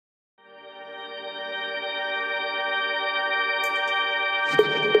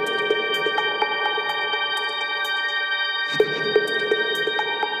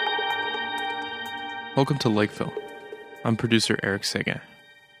Welcome to Lakeville. I'm producer Eric Seguin.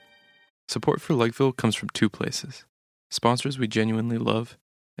 Support for Lakeville comes from two places: sponsors we genuinely love,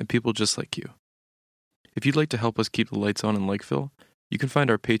 and people just like you. If you'd like to help us keep the lights on in Lakeville, you can find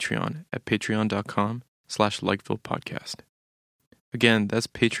our Patreon at patreon.com/LakevillePodcast. Again, that's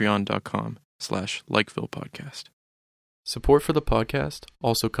patreon.com/LakevillePodcast. Support for the podcast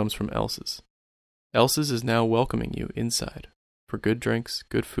also comes from Else's. Else's is now welcoming you inside for good drinks,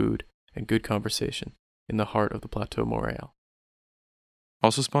 good food, and good conversation in the heart of the Plateau Montreal.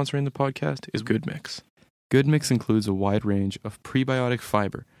 Also sponsoring the podcast is Good Mix. Good Mix includes a wide range of prebiotic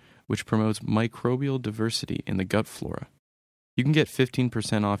fiber, which promotes microbial diversity in the gut flora. You can get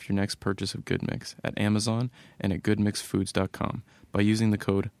 15% off your next purchase of Good Mix at Amazon and at goodmixfoods.com by using the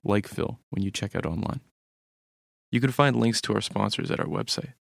code LIKEVILLE when you check out online. You can find links to our sponsors at our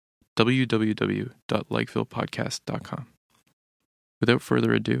website, www.likevillepodcast.com. Without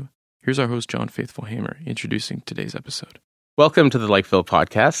further ado, here's our host, John Faithful Hamer, introducing today's episode. Welcome to the Lakeville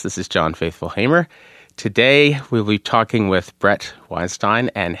Podcast. This is John Faithful Hamer. Today, we'll be talking with Bret Weinstein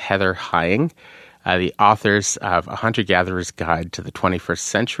and Heather Hying, the authors of A Hunter-Gatherer's Guide to the 21st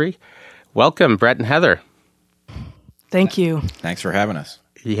Century. Welcome, Bret and Heather. Thank you. Thanks for having us.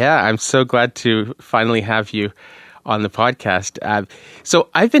 Yeah, I'm so glad to finally have you on the podcast. So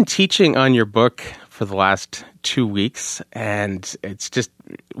I've been teaching on your book for the last 2 weeks, and it's just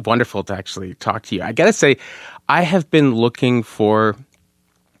wonderful to actually talk to you. I got to say, I have been looking for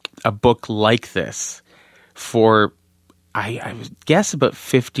a book like this for, I guess, about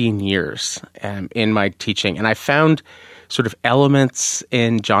 15 years in my teaching. And I found sort of elements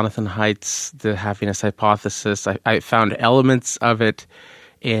in Jonathan Haidt's The Happiness Hypothesis. I found elements of it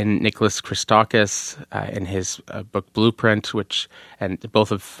in Nicholas Christakis in his book Blueprint, and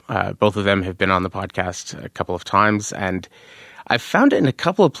both of them have been on the podcast a couple of times, and I've found it in a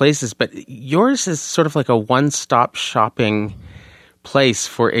couple of places. But yours is sort of like a one-stop shopping place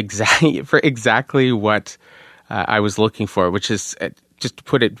for exactly what I was looking for, which is, just to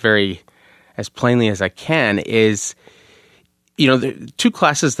put it very as plainly as I can, is, you know, the two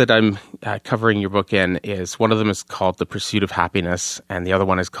classes that I'm covering your book in is, one of them is called The Pursuit of Happiness, and the other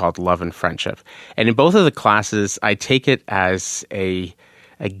one is called Love and Friendship. And in both of the classes, I take it as a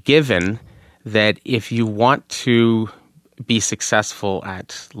given that if you want to be successful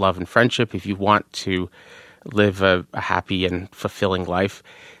at love and friendship, if you want to live a happy and fulfilling life,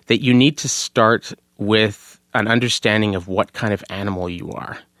 that you need to start with an understanding of what kind of animal you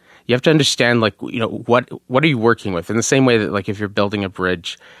are. You have to understand, like, you know, what are you working with? In the same way that, like, if you're building a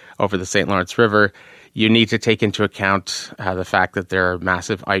bridge over the St. Lawrence River, you need to take into account the fact that there are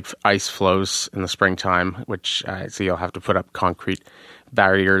massive ice flows in the springtime, so you'll have to put up concrete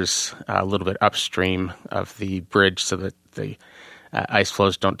barriers a little bit upstream of the bridge so that the ice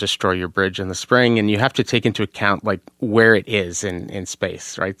flows don't destroy your bridge in the spring. And you have to take into account, like, where it is in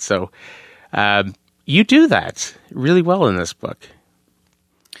space, right? So you do that really well in this book.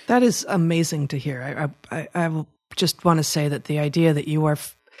 That is amazing to hear. I will just want to say that the idea that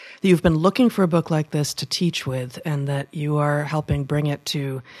you've been looking for a book like this to teach with, and that you are helping bring it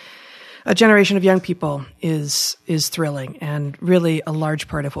to a generation of young people is thrilling, and really a large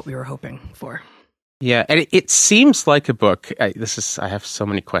part of what we were hoping for. Yeah, and it seems like a book. I have so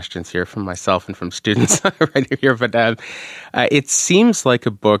many questions here from myself and from students right here, but it seems like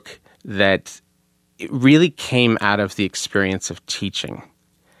a book that really came out of the experience of teaching.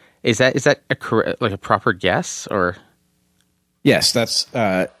 Is that a proper guess, or? Yes, that's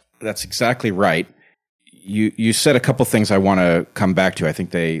exactly right. You said a couple things I want to come back to. I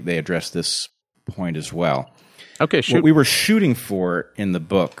think they address this point as well. Okay, shoot. What we were shooting for in the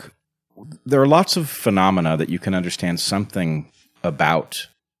book, there are lots of phenomena that you can understand something about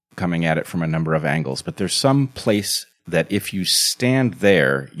coming at it from a number of angles, but there's some place that if you stand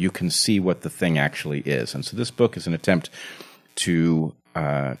there, you can see what the thing actually is. And so this book is an attempt to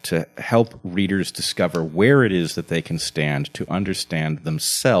help readers discover where it is that they can stand to understand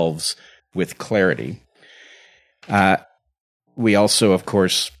themselves with clarity. We also, of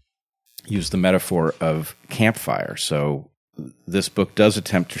course, use the metaphor of campfire. So this book does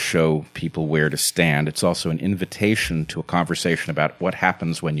attempt to show people where to stand. It's also an invitation to a conversation about what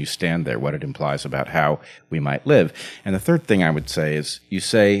happens when you stand there, what it implies about how we might live. And the third thing I would say is, you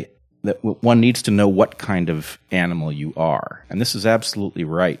say that one needs to know what kind of animal you are. And this is absolutely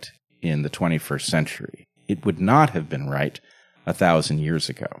right in the 21st century. It would not have been right 1,000 years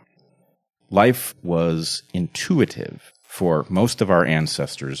ago. Life was intuitive for most of our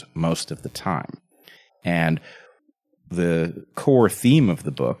ancestors most of the time. And the core theme of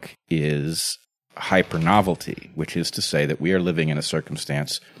the book is hypernovelty, which is to say that we are living in a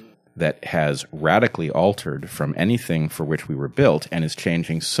circumstance that has radically altered from anything for which we were built and is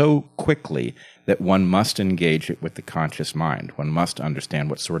changing so quickly that one must engage it with the conscious mind. One must understand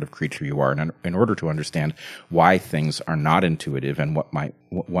what sort of creature you are in order to understand why things are not intuitive and what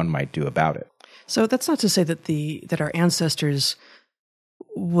one might do about it. So that's not to say that our ancestors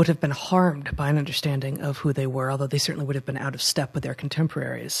would have been harmed by an understanding of who they were, although they certainly would have been out of step with their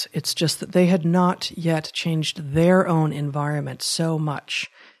contemporaries. It's just that they had not yet changed their own environment so much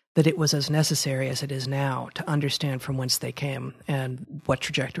that it was as necessary as it is now to understand from whence they came and what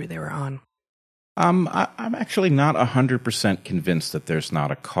trajectory they were on. I'm actually not 100% convinced that there's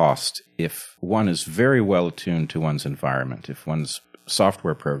not a cost if one is very well attuned to one's environment, if one's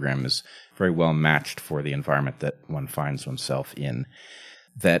software program is very well matched for the environment that one finds oneself in,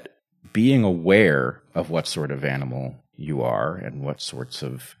 that being aware of what sort of animal you are and what sorts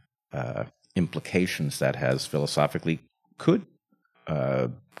of implications that has philosophically could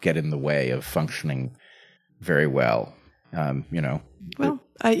get in the way of functioning very well. Well,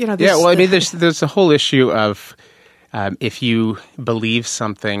 there's a whole issue of if you believe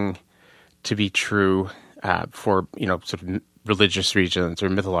something to be true for sort of religious reasons or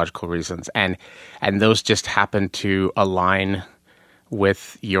mythological reasons, and those just happen to align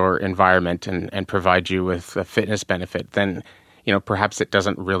with your environment and provide you with a fitness benefit, then perhaps it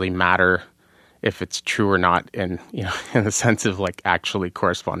doesn't really matter if it's true or not in the sense of like actually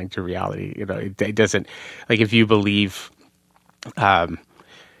corresponding to reality. It doesn't, like, if you believe, I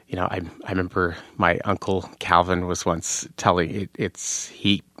remember my uncle Calvin was once telling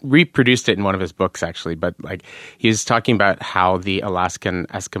he reproduced it in one of his books actually, but like he was talking about how the Alaskan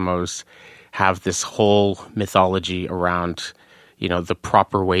Eskimos have this whole mythology around, the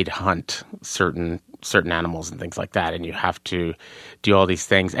proper way to hunt certain animals and things like that, and you have to do all these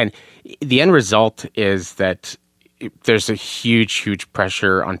things. And the end result is that there's a huge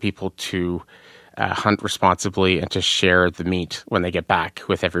pressure on people to hunt responsibly and to share the meat when they get back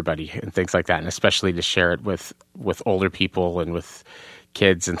with everybody and things like that, and especially to share it with older people and with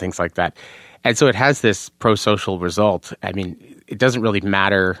kids and things like that. And so it has this pro-social result. I mean, it doesn't really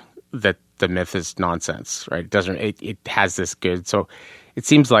matter that the myth is nonsense, right? It has this good. So it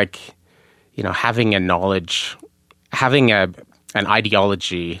seems like, having an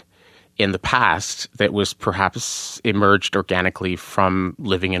ideology in the past that was perhaps emerged organically from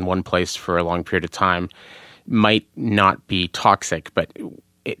living in one place for a long period of time might not be toxic, but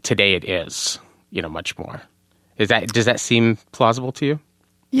today it is, much more. Does that seem plausible to you?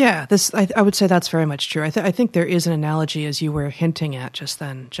 Yeah, I would say that's very much true. I think there is an analogy, as you were hinting at just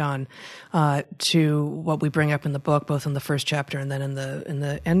then, John, to what we bring up in the book, both in the first chapter and then in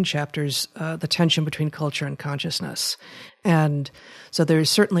the end chapters, the tension between culture and consciousness. And so there's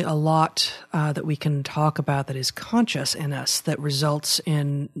certainly a lot that we can talk about that is conscious in us that results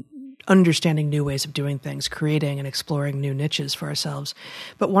in understanding new ways of doing things, creating and exploring new niches for ourselves.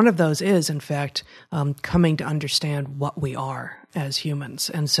 But one of those is, in fact, coming to understand what we are as humans.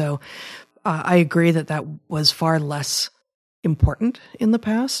 And so I agree that was far less important in the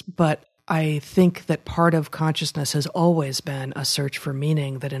past, but I think that part of consciousness has always been a search for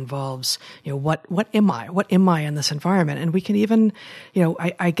meaning that involves, what am I? What am I in this environment? And we can even,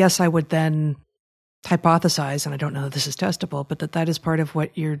 I guess I would then hypothesize, and I don't know that this is testable, but that is part of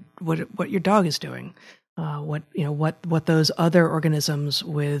what your dog is doing. What those other organisms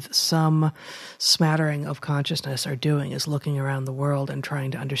with some smattering of consciousness are doing is looking around the world and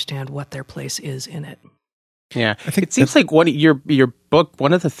trying to understand what their place is in it. Yeah, I think it seems like your book,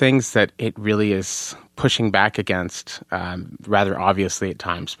 one of the things that it really is pushing back against, rather obviously at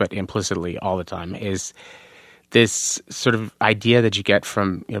times, but implicitly all the time, is this sort of idea that you get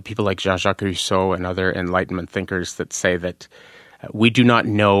from people like Jean-Jacques Rousseau and other Enlightenment thinkers that say that we do not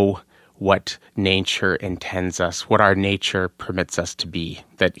know what nature intends us, what our nature permits us to be,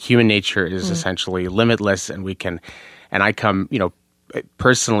 that human nature is essentially limitless, and we can, and I come,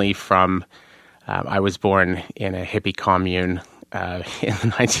 personally from, I was born in a hippie commune in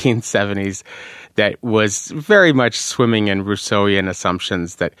the 1970s that was very much swimming in Rousseauian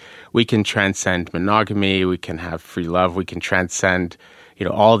assumptions that we can transcend monogamy, we can have free love, we can transcend,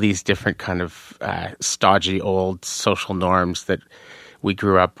 all these different kind of stodgy old social norms that we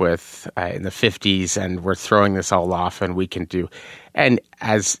grew up with in the 50s, and we're throwing this all off, and we can do. And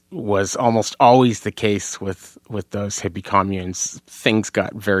as was almost always the case with those hippie communes, things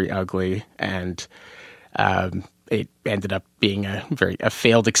got very ugly, and it ended up being a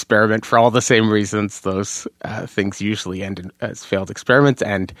failed experiment for all the same reasons those things usually end as failed experiments,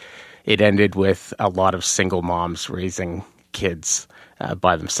 and it ended with a lot of single moms raising kids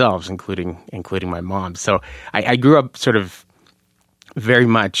by themselves, including my mom. So I grew up sort of very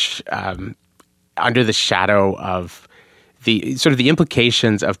much under the shadow of the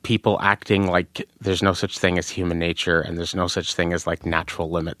implications of people acting like there's no such thing as human nature and there's no such thing as like natural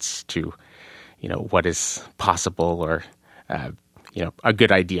limits to, what is possible or, a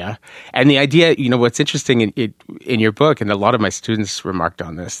good idea. And the idea, what's interesting in your book, and a lot of my students remarked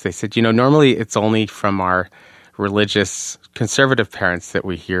on this, they said, normally it's only from our religious conservative parents that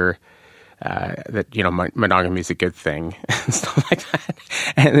we hear that monogamy is a good thing and stuff like that,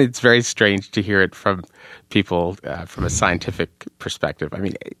 and it's very strange to hear it from people from a scientific perspective. I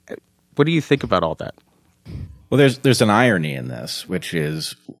mean, what do you think about all that? Well, there's an irony in this, which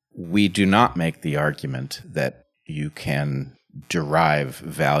is we do not make the argument that you can derive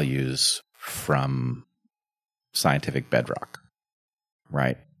values from scientific bedrock,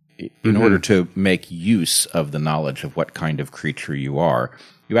 right? In order to make use of the knowledge of what kind of creature you are,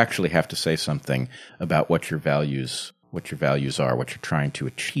 you actually have to say something about what your values are, what you're trying to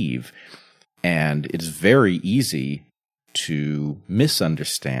achieve. And it's very easy to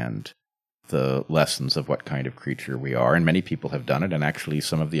misunderstand the lessons of what kind of creature we are. And many people have done it. And actually,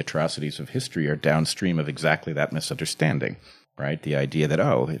 some of the atrocities of history are downstream of exactly that misunderstanding, right? The idea that,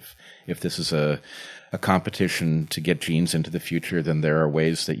 if this is a competition to get genes into the future, then there are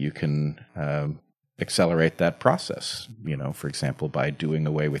ways that you can accelerate that process, for example, by doing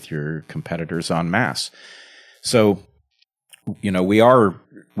away with your competitors en masse. So, we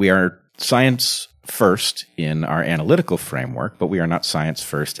are science first in our analytical framework, but we are not science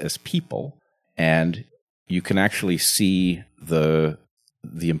first as people. And you can actually see the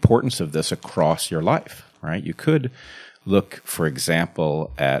importance of this across your life, right? You could look, for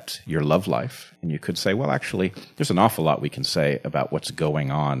example, at your love life, and you could say, well, actually, there's an awful lot we can say about what's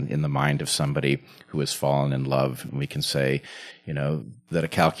going on in the mind of somebody who has fallen in love. And we can say, that a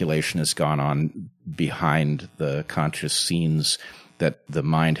calculation has gone on behind the conscious scenes, that the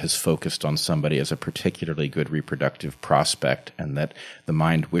mind has focused on somebody as a particularly good reproductive prospect, and that the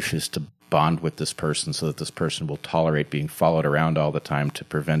mind wishes to bond with this person so that this person will tolerate being followed around all the time to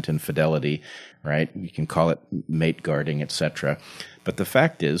prevent infidelity, right? You can call it mate guarding, etc. But the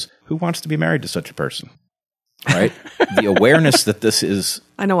fact is, who wants to be married to such a person, right? The awareness that this is...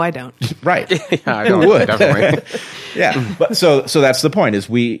 I know I don't. Right. Yeah, I don't, would. Definitely. Yeah. But so that's the point, is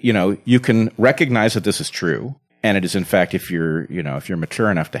you can recognize that this is true. And it is, in fact, if you're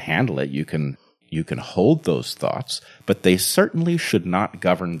mature enough to handle it, you can hold those thoughts, but they certainly should not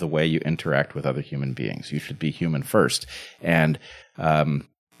govern the way you interact with other human beings. You should be human first. And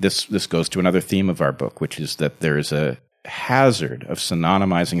this goes to another theme of our book, which is that there is a hazard of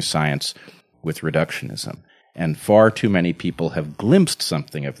synonymizing science with reductionism. And far too many people have glimpsed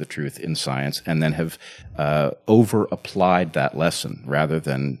something of the truth in science and then have over-applied that lesson rather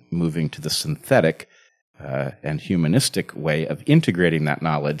than moving to the synthetic and humanistic way of integrating that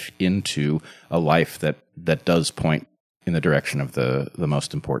knowledge into a life that does point in the direction of the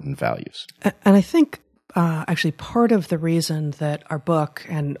most important values. And I think actually part of the reason that our book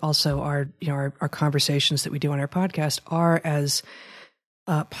and also our conversations that we do on our podcast are as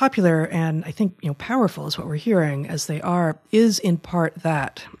popular and I think powerful is what we're hearing as they are is in part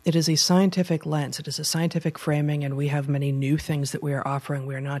that it is a scientific lens, it is a scientific framing, and we have many new things that we are offering.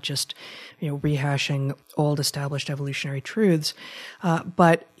 We are not just rehashing old established evolutionary truths,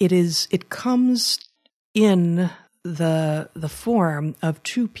 but it comes in the form of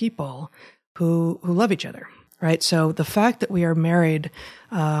two people who love each other. Right. So the fact that we are married,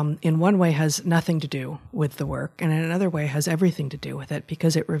 in one way has nothing to do with the work, and in another way has everything to do with it,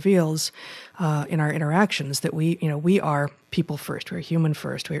 because it reveals, in our interactions that we are people first. We're human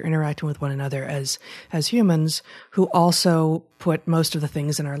first. We're interacting with one another as humans who also put most of the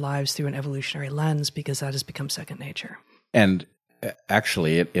things in our lives through an evolutionary lens, because that has become second nature. And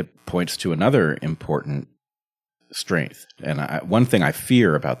actually, it points to another important strength. And one thing I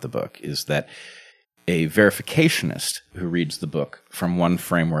fear about the book is that a verificationist who reads the book from one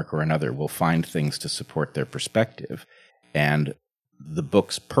framework or another will find things to support their perspective. And the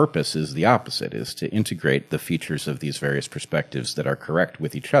book's purpose is the opposite, is to integrate the features of these various perspectives that are correct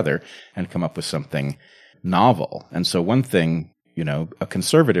with each other and come up with something novel. And so one thing, a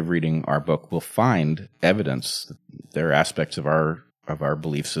conservative reading our book will find evidence. There are aspects of our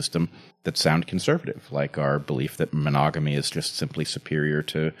belief system that sound conservative, like our belief that monogamy is just simply superior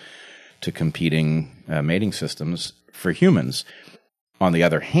to competing mating systems for humans. On the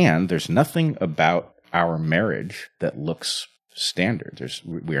other hand, there's nothing about our marriage that looks standard.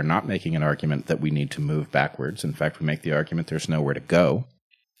 We are not making an argument that we need to move backwards. In fact, we make the argument there's nowhere to go.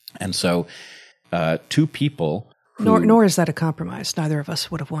 And so two people Nor is that a compromise. Neither of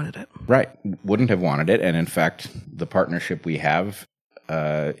us would have wanted it. Right. Wouldn't have wanted it. And in fact, the partnership we have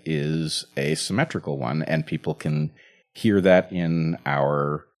is a symmetrical one, and people can hear that in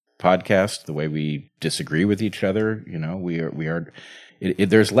our podcast, the way we disagree with each other. You know,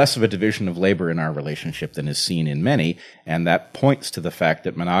 there's less of a division of labor in our relationship than is seen in many, and that points to the fact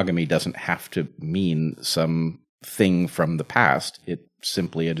that monogamy doesn't have to mean some thing from the past. It's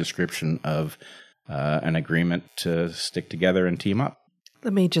simply a description of an agreement to stick together and team up.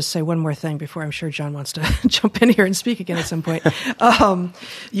 Let me just say one more thing before I'm sure John wants to jump in here and speak again at some point.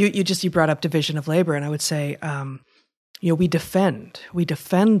 You brought up division of labor, and I would say, we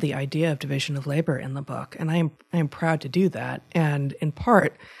defend the idea of division of labor in the book, and I am proud to do that. And in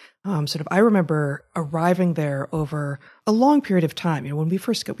part, I remember arriving there over a long period of time. When we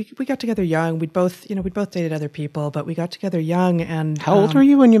first we got together young. We'd both dated other people, but we got together young. And how old were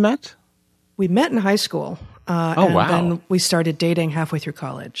you when you met? We met in high school. And then we started dating halfway through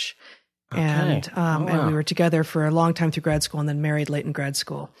college. Okay. And we were together for a long time through grad school and then married late in grad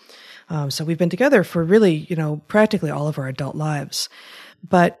school. So we've been together for really, practically all of our adult lives.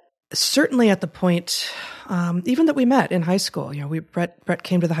 But certainly at the point, even that we met in high school, Bret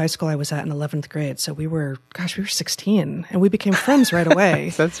came to the high school I was at in 11th grade. So we were 16 and we became friends right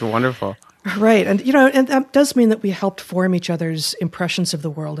away. That's wonderful. Right. And, and that does mean that we helped form each other's impressions of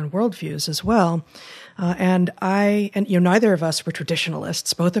the world and worldviews as well. And neither of us were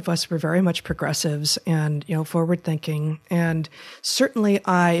traditionalists. Both of us were very much progressives and, forward thinking. And certainly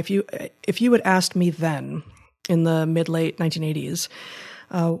if you had asked me then in the late 1980s,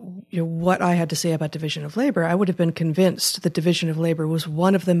 what I had to say about division of labor, I would have been convinced that division of labor was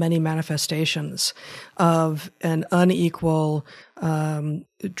one of the many manifestations of an unequal,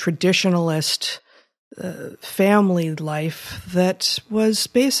 traditionalist family life that was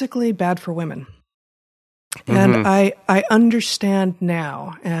basically bad for women. And I understand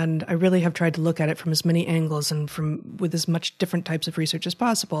now, and I really have tried to look at it from as many angles and with as much different types of research as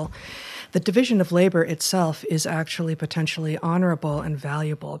possible. The division of labor itself is actually potentially honorable and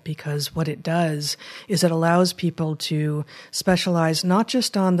valuable, because what it does is it allows people to specialize not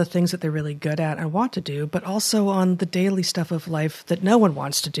just on the things that they're really good at and want to do, but also on the daily stuff of life that no one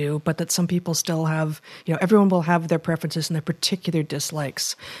wants to do, but that some people still have. Everyone will have their preferences and their particular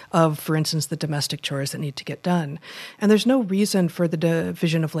dislikes of, for instance, the domestic chores that need to get done. And there's no reason for the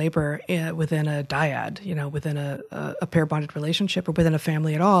division of labor within a dyad, within a pair-bonded relationship or within a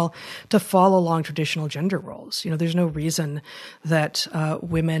family at all, to follow along traditional gender roles. There's no reason that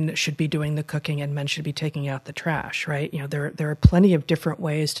women should be doing the cooking and men should be taking out the trash, right? There are plenty of different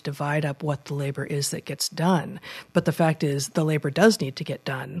ways to divide up what the labor is that gets done. But the fact is, the labor does need to get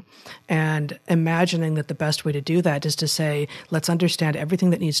done. And imagining that the best way to do that is to say, let's understand everything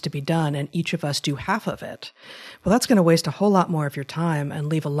that needs to be done and each of us do half of it. Well, that's going to waste a whole lot more of your time and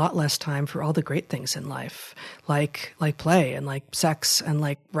leave a lot less time for all the great things in life, like play and like sex and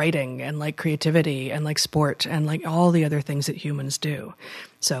like writing and like creativity and like sport and like all the other things that humans do.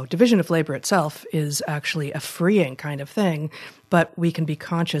 So division of labor itself is actually a freeing kind of thing, but we can be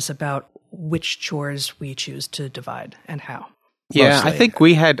conscious about which chores we choose to divide and how. Yeah, Mostly.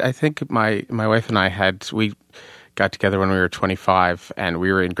 I think my wife and I we got together when we were 25, and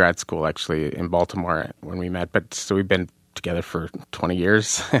we were in grad school actually in Baltimore when we met. But so we've been together for 20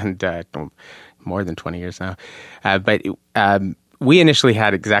 years and more than 20 years now. But we initially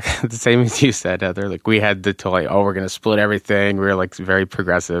had exactly the same as you said, Heather. Like we had the toy, we're going to split everything. We were like very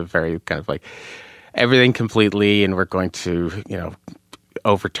progressive, very kind of like everything completely, and we're going to,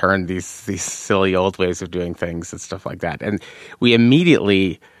 overturn these silly old ways of doing things and stuff like that. And we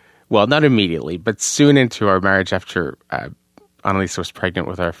immediately, well, not immediately, but soon into our marriage, after Annalisa was pregnant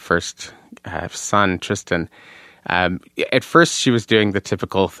with our first son, Tristan, at first she was doing the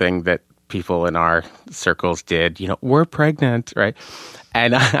typical thing that people in our circles did, we're pregnant, right?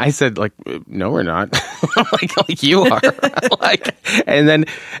 And I said, no, we're not. like you are. And then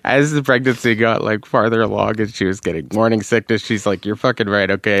as the pregnancy got farther along and she was getting morning sickness, she's like, you're fucking right.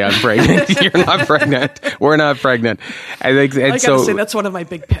 Okay, I'm pregnant. You're not pregnant. We're not pregnant. I gotta say, that's one of my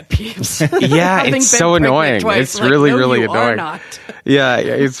big pet peeves. Yeah, it's so annoying. Twice. It's really, really you annoying. Are not. Yeah,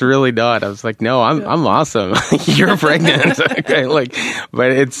 it's really not. I was like, no, I'm awesome. You're pregnant. Okay,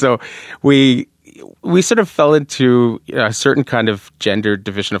 but it's so we sort of fell into a certain kind of gender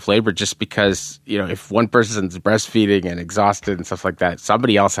division of labor just because, if one person's breastfeeding and exhausted and stuff like that,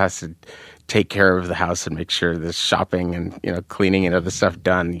 somebody else has to take care of the house and make sure the shopping and, cleaning and other stuff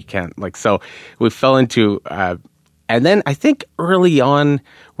done. You can't so we fell into, and then I think early on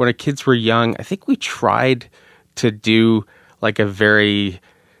when our kids were young, I think we tried to do like a very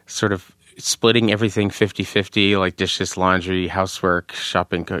sort of splitting everything 50-50, like dishes, laundry, housework,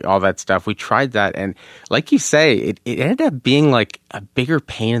 shopping, all that stuff. We tried that. And like you say, it ended up being like a bigger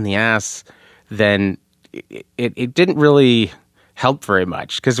pain in the ass than it didn't really help very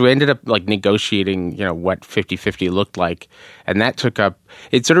much, because we ended up like negotiating, what 50-50 looked like. And that took up,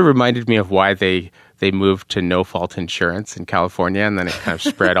 it sort of reminded me of why they moved to no-fault insurance in California. And then it kind of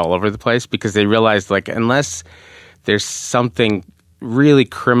spread all over the place, because they realized like unless there's something really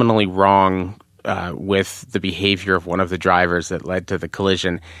criminally wrong with the behavior of one of the drivers that led to the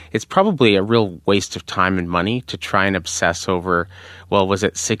collision, it's probably a real waste of time and money to try and obsess over, well, was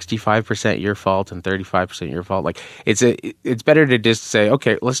it 65% your fault and 35% your fault? Like it's better to just say,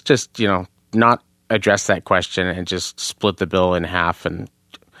 okay, let's just, not address that question and just split the bill in half, and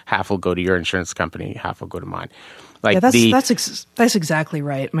half will go to your insurance company, half will go to mine. Like that's exactly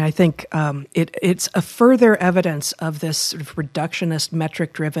right. I mean, I think it's a further evidence of this sort of reductionist,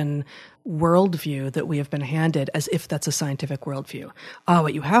 metric-driven worldview that we have been handed, as if that's a scientific worldview.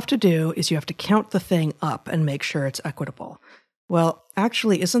 What you have to do is you have to count the thing up and make sure it's equitable. Well,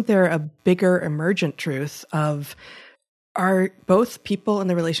 actually, isn't there a bigger emergent truth of, are both people in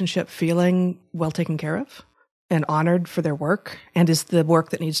the relationship feeling well taken care of and honored for their work? And is the work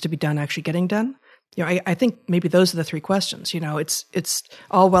that needs to be done actually getting done? I think maybe those are the three questions. It's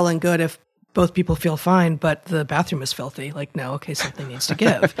all well and good if both people feel fine, but the bathroom is filthy. Like, no, okay, something needs to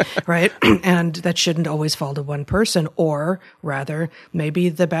give, right? And that shouldn't always fall to one person. Or rather, maybe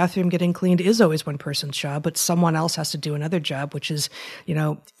the bathroom getting cleaned is always one person's job, but someone else has to do another job, which is,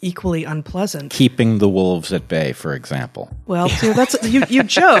 equally unpleasant. Keeping the wolves at bay, for example. Well, that's you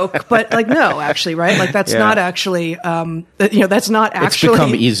joke, but like, no, actually, right? Like that's not actually, that's not actually. It's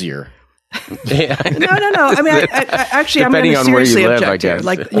become easier. No. I mean, actually, I'm going to seriously object here.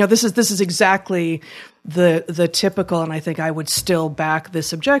 Like, this is exactly the typical, and I think I would still back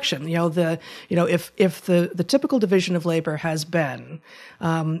this objection. If the typical division of labor has been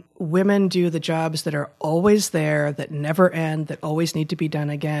women do the jobs that are always there, that never end, that always need to be done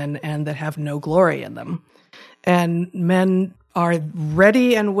again, and that have no glory in them, and men are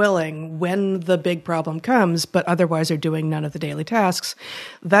ready and willing when the big problem comes, but otherwise are doing none of the daily tasks,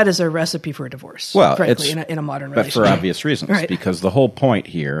 that is a recipe for a divorce, well, frankly, in a modern relationship. But for obvious reasons, right. Because the whole point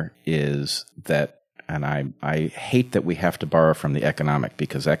here is that, and I hate that we have to borrow from the economic,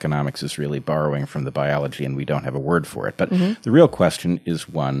 because economics is really borrowing from the biology and we don't have a word for it. But the real question is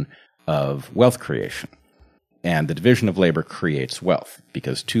one of wealth creation. And the division of labor creates wealth,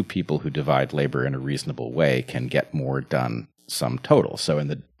 because two people who divide labor in a reasonable way can get more done sum total. So in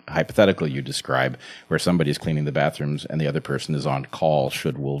the hypothetical you describe, where somebody is cleaning the bathrooms and the other person is on call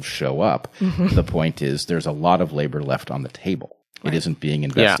should wolves show up, the point is there's a lot of labor left on the table. Right. It isn't being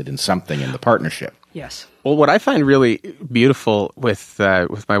invested in something in the partnership. Yes. Well, what I find really beautiful with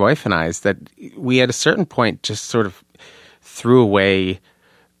my wife and I is that we at a certain point just sort of threw away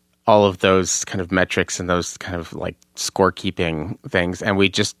all of those kind of metrics and those kind of like scorekeeping things, and we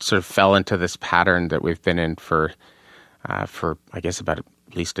just sort of fell into this pattern that we've been in for I guess about at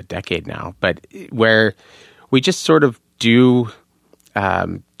least a decade now, but where we just sort of do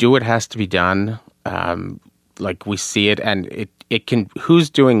what has to be done, like we see it, and it can,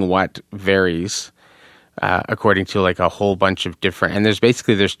 who's doing what varies according to like a whole bunch of different, and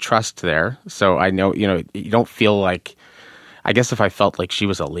there's trust there. So I know, you don't feel like, I guess if I felt like she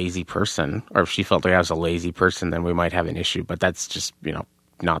was a lazy person, or if she felt like I was a lazy person, then we might have an issue, but that's just,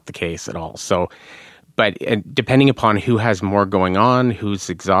 not the case at all. So, but depending upon who has more going on, who's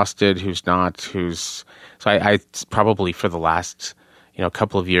exhausted, who's not, so I probably for the last,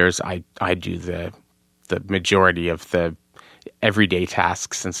 couple of years, I do the majority of the everyday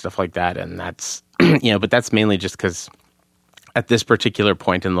tasks and stuff like that. And that's, but that's mainly just because at this particular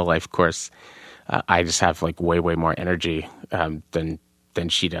point in the life course, I just have like way more energy than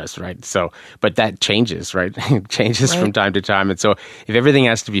she does, right? So, but that changes, right? It changes from time to time. And so if everything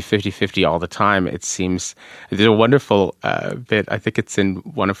has to be 50-50 all the time, it seems, there's a wonderful bit, I think it's in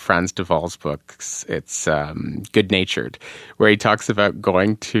one of Franz de Waal's books, it's Good Natured, where he talks about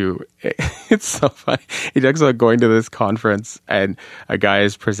going to, it's so funny, he talks about going to this conference and a guy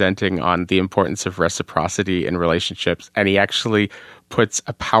is presenting on the importance of reciprocity in relationships, and he actually puts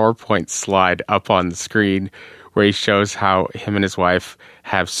a PowerPoint slide up on the screen where he shows how him and his wife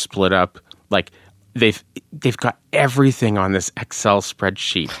have split up, like they've got everything on this Excel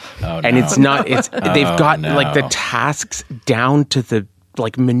spreadsheet, and they've got like the tasks down to the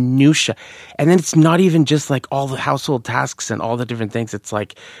like minutia. And then it's not even just like all the household tasks and all the different things. It's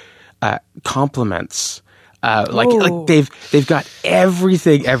like compliments. Like they've got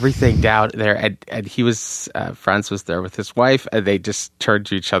everything down there, and he was Franz was there with his wife, and they just turned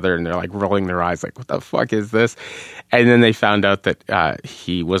to each other and they're like rolling their eyes, like, "What the fuck is this?" And then they found out that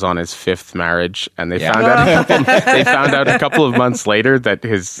he was on his 5th marriage, and they found out a couple of months later that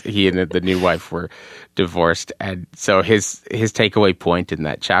he and the new wife were divorced. And so his takeaway point in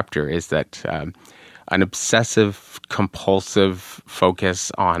that chapter is that an obsessive compulsive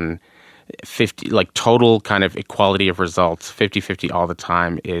focus on 50, like total kind of equality of results, 50-50 all the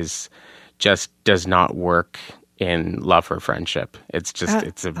time, does not work in love or friendship. It's just,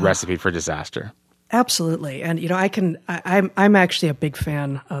 it's a recipe for disaster. Absolutely. And, I'm actually a big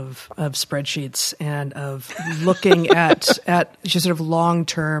fan of spreadsheets and of looking at just sort of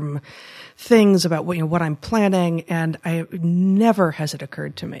long-term things about what I'm planning. And never has it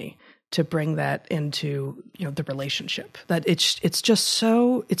occurred to me to bring that into, the relationship. That it's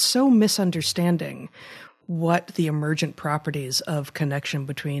so misunderstanding what the emergent properties of connection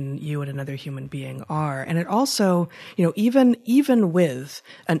between you and another human being are. And it also, even with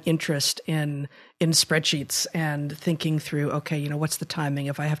an interest in spreadsheets and thinking through, okay, what's the timing?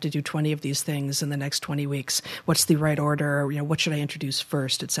 If I have to do 20 of these things in the next 20 weeks, what's the right order? What should I introduce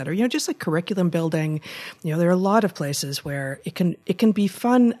first, et cetera? Just like curriculum building, there are a lot of places where it can be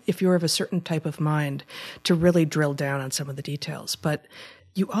fun if you're of a certain type of mind to really drill down on some of the details. But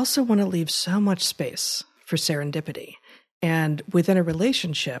you also want to leave so much space for serendipity. And within a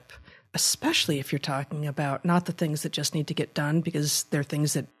relationship, especially if you're talking about not the things that just need to get done because they're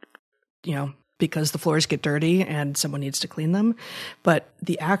things that, because the floors get dirty and someone needs to clean them, but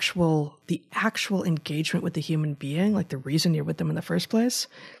the actual engagement with the human being, like the reason you're with them in the first place,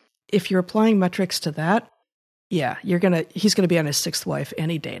 if you're applying metrics to that, yeah, he's gonna be on his 6th wife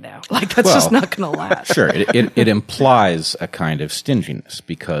any day now. Like that's just not gonna last. Sure, it implies a kind of stinginess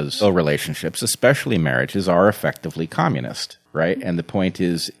because relationships, especially marriages, are effectively communist, right? And the point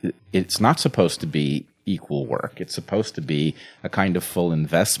is, it's not supposed to be equal work. It's supposed to be a kind of full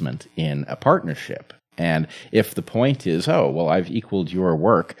investment in a partnership. And if the point is, I've equaled your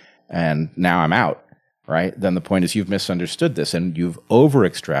work and now I'm out, right? Then the point is you've misunderstood this and you've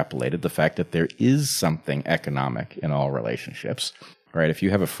over-extrapolated the fact that there is something economic in all relationships, right? If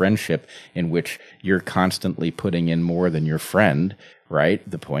you have a friendship in which you're constantly putting in more than your friend, right?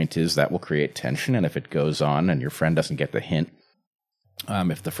 The point is that will create tension. And if it goes on and your friend doesn't get the hint,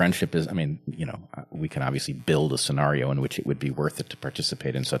 if the friendship is, we can obviously build a scenario in which it would be worth it to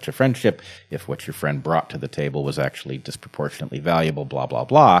participate in such a friendship if what your friend brought to the table was actually disproportionately valuable, blah, blah,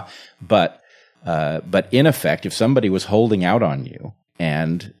 blah. But in effect, if somebody was holding out on you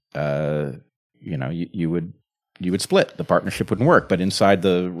and, you would split, the partnership wouldn't work. But inside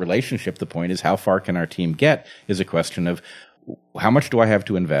the relationship, the point is how far can our team get is a question of how much do I have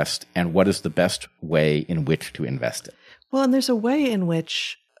to invest and what is the best way in which to invest it? Well, and there's a way in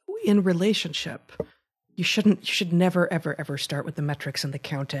which, in relationship, you should never, ever, ever start with the metrics and the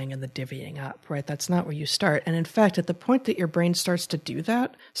counting and the divvying up, right? That's not where you start. And in fact, at the point that your brain starts to do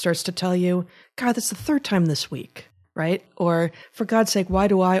that, starts to tell you, God, that's the 3rd time this week, right? Or, for God's sake, why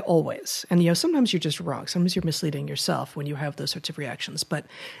do I always? And, sometimes you're just wrong. Sometimes you're misleading yourself when you have those sorts of reactions. But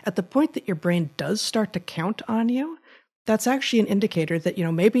at the point that your brain does start to count on you, that's actually an indicator that,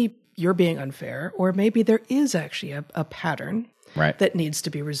 maybe you're being unfair, or maybe there is actually a pattern that needs to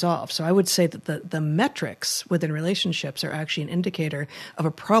be resolved. So I would say that the metrics within relationships are actually an indicator of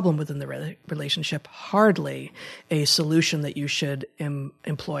a problem within the relationship, hardly a solution that you should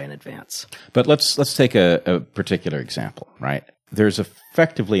employ in advance. But let's take a particular example, right? There's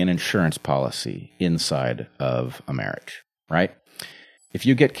effectively an insurance policy inside of a marriage, right? If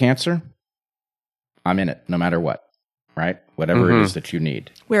you get cancer, I'm in it no matter what. Right? Whatever it is that you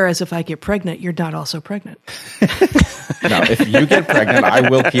need. Whereas if I get pregnant, you're not also pregnant. No, if you get pregnant, I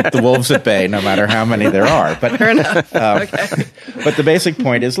will keep the wolves at bay no matter how many there are. But, fair enough. Okay. But the basic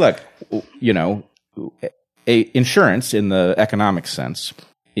point is, look, insurance in the economic sense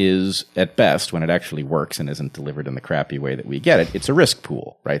is at best, when it actually works and isn't delivered in the crappy way that we get it, it's a risk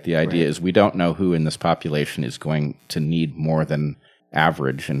pool, right? The idea is we don't know who in this population is going to need more than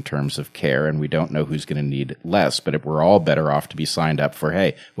average in terms of care, and we don't know who's going to need less, but if we're all better off to be signed up for,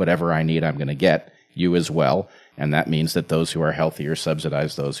 hey, whatever I need, I'm going to get, you as well, and that means that those who are healthier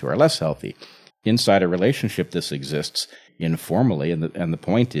subsidize those who are less healthy. Inside a relationship, this exists informally, and the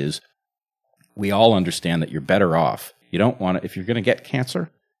point is, we all understand that you're better off. You don't want to, if you're going to get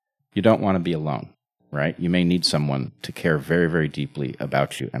cancer, you don't want to be alone, right? You may need someone to care very, very deeply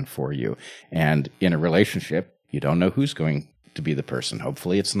about you and for you, and in a relationship, you don't know who's going to be the person.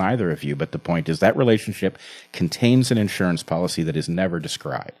 Hopefully it's neither of you, but the point is that relationship contains an insurance policy that is never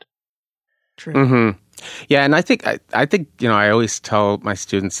described. True. Mm-hmm. Yeah, and I think I always tell my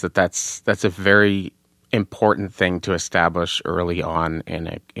students that that's a very important thing to establish early on in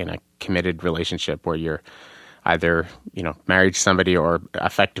a committed relationship where you're either married to somebody or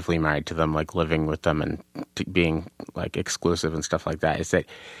effectively married to them, like living with them and being like exclusive and stuff like that. Is that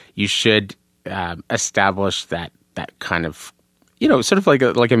you should establish that kind of sort of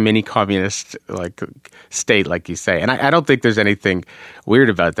like a mini communist like state, like you say. And I don't think there's anything weird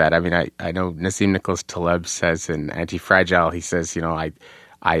about that. I mean, I know Nassim Nicholas Taleb says in Anti-Fragile, he says,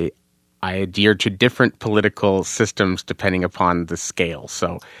 I adhere to different political systems depending upon the scale.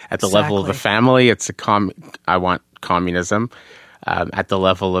 So at the level of the family, I want communism. At the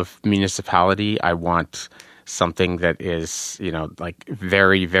level of municipality, I want something that is, like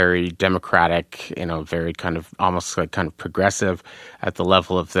very, very democratic, very kind of almost like kind of progressive at the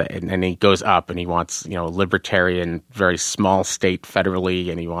level of and he goes up and he wants, libertarian, very small state federally.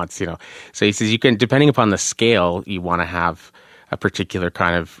 And he wants, so he says depending upon the scale, you want to have a particular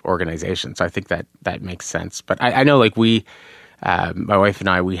kind of organization. So I think that makes sense. But I know like my wife and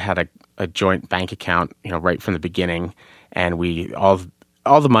I, we had a joint bank account, right from the beginning. And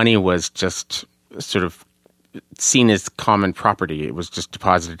all the money was just sort of seen as common property. It was just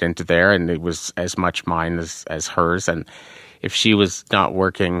deposited into there, and it was as much mine as hers. And if she was not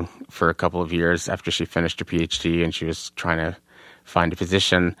working for a couple of years after she finished her PhD and she was trying to find a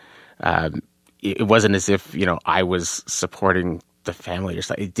position, it wasn't as if I was supporting the family or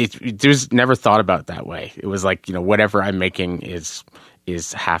something. It was never thought about that way. It was like whatever I'm making is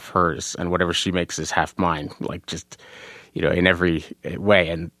half hers, and whatever she makes is half mine. Like just in every way.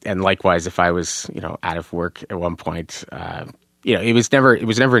 And likewise, if I was, out of work at one point, it was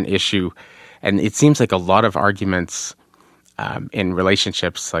never an issue. And it seems like a lot of arguments in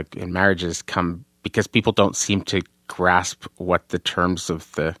relationships, like in marriages, come because people don't seem to grasp what the terms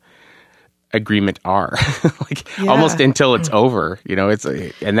of the agreement are, almost until it's over.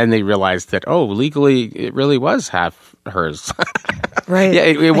 And then they realize that, legally, it really was half hers. Right. Yeah,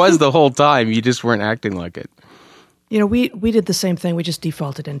 it was the whole time. You just weren't acting like it. We did the same thing. We just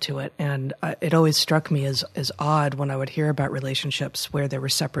defaulted into it. And it always struck me as odd when I would hear about relationships where there were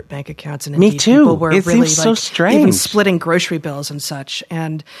separate bank accounts. And me too. People were it really seems so strange. Even splitting grocery bills and such.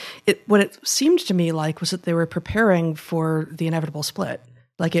 And what it seemed to me like was that they were preparing for the inevitable split.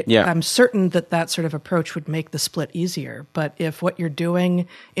 I'm certain that sort of approach would make the split easier. But if what you're doing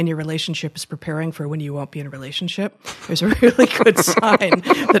in your relationship is preparing for when you won't be in a relationship, there's a really good sign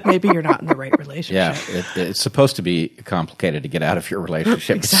that maybe you're not in the right relationship. Yeah, it's supposed to be complicated to get out of your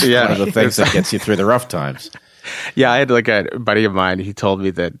relationship. Exactly. It's one of the things that gets you through the rough times. Yeah, I had like a buddy of mine. He told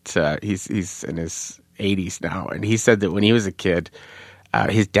me that he's in his 80s now, and he said that when he was a kid,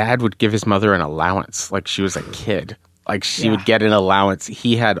 his dad would give his mother an allowance like she was a kid. Like she would get an allowance.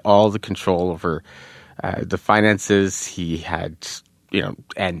 He had all the control over the finances. He had,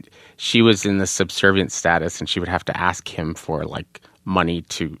 and she was in the subservient status, and she would have to ask him for like money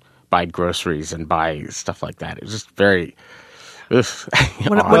to buy groceries and buy stuff like that. It was just very.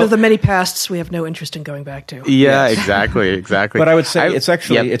 One of the many pasts we have no interest in going back to. Yeah, exactly. But I would say it's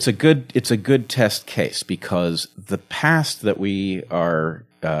a good test case, because the past that we are,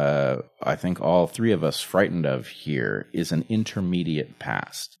 I think all three of us frightened of here, is an intermediate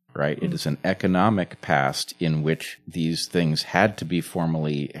past, right? Mm-hmm. It is an economic past in which these things had to be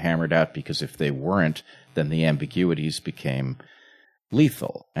formally hammered out, because if they weren't, then the ambiguities became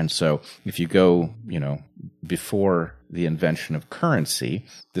lethal. And so if you go, before the invention of currency,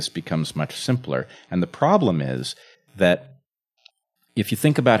 this becomes much simpler. And the problem is that if you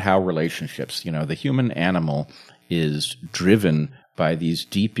think about how relationships, the human animal is driven by these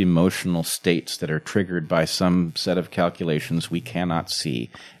deep emotional states that are triggered by some set of calculations we cannot see.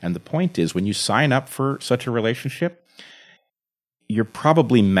 And the point is, when you sign up for such a relationship, you're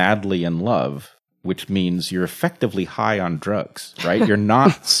probably madly in love, which means you're effectively high on drugs, right? You're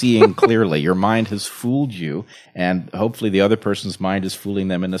not seeing clearly. Your mind has fooled you, and hopefully the other person's mind is fooling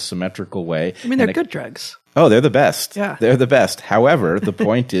them in a symmetrical way. I mean, they're good drugs. Oh, they're the best. Yeah. They're the best. However, the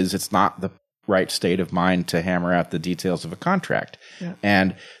point is, it's not the right state of mind to hammer out the details of a contract. Yeah.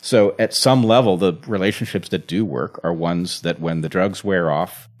 And so at some level, the relationships that do work are ones that when the drugs wear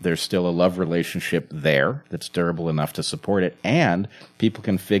off, there's still a love relationship there that's durable enough to support it. And people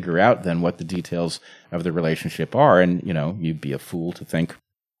can figure out then what the details of the relationship are. And, you'd be a fool to think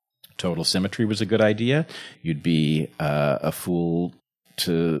total symmetry was a good idea. You'd be a fool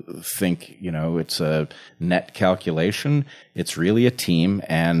to think, it's a net calculation. It's really a team.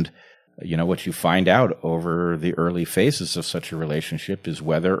 And what you find out over the early phases of such a relationship is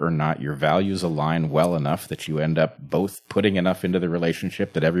whether or not your values align well enough that you end up both putting enough into the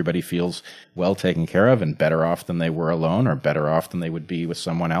relationship that everybody feels well taken care of and better off than they were alone, or better off than they would be with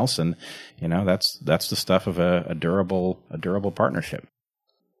someone else. And that's the stuff of a durable partnership.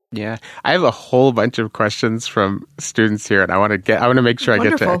 Yeah, I have a whole bunch of questions from students here, and I want to make sure I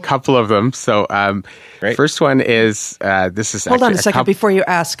get to a couple of them. So, first one is this is hold on a second before you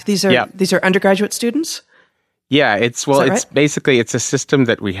ask. These are undergraduate students. Yeah, it's basically a system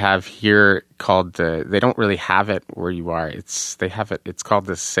that we have here called they don't really have it where you are. It's called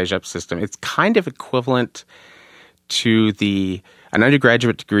the Cégep system. It's kind of equivalent to an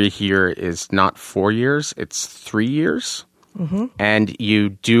undergraduate degree here is not 4 years, it's 3 years. Mm-hmm. And you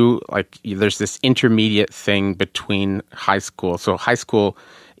do there's this intermediate thing between high school. So high school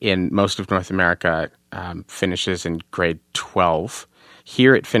in most of North America finishes in grade 12.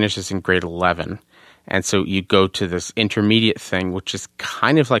 Here it finishes in grade 11. And so you go to this intermediate thing, which is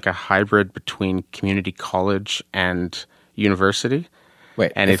kind of like a hybrid between community college and university.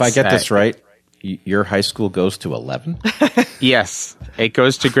 Wait, and if I get this right, your high school goes to 11? Yes, it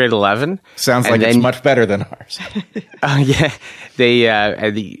goes to grade 11. Sounds like it's much better than ours. Yeah,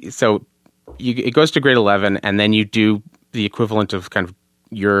 it goes to grade 11, and then you do the equivalent of kind of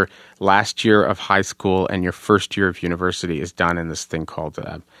your last year of high school and your first year of university is done in this thing called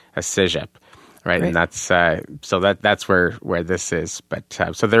a Cégep, right? And that's that's where this is. But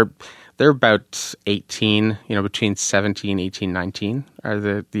so they're about 18, between 17, 18, 19 are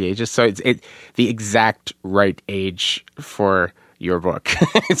the ages. So it's the exact right age for your book.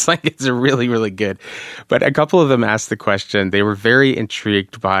 It's really, really good. But a couple of them asked the question. They were very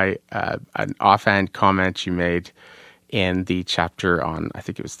intrigued by an offhand comment you made in the chapter I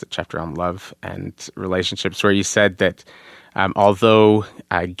think it was the chapter on love and relationships, where you said that although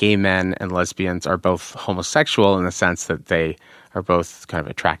gay men and lesbians are both homosexual in the sense that they are both kind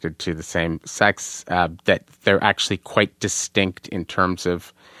of attracted to the same sex, that they're actually quite distinct in terms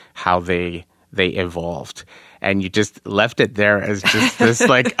of how they evolved. And you just left it there as just this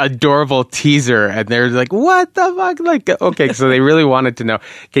adorable teaser. And they're like, what the fuck? Okay, so they really wanted to know.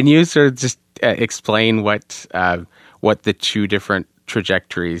 Can you sort of just explain what the two different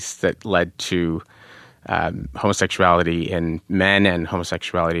trajectories that led to homosexuality in men and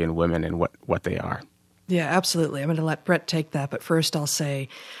homosexuality in women and what they are? Yeah, absolutely. I'm going to let Bret take that. But first I'll say,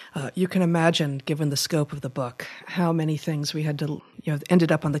 you can imagine, given the scope of the book, how many things we had to,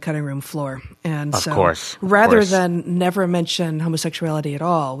 ended up on the cutting room floor. And rather than never mention homosexuality at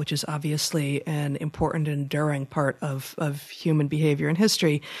all, which is obviously an important and enduring part of human behavior and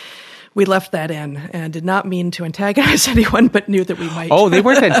history, we left that in and did not mean to antagonize anyone, but knew that we might. Oh, they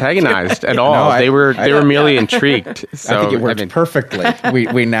weren't antagonized at all. No, they were merely intrigued. So, I think it worked perfectly.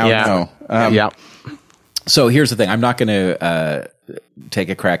 We now know. Yeah. So here's the thing. I'm not going to take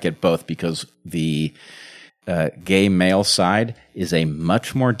a crack at both because the gay male side is a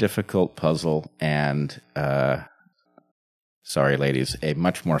much more difficult puzzle and, sorry, ladies, a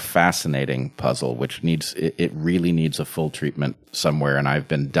much more fascinating puzzle, which it really needs a full treatment somewhere. And I've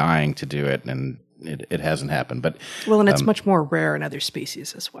been dying to do it, and it hasn't happened. But and it's much more rare in other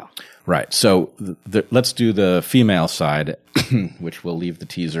species as well. Right. So let's do the female side, which will leave the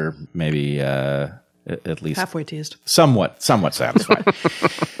teaser maybe at least halfway teased, somewhat satisfied.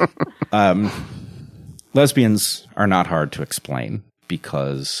 Lesbians are not hard to explain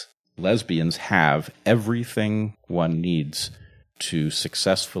because lesbians have everything one needs to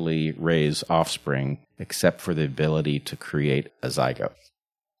successfully raise offspring except for the ability to create a zygote.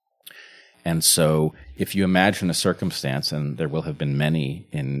 And so if you imagine a circumstance, and there will have been many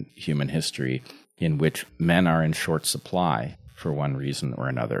in human history, in which men are in short supply for one reason or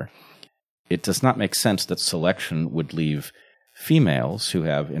another, it does not make sense that selection would leave females who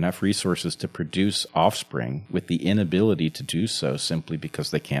have enough resources to produce offspring with the inability to do so simply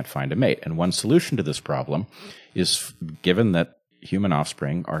because they can't find a mate. And one solution to this problem is, given that human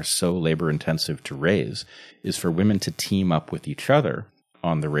offspring are so labor-intensive to raise, is for women to team up with each other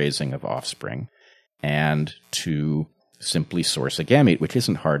on the raising of offspring and to simply source a gamete, which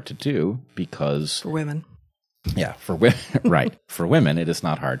isn't hard to do because... For women. Yeah, for women, right. For women, it is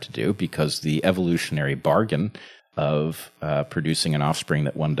not hard to do because the evolutionary bargain of producing an offspring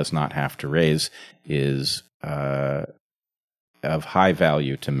that one does not have to raise is of high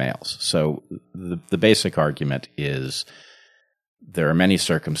value to males. So the basic argument is there are many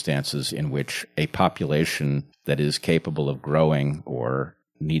circumstances in which a population that is capable of growing or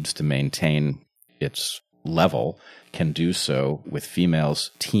needs to maintain its level can do so with females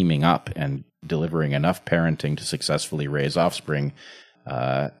teaming up and delivering enough parenting to successfully raise offspring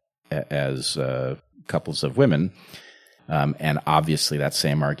as couples of women. And obviously that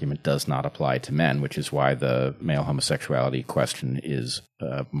same argument does not apply to men, which is why the male homosexuality question is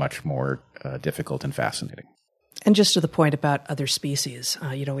much more difficult and fascinating. And just to the point about other species,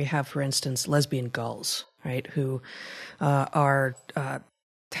 we have, for instance, lesbian gulls, right, who are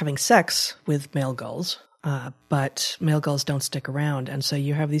having sex with male gulls, but male gulls don't stick around. And so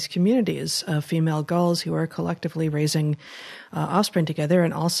you have these communities of female gulls who are collectively raising offspring together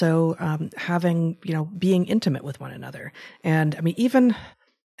and also having, being intimate with one another. And I mean, even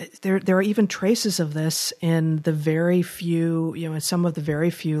there are even traces of this in the very few, in some of the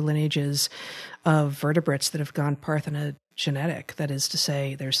very few lineages of vertebrates that have gone parthenogenetic. That is to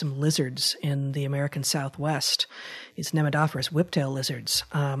say, there's some lizards in the American Southwest, these nematophorous whiptail lizards,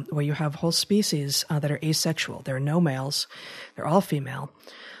 where you have whole species that are asexual. There are no males. They're all female.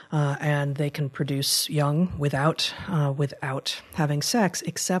 And they can produce young without having sex,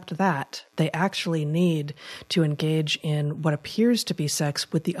 except that they actually need to engage in what appears to be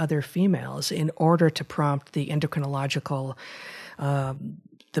sex with the other females in order to prompt the endocrinological,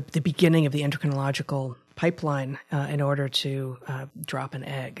 the beginning of the endocrinological pipeline in order to drop an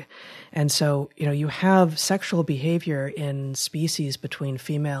egg. And so, you have sexual behavior in species between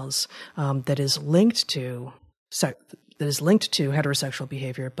females that is linked to heterosexual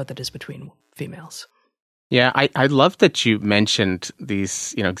behavior, but that is between females. Yeah, I love that you mentioned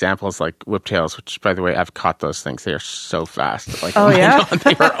these, examples like whiptails, which, by the way, I've caught those things. They are so fast. Like, oh, yeah?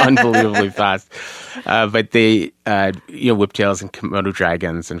 They are unbelievably fast. But they, whiptails and Komodo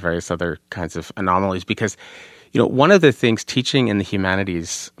dragons and various other kinds of anomalies, because, one of the things teaching in the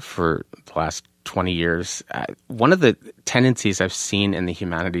humanities for the last 20 years, one of the tendencies I've seen in the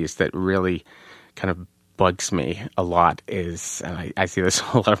humanities that really kind of bugs me a lot is, and I see this in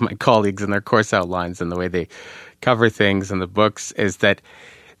a lot of my colleagues in their course outlines and the way they cover things in the books, is that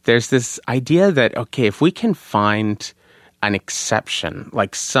there's this idea that, okay, if we can find an exception,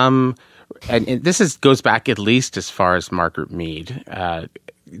 like some, and this goes back at least as far as Margaret Mead,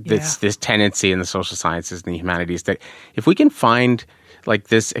 this tendency in the social sciences and the humanities, that if we can find like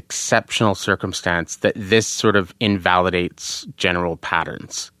this exceptional circumstance that this sort of invalidates general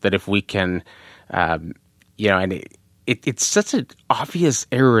patterns, that if we can and it's such an obvious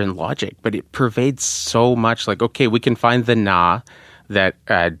error in logic, but it pervades so much. Like, okay, we can find the Na that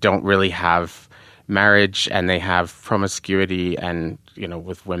don't really have marriage and they have promiscuity and,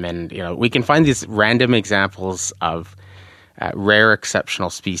 with women, we can find these random examples of rare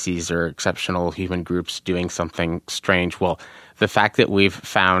exceptional species or exceptional human groups doing something strange. Well, the fact that we've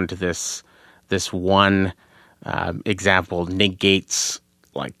found this one example negates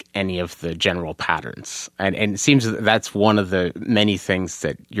like any of the general patterns. And it seems that that's one of the many things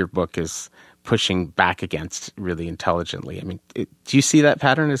that your book is pushing back against really intelligently. I mean, do you see that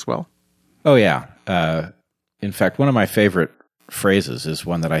pattern as well? Oh, yeah. In fact, one of my favorite phrases is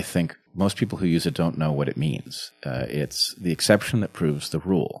one that I think most people who use it don't know what it means. It's the exception that proves the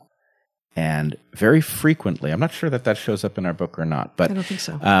rule. And very frequently, I'm not sure that shows up in our book or not, but I don't think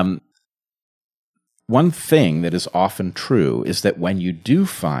so. One thing that is often true is that when you do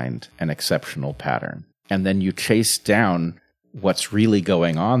find an exceptional pattern and then you chase down what's really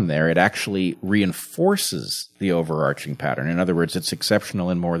going on there, it actually reinforces the overarching pattern. In other words, it's exceptional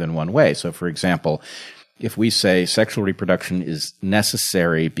in more than one way. So, for example, if we say sexual reproduction is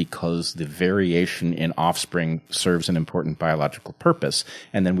necessary because the variation in offspring serves an important biological purpose,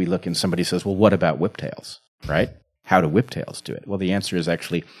 and then we look and somebody says, well, what about whiptails, right? How do whiptails do it? Well, the answer is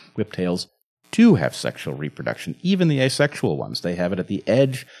actually whiptails do have sexual reproduction, even the asexual ones. They have it at the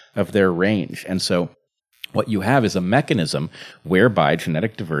edge of their range. And so what you have is a mechanism whereby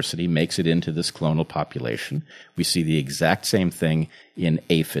genetic diversity makes it into this clonal population. We see the exact same thing in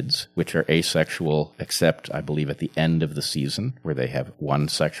aphids, which are asexual, except, I believe, at the end of the season, where they have one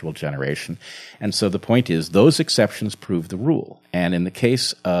sexual generation. And so the point is, those exceptions prove the rule. And in the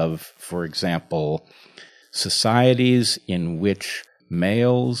case of, for example, societies in which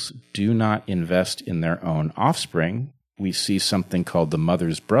males do not invest in their own offspring, we see something called the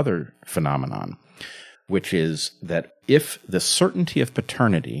mother's brother phenomenon, which is that if the certainty of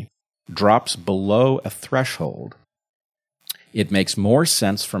paternity drops below a threshold, it makes more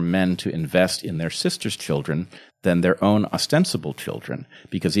sense for men to invest in their sister's children than their own ostensible children,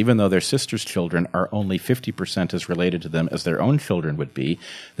 because even though their sister's children are only 50% as related to them as their own children would be,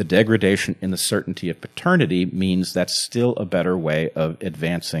 the degradation in the certainty of paternity means that's still a better way of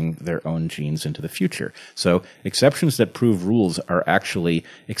advancing their own genes into the future. So exceptions that prove rules are actually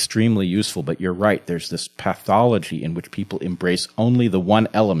extremely useful, but you're right, there's this pathology in which people embrace only the one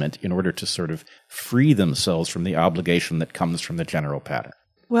element in order to sort of free themselves from the obligation that comes from the general pattern.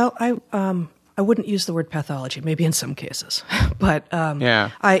 Well, I wouldn't use the word pathology, maybe in some cases, but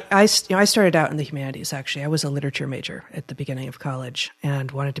Yeah. I started out in the humanities. Actually, I was a literature major at the beginning of college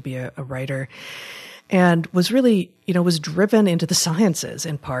and wanted to be a writer, and was really was driven into the sciences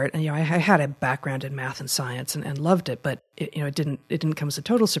in part. And I had a background in math and science and loved it, but it didn't come as a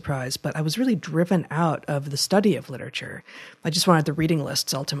total surprise. But I was really driven out of the study of literature. I just wanted the reading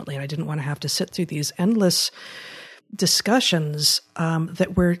lists ultimately, and I didn't want to have to sit through these endless discussions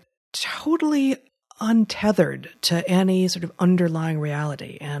that were totally untethered to any sort of underlying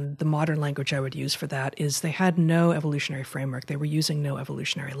reality. And the modern language I would use for that is they had no evolutionary framework. They were using no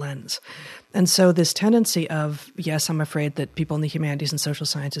evolutionary lens. And so this tendency of, yes, I'm afraid that people in the humanities and social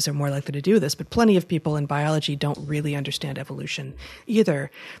sciences are more likely to do this, but plenty of people in biology don't really understand evolution either.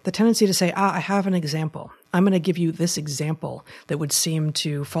 The tendency to say, I have an example. I'm going to give you this example that would seem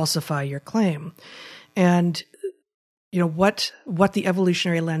to falsify your claim. And what the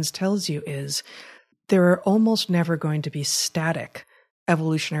evolutionary lens tells you is there are almost never going to be static,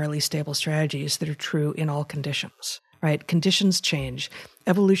 evolutionarily stable strategies that are true in all conditions, right? Conditions change.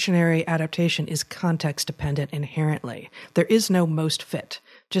 Evolutionary adaptation is context dependent inherently. There is no most fit.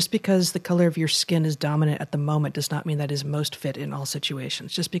 Just because the color of your skin is dominant at the moment does not mean that is most fit in all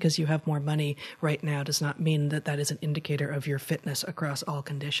situations. Just because you have more money right now does not mean that that is an indicator of your fitness across all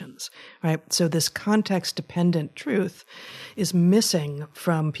conditions, right? So this context-dependent truth is missing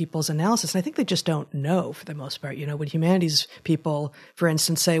from people's analysis. And I think they just don't know for the most part. When humanities people, for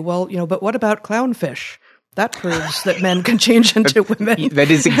instance, say, well, but what about clownfish? That proves that men can change into women. That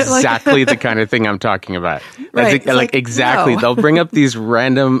is exactly the kind of thing I'm talking about. Right. Exactly. No. They'll bring up these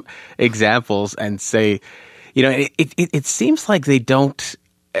random examples and say, it seems like they don't.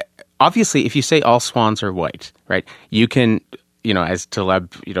 Obviously, if you say all swans are white, right, you can, as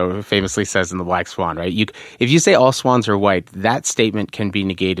Taleb, famously says in The Black Swan, right, if you say all swans are white, that statement can be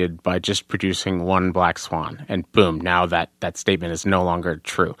negated by just producing one black swan. And boom, now that statement is no longer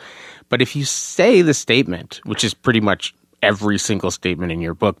true. But if you say the statement, which is pretty much every single statement in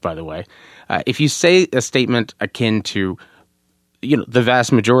your book, by the way, if you say a statement akin to, the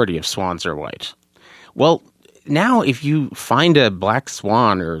vast majority of swans are white, well, now if you find a black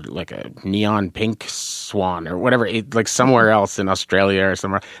swan or like a neon pink swan or whatever, like somewhere else in Australia or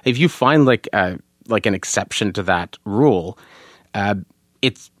somewhere, if you find like an exception to that rule,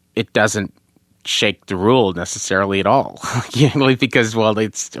 it doesn't shake the rule necessarily at all. Because, well,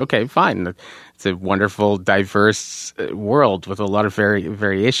 it's okay, fine. It's a wonderful, diverse world with a lot of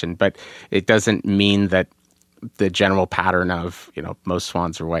variation, but it doesn't mean that the general pattern of, most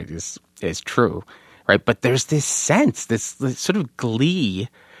swans are white is true, right? But there's this sense, this sort of glee,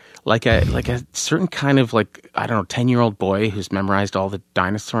 like a certain kind of 10-year-old boy who's memorized all the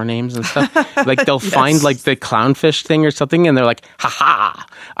dinosaur names and stuff. Like they'll Yes. find like the clownfish thing or something, and they're like, "Ha ha!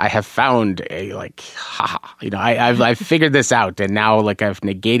 I have found I've figured this out, and now I've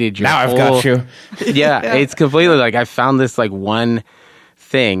negated your. Now I've got you. Yeah, it's completely I found this one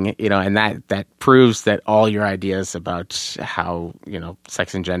thing, and that proves that all your ideas about how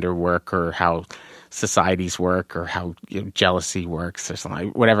sex and gender work or how societies work or how jealousy works or something,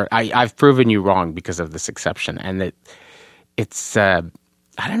 whatever. I've proven you wrong because of this exception. And it's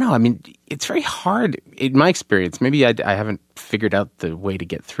I don't know. I mean, it's very hard in my experience. Maybe I haven't figured out the way to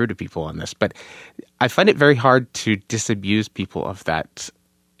get through to people on this, but I find it very hard to disabuse people of that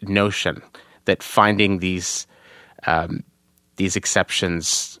notion that finding these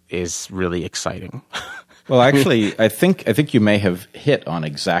exceptions is really exciting. Well, actually, I think you may have hit on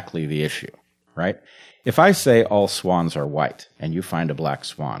exactly the issue, right? If I say all swans are white and you find a black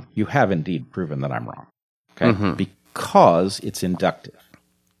swan, you have indeed proven that I'm wrong, okay? Mm-hmm. Because it's inductive,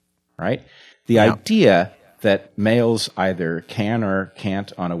 right? The idea that males either can or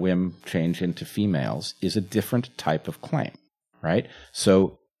can't on a whim change into females is a different type of claim, right?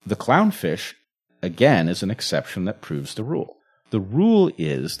 So the clownfish, again, is an exception that proves the rule. The rule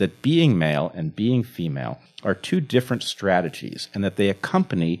is that being male and being female are two different strategies and that they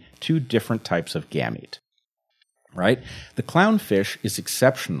accompany two different types of gamete, right? The clownfish is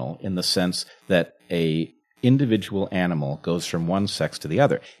exceptional in the sense that a individual animal goes from one sex to the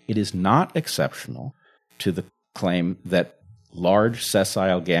other. It is not exceptional to the claim that large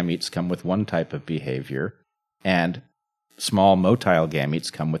sessile gametes come with one type of behavior and small motile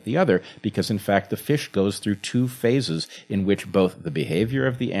gametes come with the other, because in fact the fish goes through two phases in which both the behavior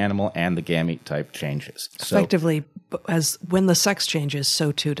of the animal and the gamete type changes. Effectively, as when the sex changes,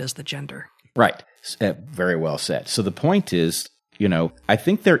 so too does the gender. Right. Very well said. So the point is, I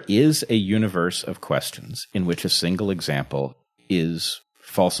think there is a universe of questions in which a single example is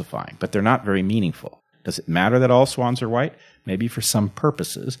falsifying, but they're not very meaningful. Does it matter that all swans are white? Maybe for some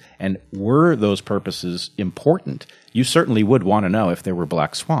purposes. And were those purposes important? You certainly would want to know if there were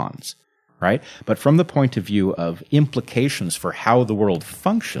black swans, right? But from the point of view of implications for how the world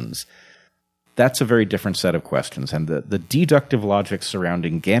functions, that's a very different set of questions. And the deductive logic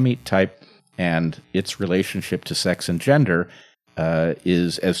surrounding gamete type and its relationship to sex and gender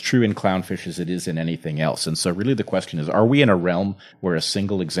is as true in clownfish as it is in anything else. And so really the question is, are we in a realm where a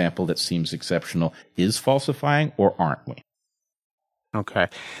single example that seems exceptional is falsifying, or aren't we? Okay.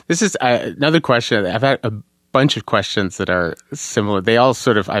 This is another question. I've had a bunch of questions that are similar. They all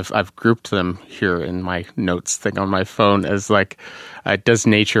sort of, I've grouped them here in my notes thing on my phone as like, does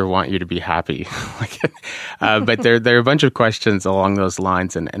nature want you to be happy? But there are a bunch of questions along those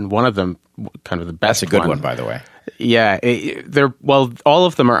lines, and one of them, kind of the best. That's a good one, by the way. Yeah, all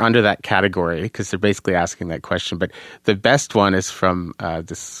of them are under that category because they're basically asking that question. But the best one is from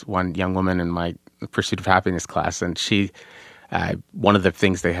this one young woman in my Pursuit of Happiness class, and she. One of the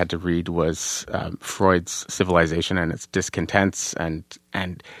things they had to read was Freud's Civilization and its Discontents,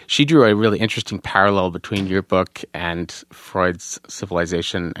 and she drew a really interesting parallel between your book and Freud's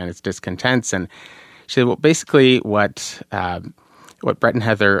Civilization and its Discontents. And she said, well, basically what Bret and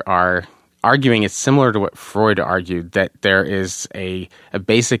Heather are arguing is similar to what Freud argued, that there is a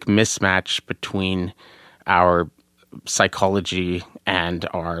basic mismatch between our psychology and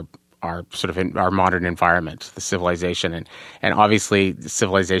our sort of our modern environment, the civilization. And obviously the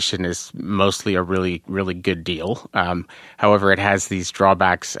civilization is mostly a really, really good deal. However, it has these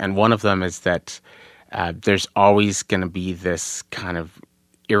drawbacks. And one of them is that there's always going to be this kind of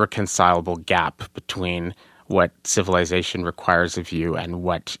irreconcilable gap between what civilization requires of you and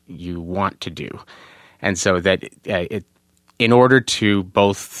what you want to do. And so that in order to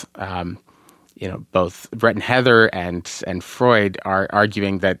both Bret and Heather and Freud are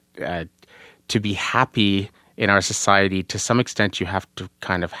arguing that to be happy in our society, to some extent, you have to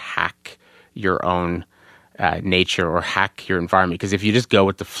kind of hack your own nature or hack your environment. Because if you just go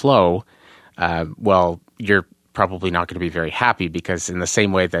with the flow, well, you're probably not going to be very happy, because in the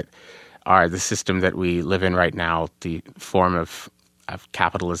same way that the system that we live in right now, the form of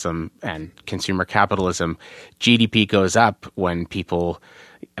capitalism and consumer capitalism, GDP goes up when people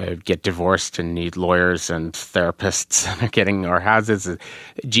get divorced and need lawyers and therapists and are getting our houses.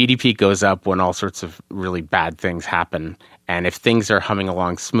 GDP goes up when all sorts of really bad things happen. And if things are humming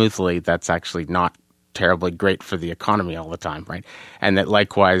along smoothly, that's actually not terribly great for the economy all the time, right? And that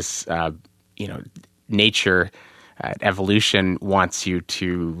likewise, nature, evolution wants you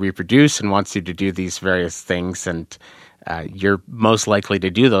to reproduce and wants you to do these various things. And you're most likely to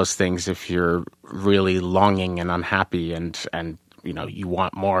do those things if you're really longing and unhappy and you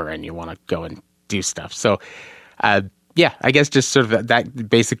want more and you want to go and do stuff. So, I guess just sort of that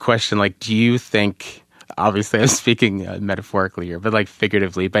basic question, like, do you think, obviously I'm speaking metaphorically here, but like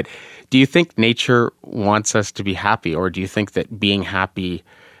figuratively, but do you think nature wants us to be happy, or do you think that being happy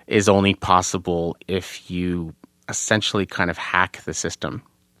is only possible if you essentially kind of hack the system?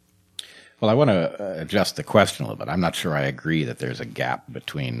 Well, I want to adjust the question a little bit. I'm not sure I agree that there's a gap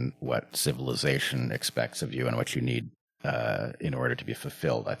between what civilization expects of you and what you need in order to be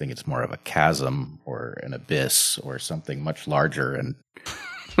fulfilled. I think it's more of a chasm or an abyss or something much larger and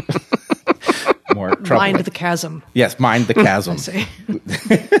more troubling. Mind the chasm. Yes, mind the chasm. I say.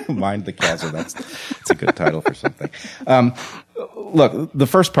 Mind the chasm. That's a good title for something. Look, the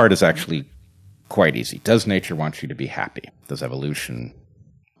first part is actually quite easy. Does nature want you to be happy? Does evolution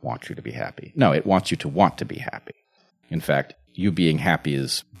want you to be happy? No, it wants you to want to be happy. In fact, you being happy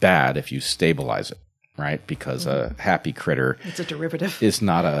is bad if you stabilize it. Right? Because a happy critter it's a derivative. Is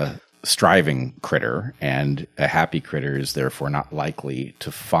not a striving critter, and a happy critter is therefore not likely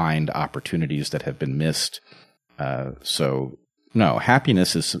to find opportunities that have been missed. So, no,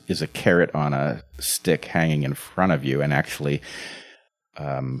 happiness is a carrot on a stick hanging in front of you, and actually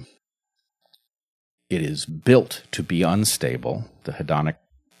it is built to be unstable. The hedonic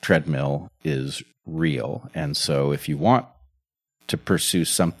treadmill is real, and so if you want to pursue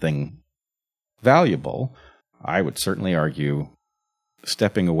something valuable, I would certainly argue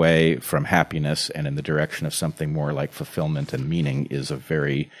stepping away from happiness and in the direction of something more like fulfillment and meaning is a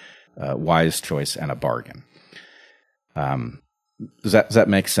very wise choice and a bargain. Does that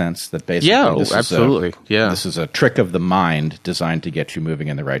make sense? That basically, this absolutely. This is a trick of the mind designed to get you moving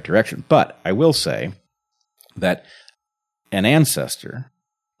in the right direction. But I will say that an ancestor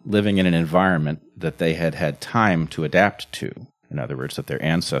living in an environment that they had had time to adapt to, in other words, that their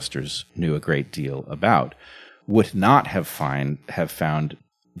ancestors knew a great deal about, would not have found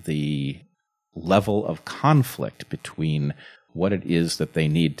the level of conflict between what it is that they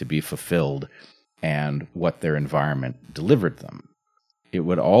need to be fulfilled and what their environment delivered them, it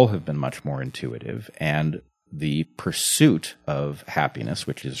would all have been much more intuitive, and the pursuit of happiness,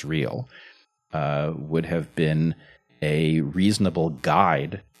 which is real, would have been a reasonable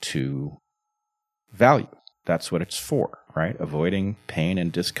guide to value. That's what it's for, right? Avoiding pain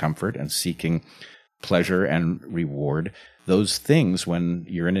and discomfort and seeking pleasure and reward. Those things, when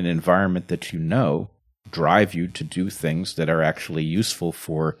you're in an environment that you know, drive you to do things that are actually useful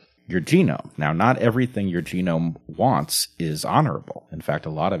for your genome. Now, not everything your genome wants is honorable. In fact, a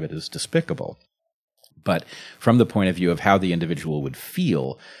lot of it is despicable. But from the point of view of how the individual would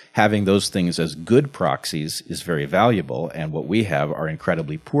feel, having those things as good proxies is very valuable. And what we have are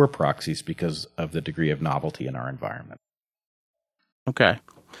incredibly poor proxies because of the degree of novelty in our environment. Okay.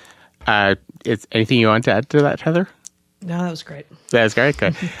 Is anything you want to add to that, Heather? No, that was great. That was great.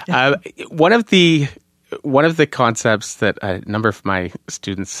 Okay. One of the concepts that a number of my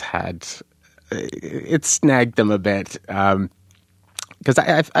students had, it snagged them a bit, because I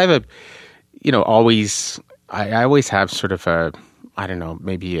have a, I always have sort of a, I don't know,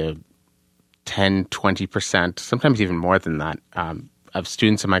 maybe a 10, 20%, sometimes even more than that, of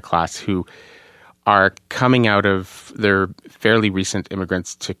students in my class who are coming out of, they're fairly recent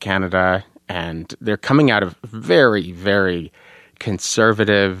immigrants to Canada, and they're coming out of very, very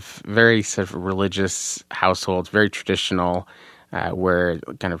conservative, very sort of religious households, very traditional, where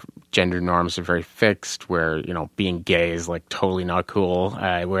kind of gender norms are very fixed, where, being gay is like totally not cool.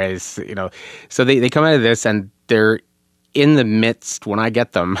 Whereas, so they come out of this and they're in the midst, when I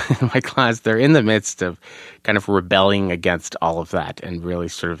get them in my class, they're in the midst of kind of rebelling against all of that and really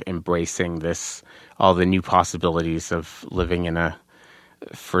sort of embracing all the new possibilities of living in a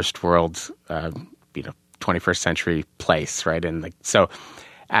first world, 21st century place, right? And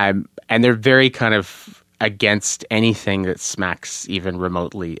and they're very kind of against anything that smacks even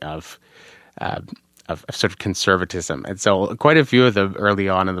remotely of sort of conservatism. And so quite a few of them early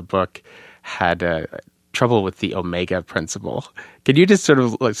on in the book had trouble with the Omega principle. Could you just sort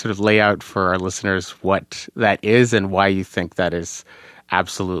of lay out for our listeners what that is and why you think that is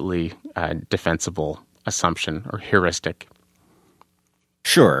absolutely a defensible assumption or heuristic?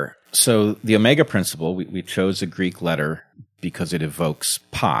 Sure. So the Omega principle, we chose a Greek letter because it evokes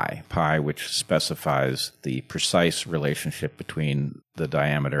pi, which specifies the precise relationship between the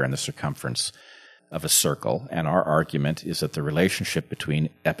diameter and the circumference of a circle. And our argument is that the relationship between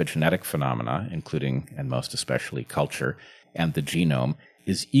epigenetic phenomena, including and most especially culture, and the genome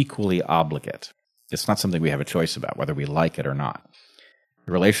is equally obligate. It's not something we have a choice about, whether we like it or not.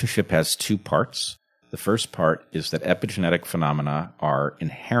 The relationship has two parts. The first part is that epigenetic phenomena are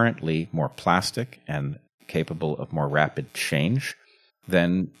inherently more plastic and capable of more rapid change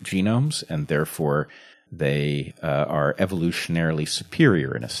than genomes, and therefore they are evolutionarily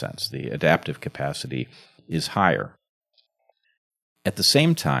superior in a sense. The adaptive capacity is higher. At the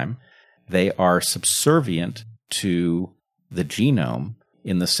same time, they are subservient to the genome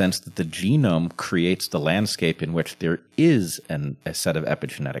in the sense that the genome creates the landscape in which there is a set of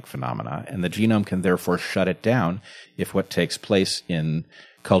epigenetic phenomena, and the genome can therefore shut it down if what takes place in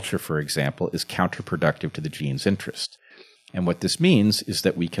culture, for example, is counterproductive to the gene's interest. And what this means is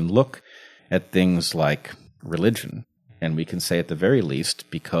that we can look at things like religion, and we can say at the very least,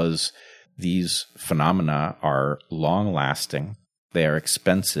 because these phenomena are long-lasting, they are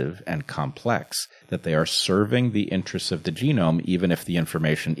expensive and complex, that they are serving the interests of the genome, even if the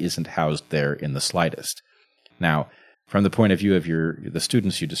information isn't housed there in the slightest. Now, from the point of view of the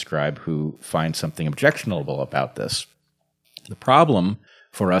students you describe who find something objectionable about this, the problem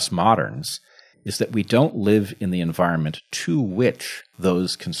for us moderns is that we don't live in the environment to which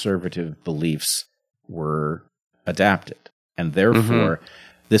those conservative beliefs were adapted. And therefore,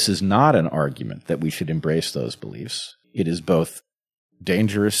 this is not an argument that we should embrace those beliefs. It is both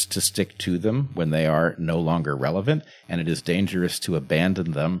dangerous to stick to them when they are no longer relevant, and it is dangerous to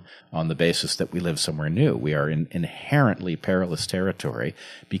abandon them on the basis that we live somewhere new. We are in inherently perilous territory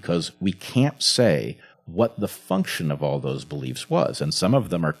because we can't say what the function of all those beliefs was. And some of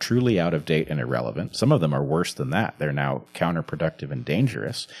them are truly out of date and irrelevant. Some of them are worse than that. They're now counterproductive and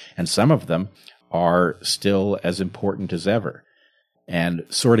dangerous. And some of them are still as important as ever. And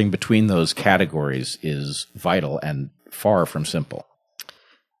sorting between those categories is vital and far from simple.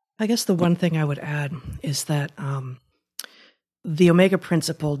 I guess the one thing I would add is that the Omega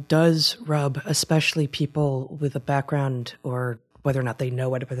principle does rub, especially people with a background, or whether or not they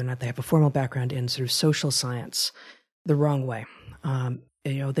know it, whether or not they have a formal background in sort of social science, the wrong way.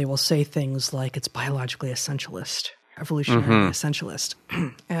 They will say things like it's biologically essentialist, evolutionary essentialist,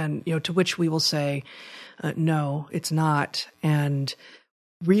 and to which we will say, no, it's not. And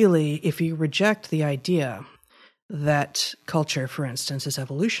really, if you reject the idea that culture, for instance, is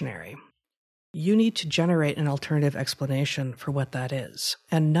evolutionary, you need to generate an alternative explanation for what that is.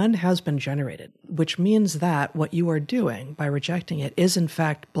 And none has been generated, which means that what you are doing by rejecting it is, in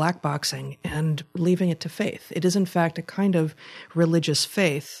fact, blackboxing and leaving it to faith. It is, in fact, a kind of religious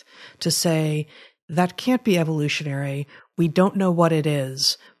faith to say, that can't be evolutionary. We don't know what it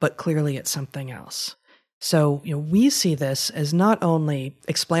is, but clearly it's something else. So, we see this as not only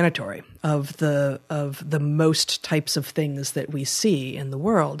explanatory of the most types of things that we see in the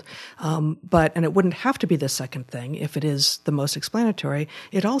world, and it wouldn't have to be the second thing if it is the most explanatory.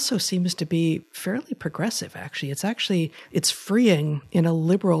 It also seems to be fairly progressive, actually. It's freeing in a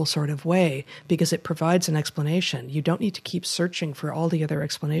liberal sort of way because it provides an explanation. You don't need to keep searching for all the other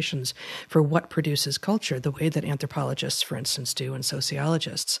explanations for what produces culture, the way that anthropologists, for instance, do and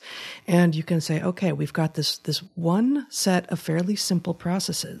sociologists. And you can say, okay, we've got this one set of fairly simple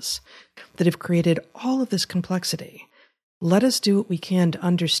processes that have created all of this complexity. Let us do what we can to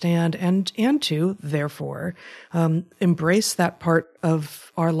understand and to, therefore, embrace that part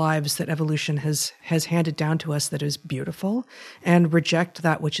of our lives that evolution has handed down to us that is beautiful and reject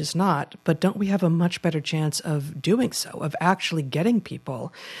that which is not. But don't we have a much better chance of doing so, of actually getting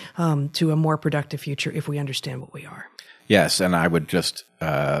people to a more productive future if we understand what we are? Yes, and I would just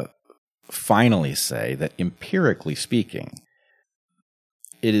finally say that empirically speaking,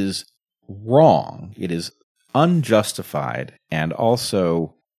 it is wrong, it is unjustified, and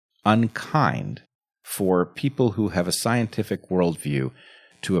also unkind for people who have a scientific worldview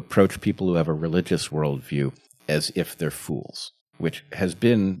to approach people who have a religious worldview as if they're fools, which has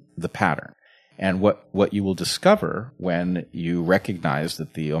been the pattern. And what you will discover when you recognize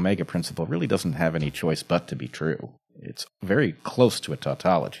that the Omega principle really doesn't have any choice but to be true, it's very close to a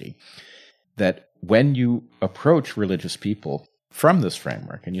tautology, that when you approach religious people from this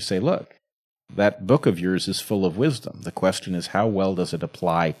framework and you say, look, that book of yours is full of wisdom. The question is, how well does it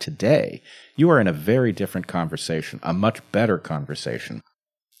apply today? You are in a very different conversation, a much better conversation.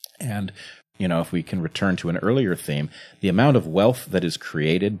 And, if we can return to an earlier theme, the amount of wealth that is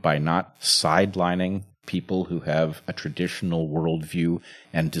created by not sidelining people who have a traditional worldview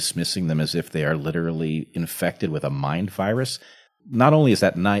and dismissing them as if they are literally infected with a mind virus, not only is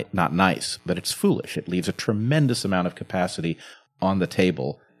that not nice, but it's foolish. It leaves a tremendous amount of capacity on the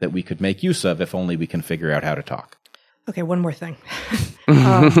table that we could make use of if only we can figure out how to talk. Okay, one more thing.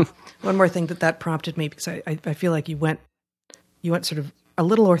 One more thing that prompted me, because I feel like you went sort of a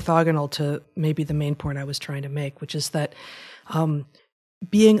little orthogonal to maybe the main point I was trying to make, which is that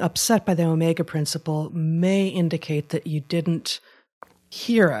being upset by the Omega principle may indicate that you didn't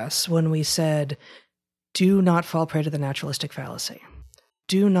hear us when we said, do not fall prey to the naturalistic fallacy.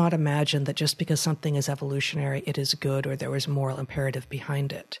 Do not imagine that just because something is evolutionary, it is good or there was moral imperative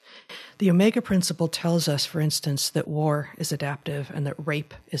behind it. The Omega principle tells us, for instance, that war is adaptive and that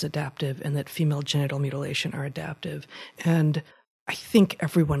rape is adaptive and that female genital mutilation are adaptive. And I think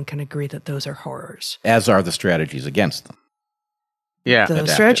everyone can agree that those are horrors. As are the strategies against them. Yeah. The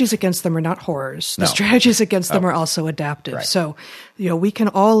strategies against them are not horrors. The strategies against them are also adaptive. Right. So, we can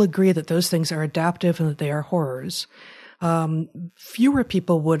all agree that those things are adaptive and that they are horrors. Fewer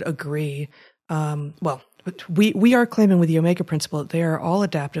people would agree. We are claiming with the Omega principle that they are all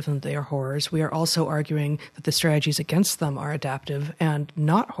adaptive and that they are horrors. We are also arguing that the strategies against them are adaptive and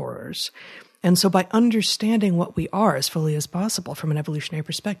not horrors. And so by understanding what we are as fully as possible from an evolutionary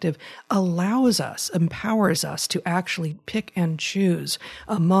perspective empowers us to actually pick and choose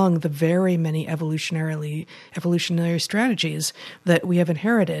among the very many evolutionary strategies that we have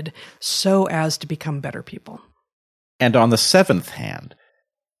inherited so as to become better people. And on the seventh hand,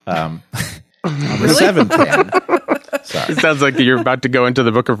 sorry. It sounds like you're about to go into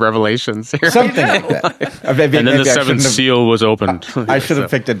the book of Revelations here. Something like that. And then the seventh seal was opened. I should have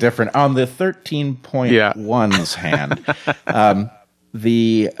picked a different. On the 13.1's hand,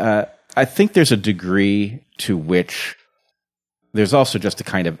 I think there's a degree to which there's also just a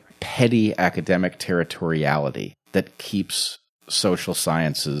kind of petty academic territoriality that keeps social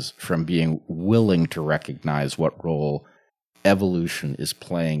sciences from being willing to recognize what role evolution is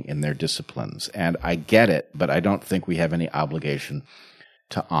playing in their disciplines. And I get it, but I don't think we have any obligation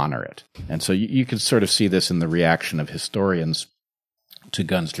to honor it. And so you can sort of see this in the reaction of historians to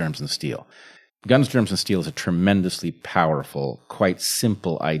Guns, Germs, and Steel. Guns, Germs, and Steel is a tremendously powerful, quite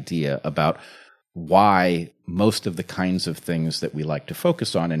simple idea about why most of the kinds of things that we like to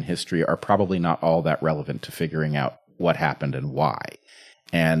focus on in history are probably not all that relevant to figuring out what happened and why.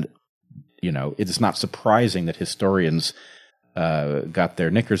 And, it is not surprising that historians got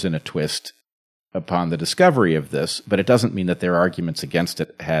their knickers in a twist upon the discovery of this, but it doesn't mean that their arguments against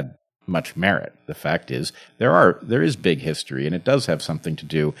it had much merit. The fact is, there is big history, and it does have something to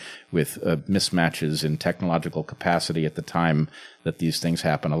do with mismatches in technological capacity at the time that these things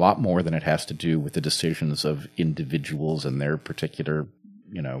happen, a lot more than it has to do with the decisions of individuals and their particular,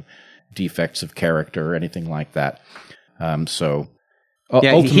 defects of character or anything like that.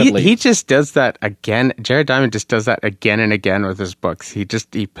 Ultimately, he just does that again. Jared Diamond just does that again and again with his books. He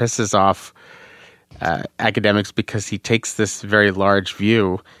pisses off academics because he takes this very large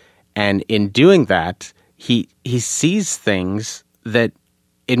view. And in doing that, he sees things that,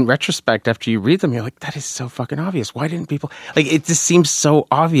 in retrospect, after you read them, you're like, that is so fucking obvious. Why didn't people... it just seems so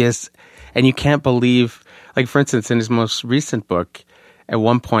obvious, and you can't believe... for instance, in his most recent book, at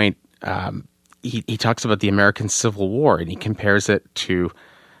one point, he talks about the American Civil War, and he compares it to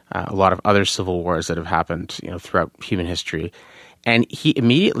a lot of other civil wars that have happened, throughout human history. And he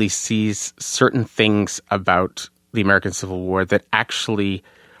immediately sees certain things about the American Civil War that actually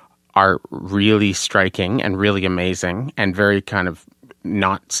are really striking and really amazing and very kind of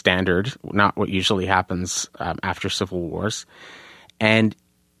not standard, not what usually happens after civil wars.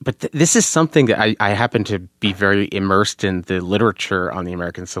 But this is something that I happen to be very immersed in the literature on the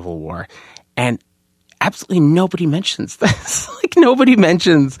American Civil War, and absolutely nobody mentions this. Nobody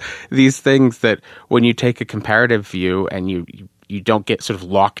mentions these things that when you take a comparative view and you don't get sort of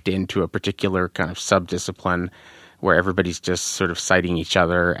locked into a particular kind of subdiscipline where everybody's just sort of citing each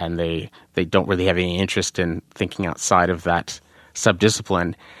other and they don't really have any interest in thinking outside of that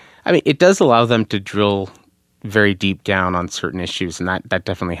subdiscipline. I mean, it does allow them to drill very deep down on certain issues, and that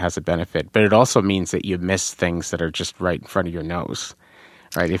definitely has a benefit. But it also means that you miss things that are just right in front of your nose,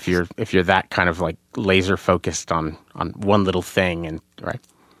 right? If you're that kind of laser focused on one little thing, and right.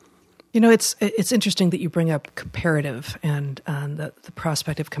 It's interesting that you bring up comparative and the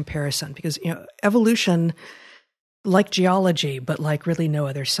prospect of comparison, because evolution, like geology, but like really no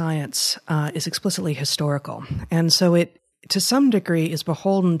other science, is explicitly historical. And so it, to some degree, is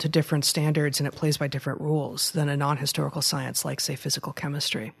beholden to different standards, and it plays by different rules than a non-historical science like, say, physical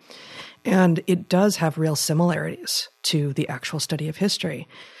chemistry. And it does have real similarities to the actual study of history.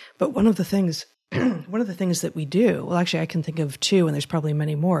 But one of the things that we do, well, actually, I can think of two, and there's probably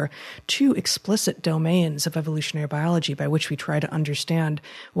many more, two explicit domains of evolutionary biology by which we try to understand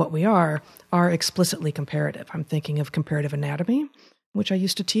what we are explicitly comparative. I'm thinking of comparative anatomy, which I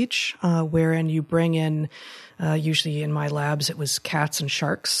used to teach, wherein you bring in, usually in my labs, it was cats and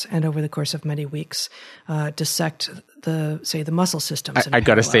sharks, and over the course of many weeks, dissect the muscle systems. I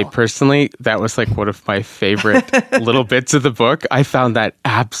got to say, personally, that was one of my favorite little bits of the book. I found that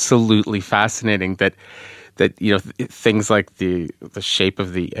absolutely fascinating. That things like the shape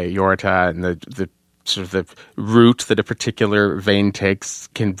of the aorta and the sort of the route that a particular vein takes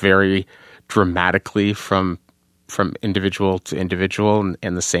can vary dramatically from individual to individual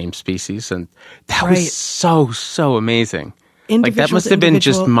in the same species, and that was so amazing. That must have been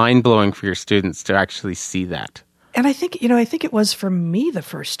just mind blowing for your students to actually see that. And I think it was for me the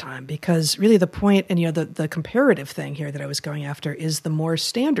first time, because really the point, and the comparative thing here that I was going after is the more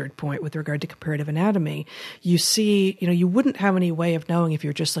standard point with regard to comparative anatomy. You see, you wouldn't have any way of knowing if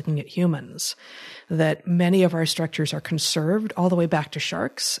you're just looking at humans that many of our structures are conserved all the way back to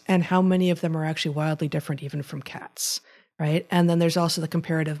sharks, and how many of them are actually wildly different even from cats. Right. And then there's also the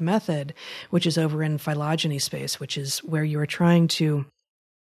comparative method, which is over in phylogeny space, which is where you are trying to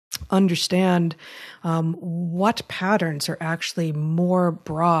understand what patterns are actually more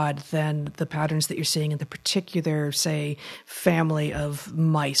broad than the patterns that you're seeing in the particular, say, family of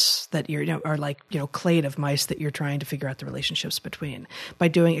mice that clade of mice that you're trying to figure out the relationships between, by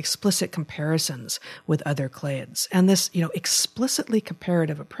doing explicit comparisons with other clades. And this, explicitly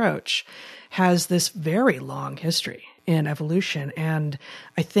comparative approach has this very long history in evolution. And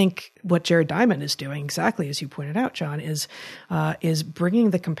I think what Jared Diamond is doing, exactly as you pointed out, John, is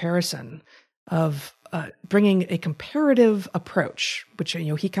bringing the comparison of bringing a comparative approach, which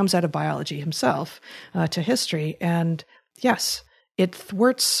he comes out of biology himself, to history. And yes, it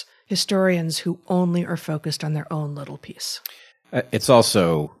thwarts historians who only are focused on their own little piece. It's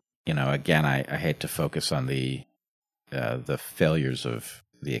also, again, I hate to focus on the failures of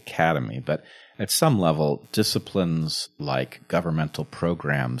the academy, but at some level, disciplines like governmental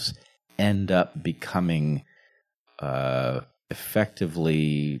programs end up becoming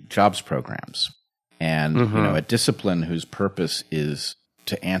effectively jobs programs. And a discipline whose purpose is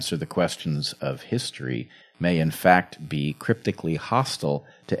to answer the questions of history may in fact be cryptically hostile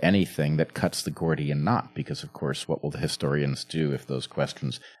to anything that cuts the Gordian knot, because of course what will the historians do if those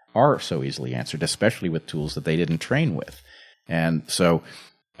questions are so easily answered, especially with tools that they didn't train with? And so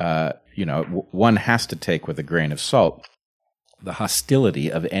one has to take with a grain of salt the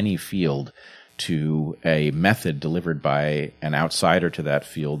hostility of any field to a method delivered by an outsider to that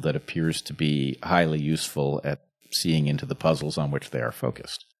field that appears to be highly useful at seeing into the puzzles on which they are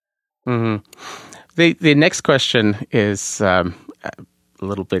focused. Mm-hmm. The next question is a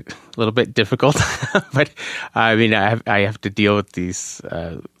little bit difficult, but I mean I have to deal with these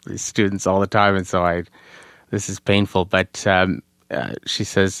students all the time, and so this is painful. But she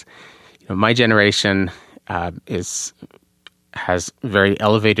says, my generation has very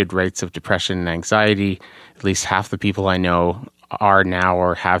elevated rates of depression and anxiety. At least half the people I know are now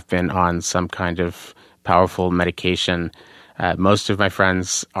or have been on some kind of powerful medication. Most of my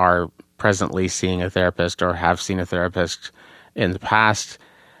friends are presently seeing a therapist or have seen a therapist in the past.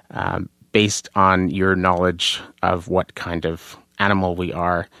 Based on your knowledge of what kind of animal we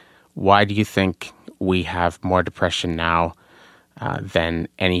are, why do you think we have more depression now than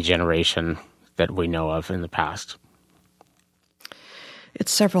any generation that we know of in the past?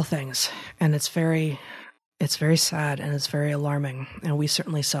 It's several things, and it's very sad and it's very alarming. And we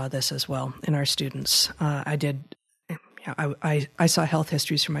certainly saw this as well in our students. I saw health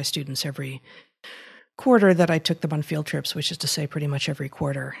histories from my students every quarter that I took them on field trips, which is to say pretty much every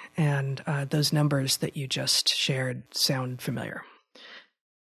quarter. And those numbers that you just shared sound familiar.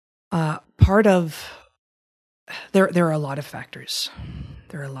 There are a lot of factors.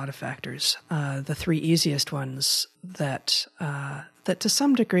 The three easiest ones that to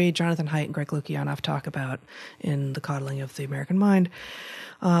some degree Jonathan Haidt and Greg Lukianoff talk about in The Coddling of the American Mind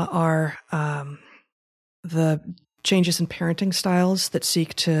are the changes in parenting styles that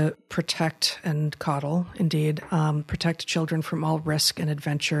seek to protect and coddle, indeed, protect children from all risk and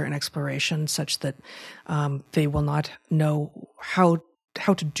adventure and exploration, such that they will not know how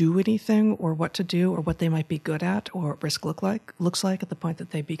to do anything or what to do or what they might be good at or what risk looks like at the point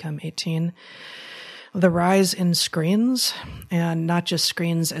that they become 18. The rise in screens, and not just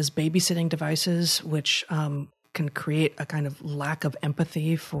screens as babysitting devices, which can create a kind of lack of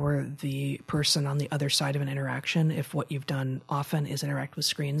empathy for the person on the other side of an interaction if what you've done often is interact with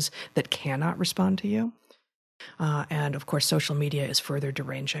screens that cannot respond to you. And of course, social media is further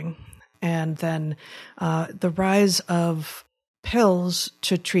deranging. And then the rise of pills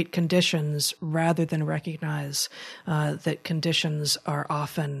to treat conditions rather than recognize that conditions are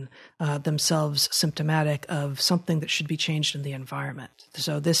often themselves symptomatic of something that should be changed in the environment.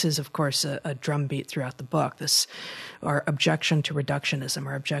 So this is, of course, a drumbeat throughout the book. Our objection to reductionism,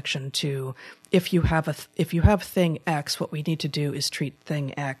 our objection to if you have thing X, what we need to do is treat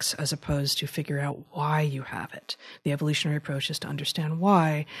thing X as opposed to figure out why you have it. The evolutionary approach is to understand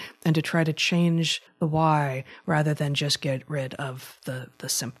why and to try to change the why rather than just get rid of the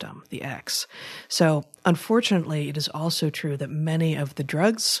symptom, the X. So unfortunately, it is also true that many of the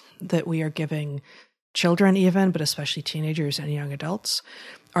drugs that we are giving children even, but especially teenagers and young adults,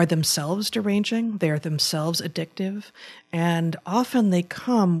 are themselves deranging. They are themselves addictive. And often they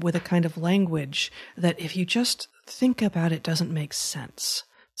come with a kind of language that if you just think about it, doesn't make sense.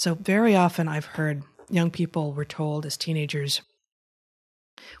 So very often I've heard young people were told as teenagers,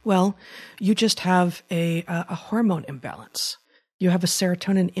 well, you just have a hormone imbalance. You have a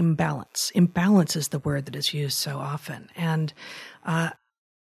serotonin imbalance. Imbalance is the word that is used so often. And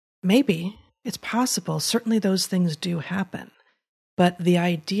maybe it's possible. Certainly those things do happen. But the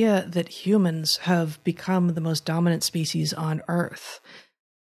idea that humans have become the most dominant species on Earth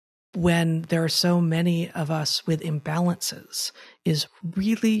when there are so many of us with imbalances is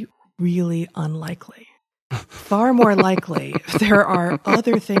really, really unlikely. Far more likely, there are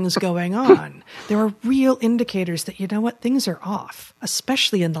other things going on. There are real indicators that, you know what, things are off,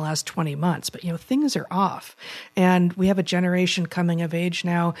 especially in the last 20 months, but, things are off. And we have a generation coming of age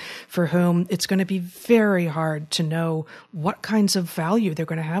now for whom it's going to be very hard to know what kinds of value they're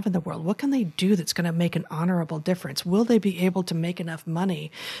going to have in the world. What can they do that's going to make an honorable difference? Will they be able to make enough money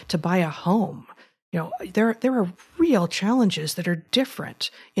to buy a home? There are real challenges that are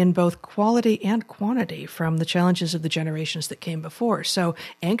different in both quality and quantity from the challenges of the generations that came before. So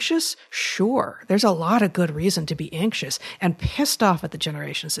anxious? Sure. There's a lot of good reason to be anxious and pissed off at the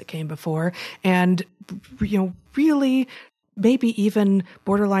generations that came before and, really maybe even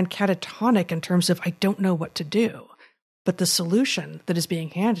borderline catatonic in terms of I don't know what to do. But the solution that is being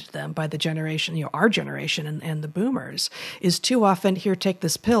handed to them by the generation, our generation and the boomers is too often, here, take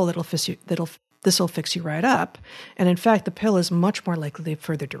this pill this will fix you right up. And in fact, the pill is much more likely to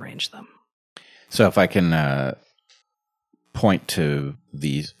further derange them. So if I can point to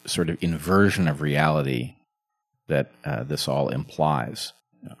the sort of inversion of reality that this all implies,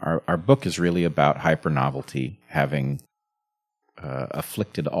 our book is really about hypernovelty having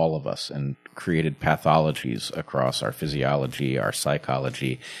afflicted all of us and created pathologies across our physiology, our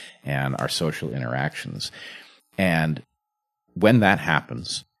psychology, and our social interactions. And when that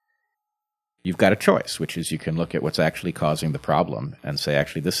happens, you've got a choice, which is you can look at what's actually causing the problem and say,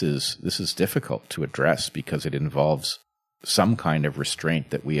 actually, this is difficult to address because it involves some kind of restraint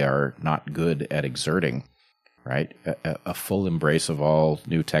that we are not good at exerting, right? A full embrace of all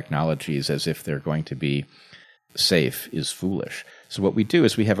new technologies as if they're going to be safe is foolish. So what we do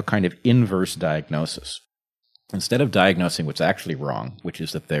is we have a kind of inverse diagnosis. Instead of diagnosing what's actually wrong, which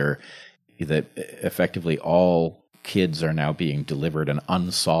is that effectively all kids are now being delivered an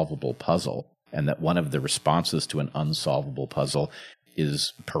unsolvable puzzle, and that one of the responses to an unsolvable puzzle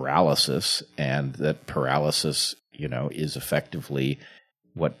is paralysis, and that paralysis, is effectively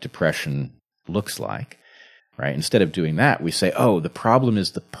what depression looks like, right? Instead of doing that, we say, oh, the problem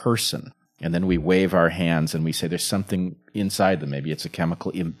is the person. And then we wave our hands and we say there's something inside them. Maybe it's a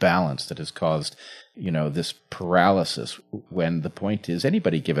chemical imbalance that has caused, this paralysis, when the point is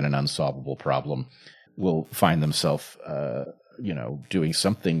anybody given an unsolvable problem will find themselves, doing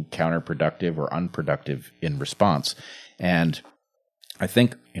something counterproductive or unproductive in response. And I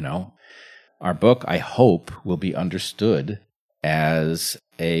think, our book, I hope, will be understood as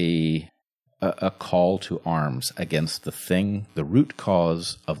a call to arms against the root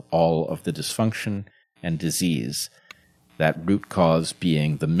cause of all of the dysfunction and disease, that root cause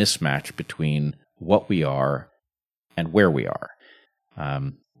being the mismatch between what we are and where we are.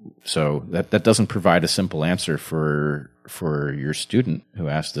 So that doesn't provide a simple answer for your student who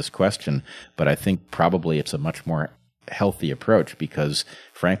asked this question, but I think probably it's a much more healthy approach because,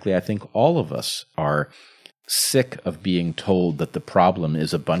 frankly, I think all of us are sick of being told that the problem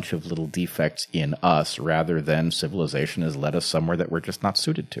is a bunch of little defects in us rather than civilization has led us somewhere that we're just not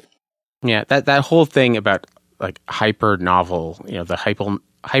suited to. Yeah, that whole thing about like hyper novel, the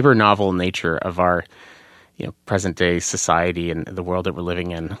hyper novel nature of our present day society and the world that we're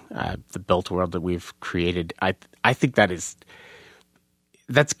living in, the built world that we've created. I think that's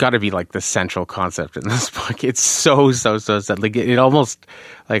got to be like the central concept in this book. It's so sad. Like it almost,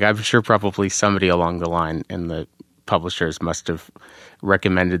 like I'm sure probably somebody along the line in the publishers must have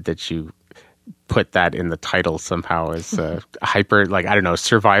recommended that you put that in the title somehow as hyper, like, I don't know,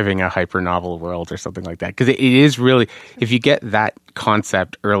 surviving a hyper novel world or something like that. Because it is really, if you get that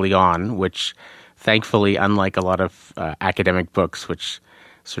concept early on, which thankfully, unlike a lot of academic books, which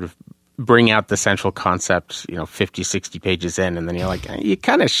sort of bring out the central concept, 50, 60 pages in, and then you're like, you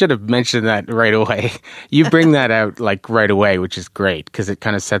kind of should have mentioned that right away. You bring that out like right away, which is great because it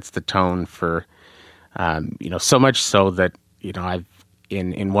kind of sets the tone for, so much so that, I've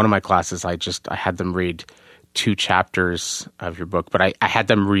in one of my classes, I had them read 2 chapters of your book, but I had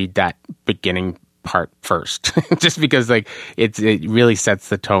them read that beginning part first, just because like it really sets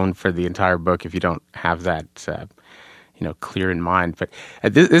the tone for the entire book if you don't have that clear in mind. But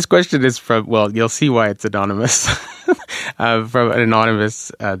this question is from, well, you'll see why it's anonymous. From an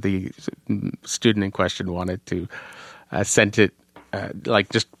anonymous, the student in question wanted to send it,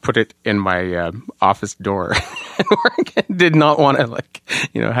 just put it in my office door at work, and did not want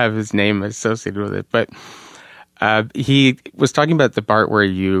to have his name associated with it. But he was talking about the part where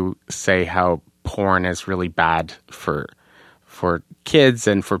you say how porn is really bad for kids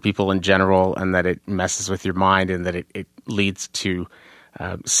and for people in general, and that it messes with your mind, and that it leads to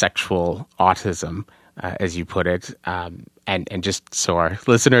sexual autism, as you put it. And just so our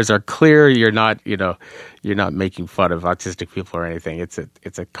listeners are clear, you're not making fun of autistic people or anything. It's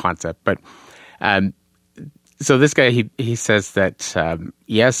a concept. But so this guy, he says that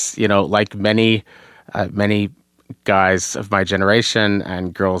yes, like many guys of my generation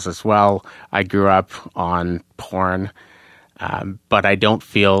and girls as well, I grew up on porn. But I don't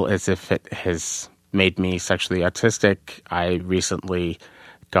feel as if it has made me sexually autistic. I recently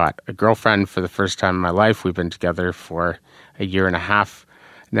got a girlfriend for the first time in my life. We've been together for a year and a half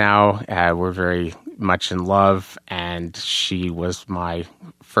now. We're very much in love, and she was my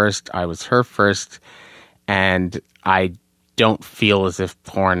first. I was her first. And I don't feel as if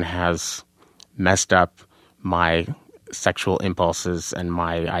porn has messed up my sexual impulses, and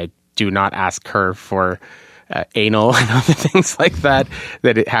I do not ask her for anal and other things like that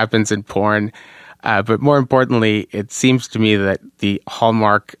it happens in porn. But more importantly, it seems to me that the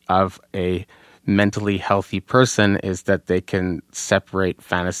hallmark of a mentally healthy person is that they can separate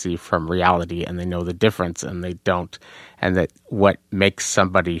fantasy from reality, and they know the difference, and they don't. And that what makes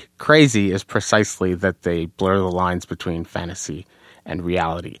somebody crazy is precisely that they blur the lines between fantasy and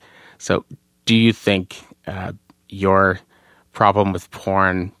reality. So do you think your problem with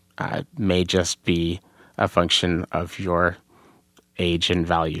porn may just be a function of your age and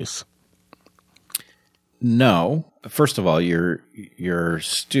values? No. First of all, your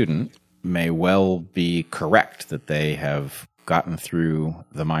student may well be correct that they have gotten through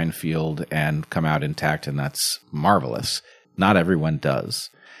the minefield and come out intact, and that's marvelous. Not everyone does.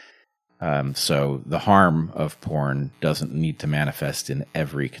 So the harm of porn doesn't need to manifest in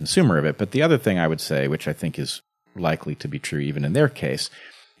every consumer of it. But the other thing I would say, which I think is likely to be true even in their case,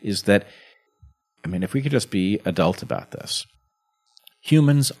 is that, if we could just be adult about this,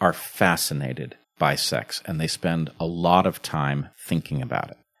 humans are fascinated by sex, and they spend a lot of time thinking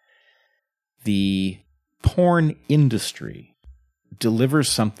about it. The porn industry delivers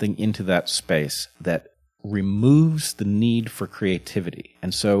something into that space that removes the need for creativity.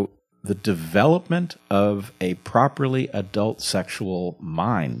 And so the development of a properly adult sexual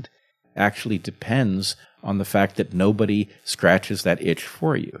mind actually depends on the fact that nobody scratches that itch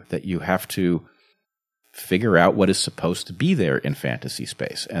for you, that you have to figure out what is supposed to be there in fantasy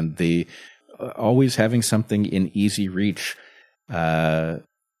space. And the always having something in easy reach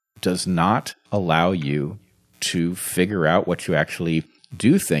does not allow you to figure out what you actually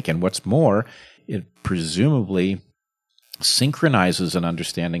do think. And what's more, it presumably synchronizes an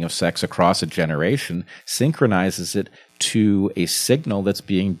understanding of sex across a generation, synchronizes it to a signal that's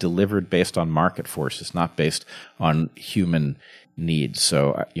being delivered based on market forces, not based on human needs.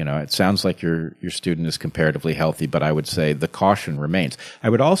 So, it sounds like your student is comparatively healthy, but I would say the caution remains. I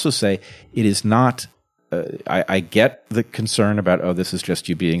would also say it is not, I get the concern about, this is just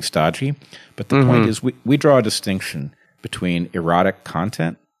you being stodgy, but the point is we draw a distinction between erotic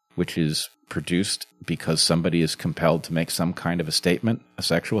content, which is produced because somebody is compelled to make some kind of a statement, a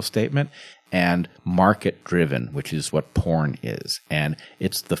sexual statement, and market-driven, which is what porn is. And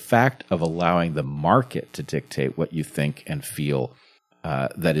it's the fact of allowing the market to dictate what you think and feel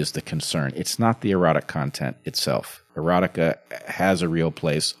that is the concern. It's not the erotic content itself. Erotica has a real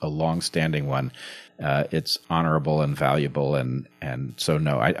place, a long-standing one. It's honorable and valuable, and so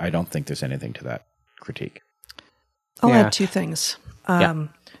no, I don't think there's anything to that critique. I'll add two things.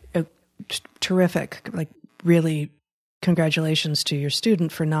 Terrific, really. Congratulations to your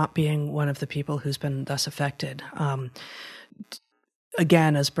student for not being one of the people who's been thus affected.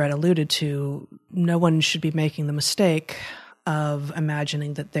 Again, as Bret alluded to, no one should be making the mistake of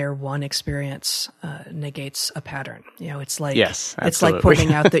imagining that their one experience negates a pattern. It's like it's like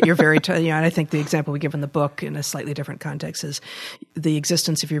pointing out that you're very and I think the example we give in the book in a slightly different context is the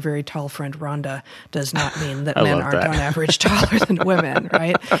existence of your very tall friend Rhonda does not mean that men aren't on average taller than women,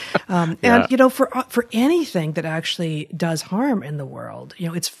 right? And for anything that actually does harm in the world,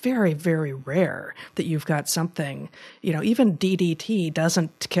 it's very, very rare that you've got something. Even DDT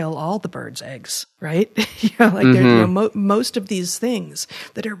doesn't kill all the birds' eggs, right? Most of these things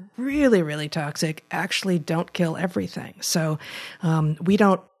that are really, really toxic actually don't kill everything. So we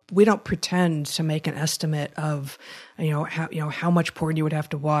don't pretend to make an estimate of how much porn you would have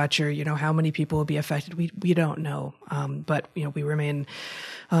to watch or how many people will be affected. We don't know, but we remain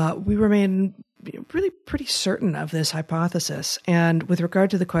really pretty certain of this hypothesis. And with regard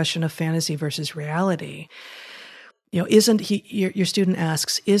to the question of fantasy versus reality, your student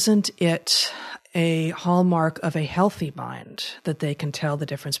asks, isn't it a hallmark of a healthy mind that they can tell the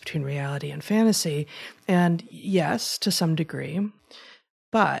difference between reality and fantasy? And yes, to some degree,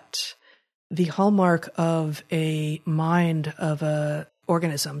 but the hallmark of a mind of a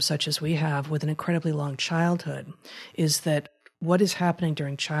organism such as we have with an incredibly long childhood is that what is happening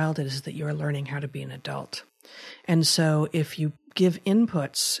during childhood is that you're learning how to be an adult. And so if you give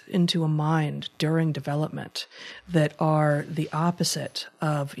inputs into a mind during development that are the opposite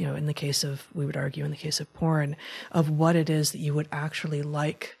of, we would argue in the case of porn, of what it is that you would actually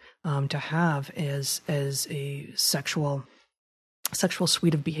like to have as a sexual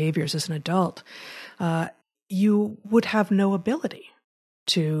suite of behaviors as an adult, you would have no ability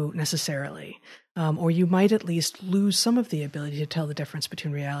to necessarily, or you might at least lose some of the ability to tell the difference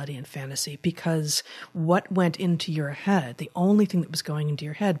between reality and fantasy, because what went into your head, the only thing that was going into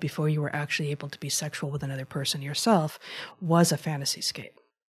your head before you were actually able to be sexual with another person yourself, was a fantasy scape.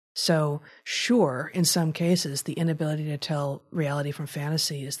 So sure, in some cases, the inability to tell reality from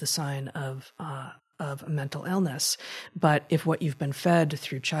fantasy is the sign of mental illness. But if what you've been fed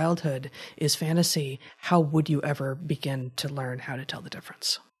through childhood is fantasy, how would you ever begin to learn how to tell the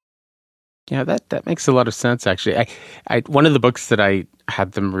difference? Yeah, that makes a lot of sense, actually. I one of the books that I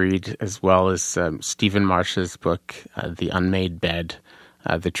had them read as well is Stephen Marsh's book, The Unmade Bed,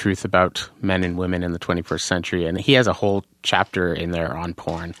 The Truth About Men and Women in the 21st Century. And he has a whole chapter in there on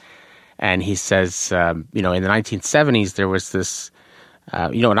porn. And he says, in the 1970s, there was this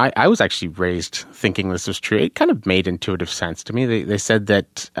And I was actually raised thinking this was true. It kind of made intuitive sense to me. They said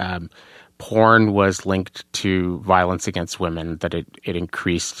that porn was linked to violence against women, that it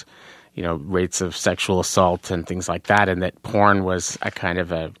increased, rates of sexual assault and things like that, and that porn was a kind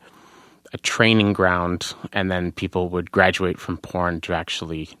of a training ground, and then people would graduate from porn to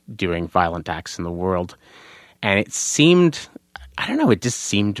actually doing violent acts in the world. And it seemed, I don't know, it just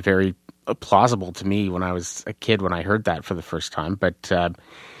seemed very plausible to me when I was a kid when I heard that for the first time. But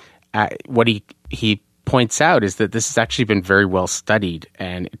what he points out is that this has actually been very well studied,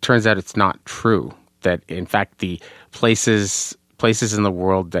 and it turns out it's not true. That in fact the places in the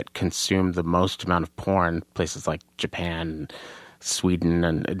world that consume the most amount of porn, places like Japan, Sweden,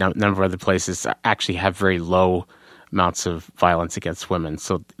 and a number of other places, actually have very low amounts of violence against women.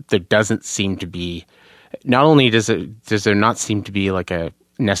 So there doesn't seem to be, not only does there not seem to be like a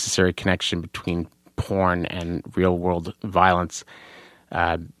necessary connection between porn and real world violence,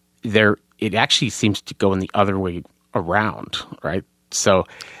 it actually seems to go in the other way around, right? So,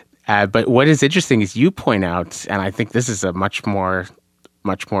 but what is interesting is you point out, and I think this is a much more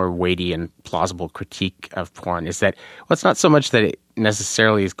weighty and plausible critique of porn, is that, well, it's not so much that it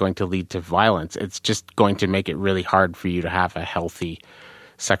necessarily is going to lead to violence. It's just going to make it really hard for you to have a healthy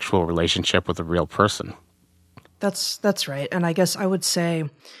sexual relationship with a real person. That's right. And I guess I would say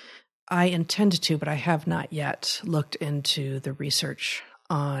I intend to, but I have not yet looked into the research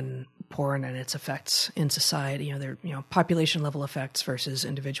on porn and its effects in society. There are population level effects versus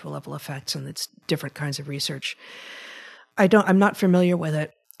individual level effects, and it's different kinds of research. I'm not familiar with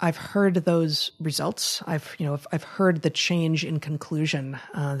it. I've heard those results. I've heard the change in conclusion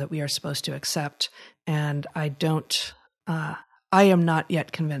that we are supposed to accept, and I am not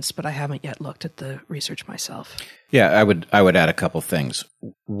yet convinced, but I haven't yet looked at the research myself. Yeah, I would add a couple things.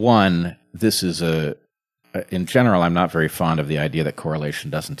 One, this is in general, I'm not very fond of the idea that correlation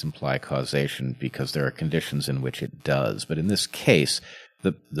doesn't imply causation, because there are conditions in which it does. But in this case,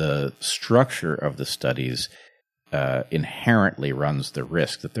 the structure of the studies inherently runs the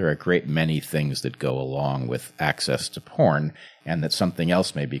risk that there are a great many things that go along with access to porn, and that something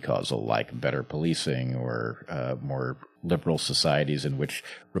else may be causal, like better policing or more liberal societies in which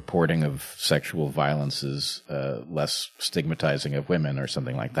reporting of sexual violence is less stigmatizing of women or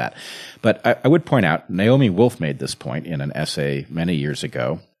something like that. But I would point out, Naomi Wolf made this point in an essay many years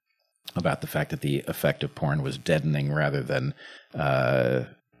ago about the fact that the effect of porn was deadening rather than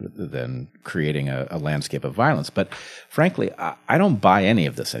creating a landscape of violence. But frankly, I don't buy any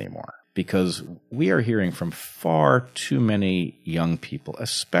of this anymore, because we are hearing from far too many young people,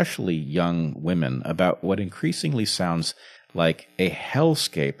 especially young women, about what increasingly sounds like a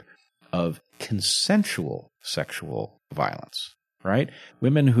hellscape of consensual sexual violence, right?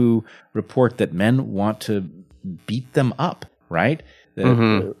 Women who report that men want to beat them up, right?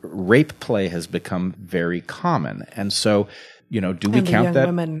 Rape play has become very common. And so, do we count that?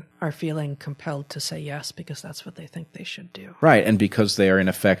 And women are feeling compelled to say yes because that's what they think they should do. Right, and because they are in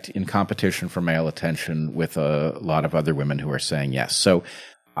effect in competition for male attention with a lot of other women who are saying yes. So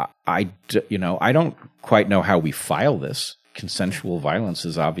I don't quite know how we file this. Consensual violence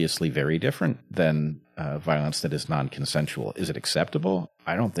is obviously very different than violence that is non-consensual. Is it acceptable?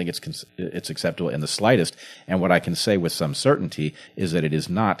 I don't think it's acceptable in the slightest. And what I can say with some certainty is that it is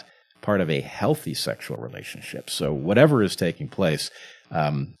not part of a healthy sexual relationship. So whatever is taking place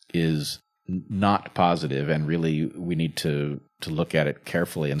is not positive, and really we need to look at it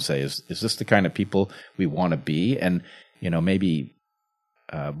carefully and say, is this the kind of people we want to be? And maybe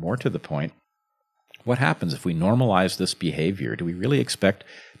more to the point, what happens if we normalize this behavior? Do we really expect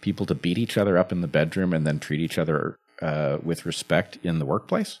people to beat each other up in the bedroom and then treat each other with respect in the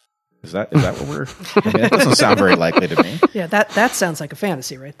workplace? Is that what we're? I mean, it doesn't sound very likely to me. Yeah, that sounds like a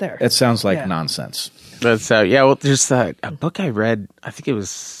fantasy right there. It sounds like nonsense. That's well, there's a book I read. I think it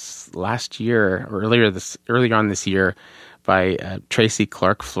was last year or earlier on this year, by Tracy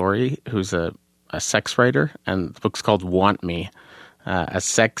Clark Flory, who's a sex writer, and the book's called "Want Me: A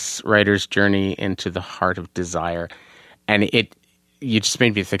Sex Writer's Journey into the Heart of Desire," and you just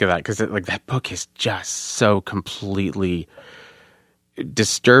made me think of that, because that book is just so completely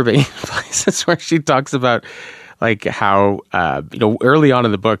disturbing places where she talks about how early on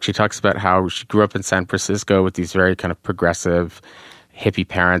in the book she talks about how she grew up in San Francisco with these very kind of progressive hippie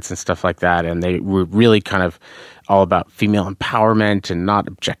parents and stuff like that, and they were really kind of all about female empowerment and not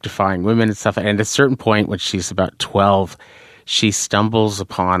objectifying women and stuff. And at a certain point, when she's about 12, she stumbles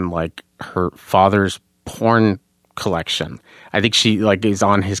upon her father's porn collection. I think she is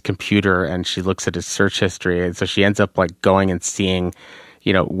on his computer and she looks at his search history, and so she ends up going and seeing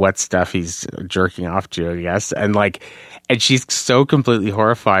what stuff he's jerking off to, I guess. And she's so completely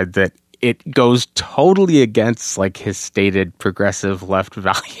horrified that it goes totally against his stated progressive left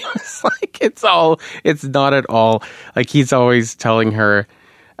values. It's not at all. He's always telling her,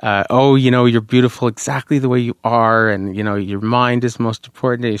 you're beautiful exactly the way you are. And, your mind is most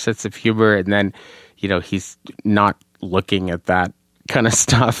important, your sense of humor. And then, he's not looking at that kind of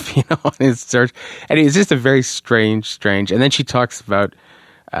stuff, on his search. And it's just a very strange. And then she talks about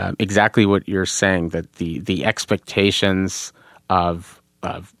exactly what you're saying, that the expectations of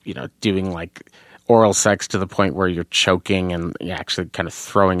doing oral sex to the point where you're choking and you're actually kind of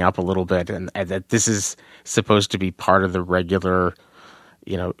throwing up a little bit, and that this is supposed to be part of the regular,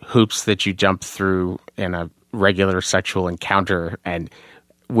 hoops that you jump through in a regular sexual encounter. And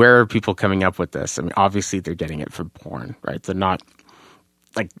where are people coming up with this? I mean, obviously they're getting it from porn, right? They're not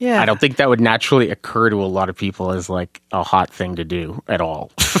I don't think that would naturally occur to a lot of people as a hot thing to do at all.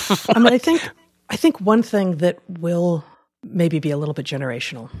 I mean, I think one thing that will maybe be a little bit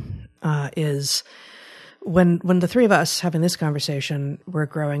generational is when the three of us having this conversation were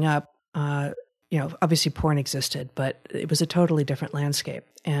growing up, obviously porn existed, but it was a totally different landscape.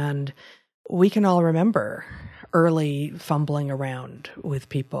 And we can all remember early fumbling around with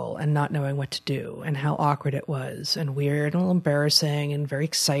people and not knowing what to do, and how awkward it was, and weird and a little embarrassing and very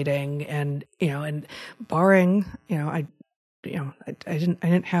exciting. And, and barring, I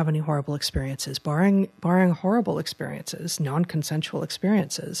didn't have any horrible experiences. Barring horrible experiences, non-consensual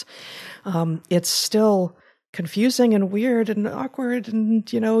experiences, it's still confusing and weird and awkward,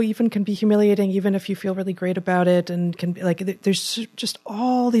 and even can be humiliating, even if you feel really great about it, and can be there's just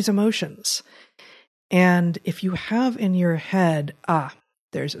all these emotions. And if you have in your head,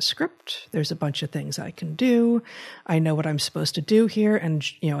 there's a script, there's a bunch of things I can do, I know what I'm supposed to do here, and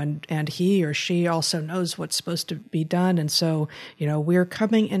and he or she also knows what's supposed to be done, and so we're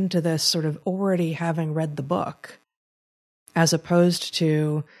coming into this sort of already having read the book, as opposed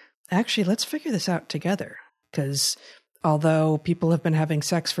to actually let's figure this out together. Because although people have been having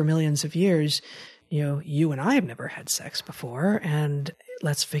sex for millions of years, you and I have never had sex before, and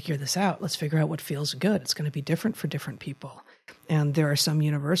let's figure this out. Let's figure out what feels good. It's going to be different for different people. And there are some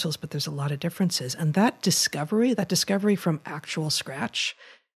universals, but there's a lot of differences. And that discovery from actual scratch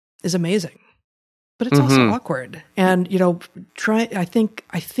is amazing. But it's also awkward. And, I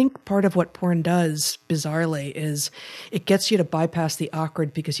think part of what porn does, bizarrely, is it gets you to bypass the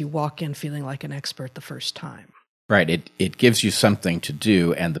awkward because you walk in feeling like an expert the first time. Right. It gives you something to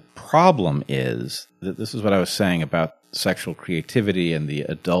do. And the problem is that this is what I was saying about sexual creativity and the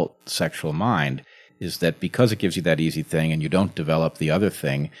adult sexual mind, is that because it gives you that easy thing and you don't develop the other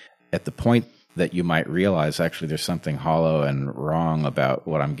thing, at the point that you might realize actually there's something hollow and wrong about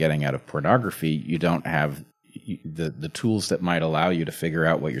what I'm getting out of pornography, you don't have the tools that might allow you to figure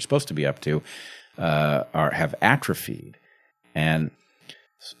out what you're supposed to be up to have atrophied. And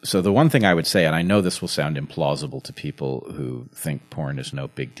so the one thing I would say, and I know this will sound implausible to people who think porn is no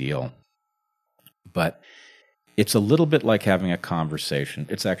big deal, but it's a little bit like having a conversation.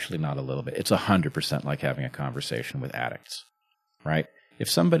 It's actually not a little bit. It's 100% like having a conversation with addicts, right? If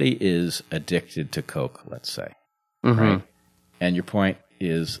somebody is addicted to Coke, let's say, right? And your point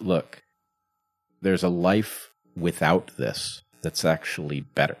is, look, there's a life without this that's actually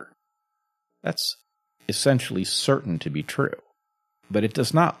better. That's essentially certain to be true. But it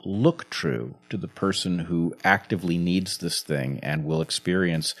does not look true to the person who actively needs this thing and will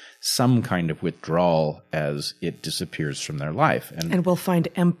experience some kind of withdrawal as it disappears from their life. And will find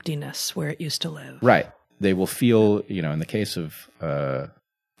emptiness where it used to live. Right. They will feel, in the case of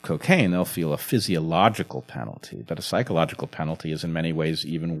cocaine, they'll feel a physiological penalty, but a psychological penalty is in many ways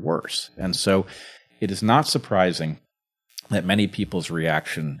even worse. And so it is not surprising that many people's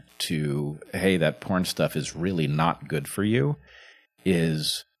reaction to, hey, that porn stuff is really not good for you,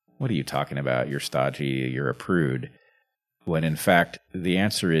 is, what are you talking about? You're stodgy, you're a prude. When in fact, the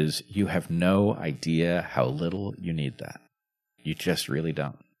answer is you have no idea how little you need that. You just really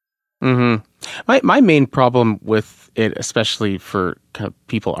don't. My main problem with it, especially for kind of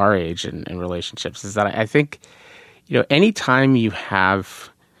people our age and relationships, is that I think, anytime you have,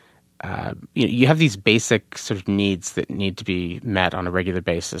 you have these basic sort of needs that need to be met on a regular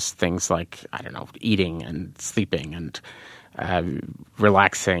basis, things like, eating and sleeping and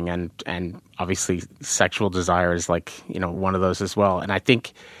relaxing, and obviously sexual desire is one of those as well. And I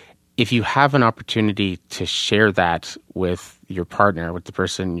think if you have an opportunity to share that with your partner, with the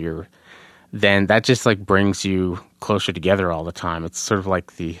person then that just brings you closer together all the time. It's sort of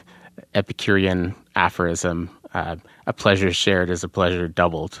like the Epicurean aphorism, a pleasure shared is a pleasure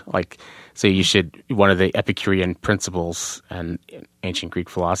doubled. Like, so you should, one of the Epicurean principles and ancient Greek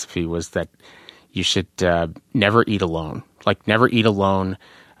philosophy was that you should never eat alone. Like, never eat alone.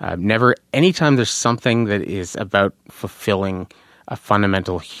 Never, anytime there's something that is about fulfilling a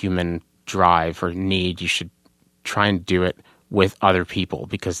fundamental human drive or need, you should try and do it with other people,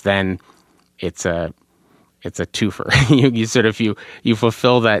 because then it's a twofer. you sort of you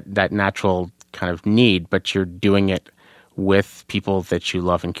fulfill that natural kind of need, but you're doing it with people that you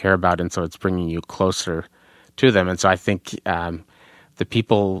love and care about, and so it's bringing you closer to them. And so I think the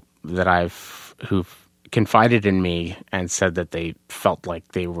people that who've confided in me and said that they felt like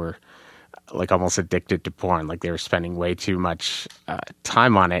they were like almost addicted to porn, like they were spending way too much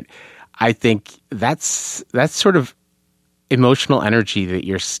time on it, I think that's sort of emotional energy that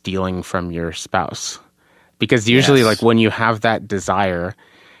you're stealing from your spouse. Because usually, like, when you have that desire,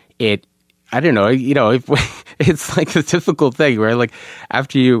 I don't know, it's like a typical thing where, like,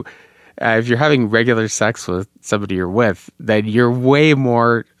 after you, if you're having regular sex with somebody you're with, then you're way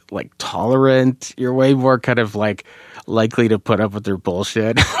more, like, tolerant. You're way more kind of, like, likely to put up with their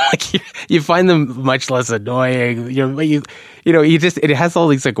bullshit. Like, you find them much less annoying. It has all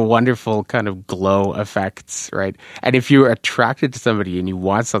these, like, wonderful kind of glow effects, right? And if you're attracted to somebody and you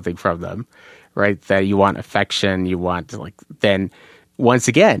want something from them, right, that you want affection, you want, like, then once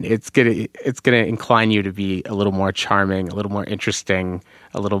again, it's gonna incline you to be a little more charming, a little more interesting,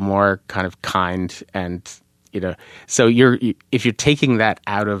 a little more kind of kind, and so if you're taking that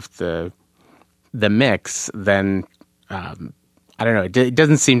out of the mix, then I don't know. It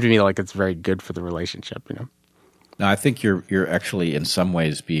doesn't seem to me like it's very good for the relationship. No, I think you're actually in some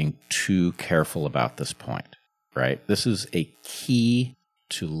ways being too careful about this point, right? This is a key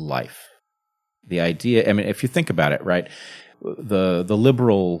to life. The idea, I mean, if you think about it, right, the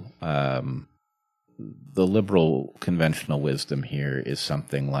liberal conventional wisdom here is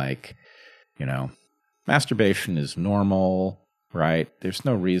something like, masturbation is normal, right? There's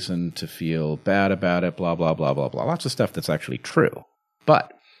no reason to feel bad about it, blah, blah, blah, blah, blah. Lots of stuff that's actually true.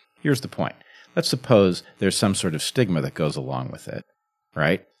 But here's the point. Let's suppose there's some sort of stigma that goes along with it,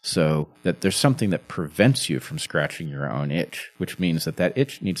 right? So that there's something that prevents you from scratching your own itch, which means that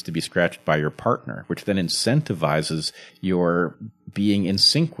itch needs to be scratched by your partner, which then incentivizes your being in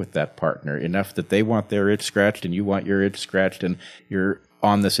sync with that partner enough that they want their itch scratched and you want your itch scratched, and you're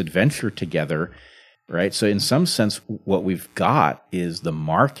on this adventure together, right? So in some sense, what we've got is the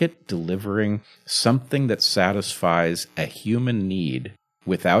market delivering something that satisfies a human need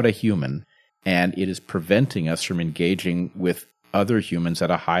without a human, and it is preventing us from engaging with other humans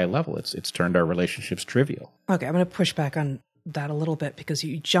at a high level. It's turned our relationships trivial. Okay, I'm going to push back on that a little bit, because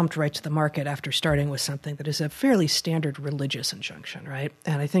you jumped right to the market after starting with something that is a fairly standard religious injunction, right?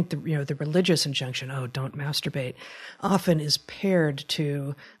 And I think the religious injunction, don't masturbate, often is paired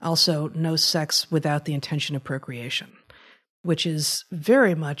to also no sex without the intention of procreation, which is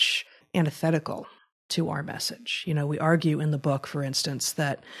very much antithetical to our message. We argue in the book, for instance,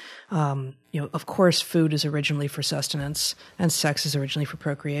 that, of course, food is originally for sustenance and sex is originally for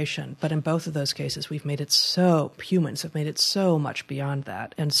procreation. But in both of those cases, humans have made it so much beyond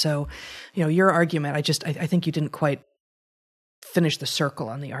that. And so, your argument, I think you didn't quite finish the circle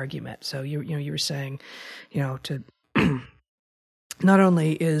on the argument. So you were saying, to not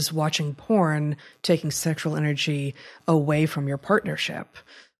only is watching porn taking sexual energy away from your partnership,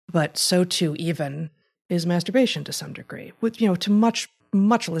 but so too even is masturbation to some degree, with to much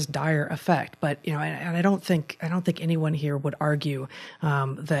less dire effect. But and I don't think anyone here would argue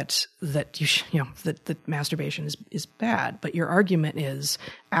that masturbation is bad. But your argument is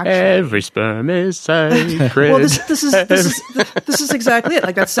actually every sperm is sacred. Well, this is exactly it.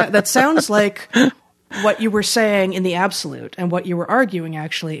 Like that sounds like what you were saying in the absolute, and what you were arguing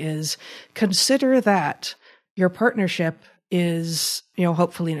actually is, consider that your partnership is,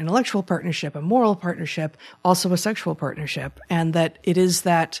 hopefully an intellectual partnership, a moral partnership, also a sexual partnership, and that it is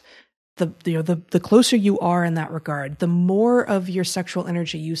that the closer you are in that regard, the more of your sexual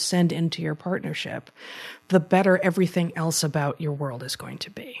energy you send into your partnership, the better everything else about your world is going to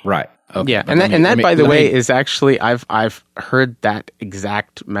be. Right. Okay. Yeah, and that, by the way, is actually I've heard that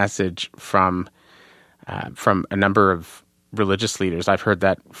exact message from a number of religious leaders. I've heard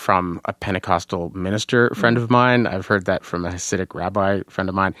that from a Pentecostal minister friend of mine. I've heard that from a Hasidic rabbi friend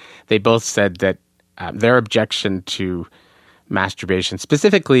of mine. They both said that their objection to masturbation,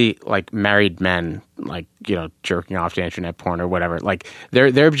 specifically like married men, like, jerking off to internet porn or whatever, like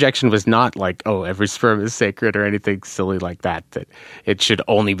their objection was not like, every sperm is sacred or anything silly like that it should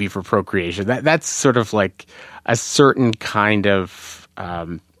only be for procreation. That's sort of like a certain kind of,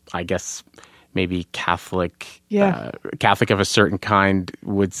 I guess, maybe Catholic of a certain kind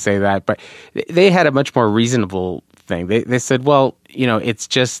would say that. But they had a much more reasonable thing. They said, well, it's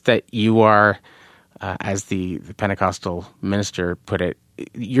just that you are, as the Pentecostal minister put it,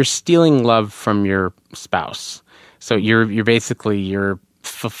 you're stealing love from your spouse. So you're basically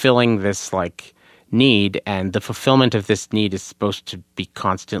fulfilling this like need, and the fulfillment of this need is supposed to be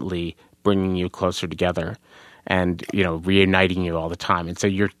constantly bringing you closer together and reuniting you all the time. And so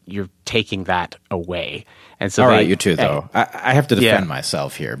you're taking that away. And so all right, you two though. I have to defend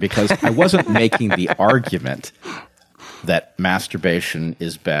myself here because I wasn't making the argument that masturbation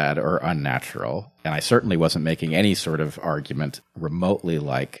is bad or unnatural, and I certainly wasn't making any sort of argument remotely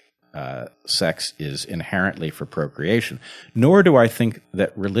like sex is inherently for procreation, nor do I think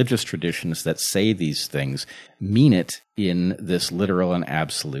that religious traditions that say these things mean it in this literal and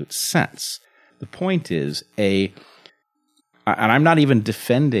absolute sense. The point is, and I'm not even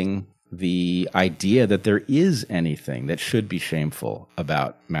defending the idea that there is anything that should be shameful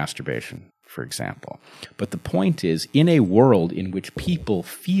about masturbation, for example. But the point is, in a world in which people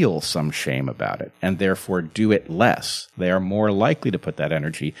feel some shame about it and therefore do it less, they are more likely to put that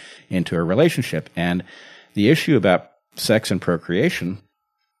energy into a relationship. And the issue about sex and procreation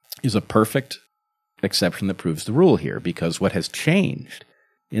is a perfect exception that proves the rule here, because what has changed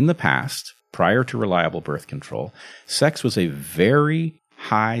in the past, prior to reliable birth control, sex was a very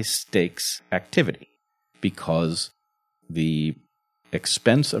high-stakes activity because the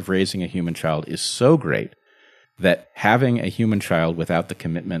expense of raising a human child is so great that having a human child without the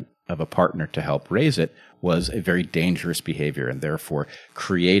commitment of a partner to help raise it was a very dangerous behavior, and therefore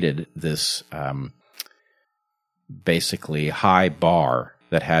created this basically high bar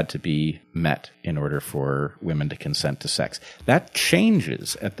that had to be met in order for women to consent to sex. That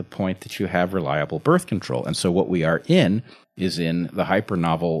changes at the point that you have reliable birth control. And so what we are in is in the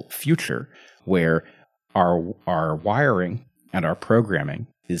hyper-novel future where our wiring and our programming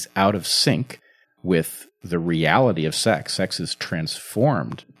is out of sync with the reality of sex. Sex is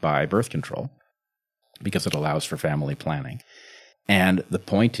transformed by birth control because it allows for family planning. And the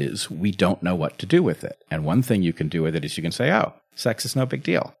point is, we don't know what to do with it. And one thing you can do with it is you can say, oh, sex is no big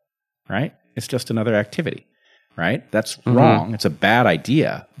deal, right? It's just another activity, right? That's wrong. It's a bad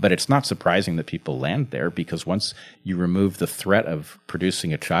idea, but it's not surprising that people land there, because once you remove the threat of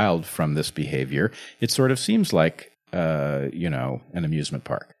producing a child from this behavior, it sort of seems like, an amusement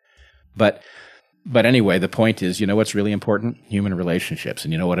park. But anyway, the point is, what's really important? Human relationships.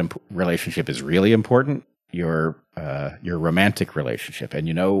 And what relationship is really important? Your romantic relationship. And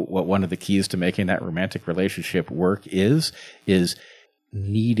what one of the keys to making that romantic relationship work is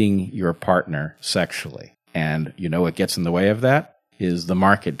needing your partner sexually. And what gets in the way of that is the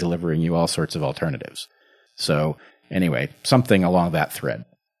market delivering you all sorts of alternatives. So anyway, something along that thread.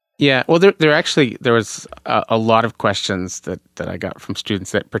 Yeah, well, there was a lot of questions that I got from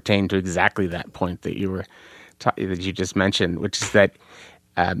students that pertain to exactly that point that you just mentioned, which is that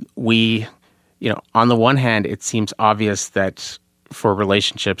we, on the one hand, it seems obvious that for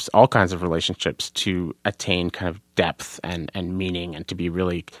relationships, all kinds of relationships, to attain kind of depth and meaning and to be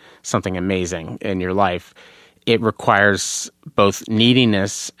really something amazing in your life, it requires both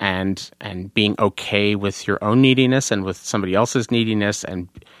neediness and being okay with your own neediness and with somebody else's neediness and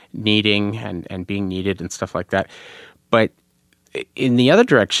needing and being needed and stuff like that. But in the other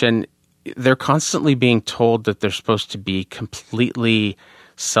direction, they're constantly being told that they're supposed to be completely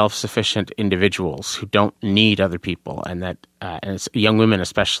self-sufficient individuals who don't need other people, and that young women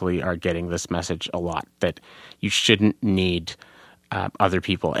especially are getting this message a lot, that you shouldn't need other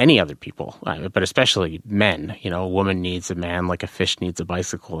people, any other people, but especially men. A woman needs a man like a fish needs a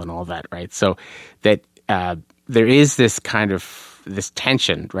bicycle and all that, right? So that there is this kind of this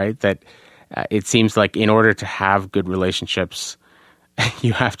tension, right? That it seems like in order to have good relationships,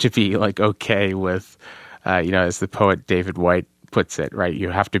 you have to be like okay with, as the poet David Whyte puts it, right?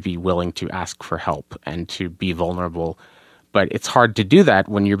 You have to be willing to ask for help and to be vulnerable. But it's hard to do that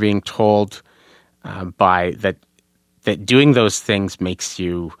when you're being told that doing those things makes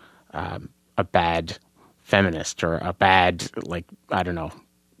you a bad feminist or a bad,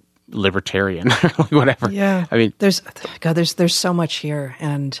 libertarian or whatever. Yeah. I mean, there's so much here.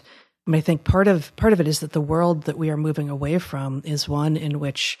 And I think part of it is that the world that we are moving away from is one in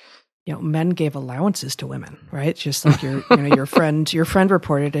which men gave allowances to women, right? Just like your friend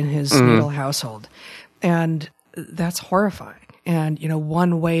reported in his Needle household. And that's horrifying. And,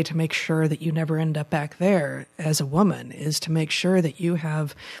 one way to make sure that you never end up back there as a woman is to make sure that you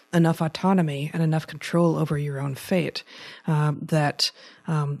have enough autonomy and enough control over your own fate, that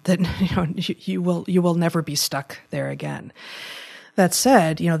you will never be stuck there again. That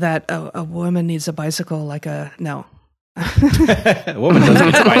said, that a woman needs a bicycle like a no. A woman doesn't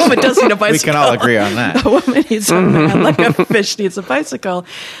need a bicycle. A woman does need a bicycle. We can all agree on that. A woman needs a man like a fish needs a bicycle.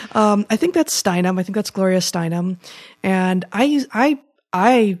 I think that's Steinem. I think that's Gloria Steinem, and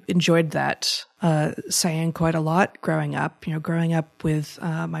I enjoyed that saying quite a lot growing up. Growing up with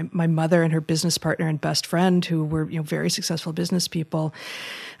my mother and her business partner and best friend, who were very successful business people,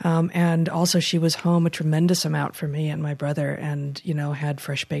 and also she was home a tremendous amount for me and my brother, and had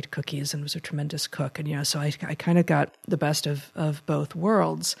fresh baked cookies and was a tremendous cook, and so I kind of got the best of both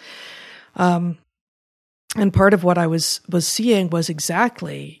worlds. And part of what I was seeing was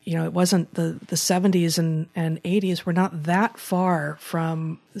exactly, it wasn't the 70s and 80s were not that far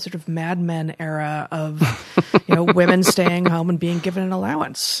from the sort of Mad Men era of, women staying home and being given an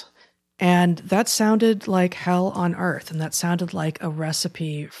allowance. And that sounded like hell on earth. And that sounded like a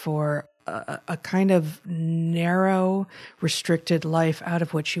recipe for a kind of narrow, restricted life out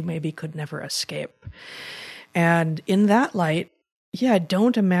of which you maybe could never escape. And in that light,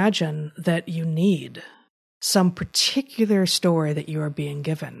 don't imagine that you need some particular story that you are being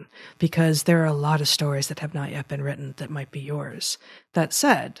given, because there are a lot of stories that have not yet been written that might be yours. That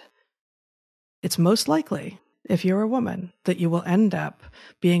said, it's most likely, if you're a woman, that you will end up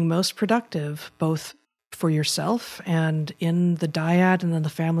being most productive both for yourself and in the dyad and in the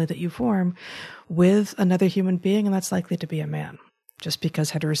family that you form with another human being, and that's likely to be a man. Just because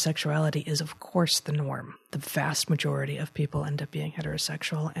heterosexuality is, of course, the norm. The vast majority of people end up being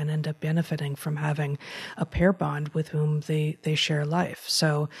heterosexual and end up benefiting from having a pair bond with whom they share life.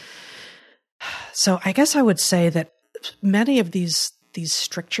 So I guess I would say that many of these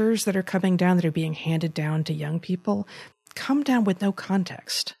strictures that are coming down, that are being handed down to young people, come down with no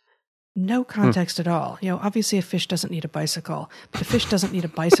context. No context at all. Obviously a fish doesn't need a bicycle, but a fish doesn't need a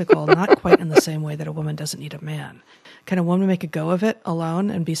bicycle not quite in the same way that a woman doesn't need a man. Can a woman make a go of it alone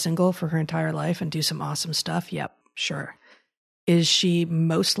and be single for her entire life and do some awesome stuff? Yep, sure. Is she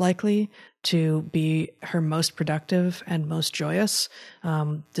most likely to be her most productive and most joyous,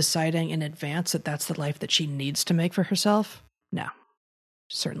 deciding in advance that that's the life that she needs to make for herself? No,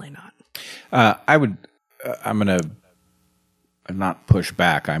 certainly not. I'm going to not push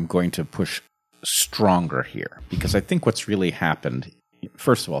back. I'm going to push stronger here, because I think what's really happened,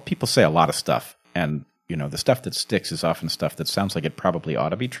 first of all, people say a lot of stuff, and the stuff that sticks is often stuff that sounds like it probably ought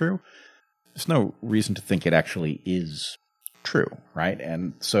to be true. There's no reason to think it actually is true, right?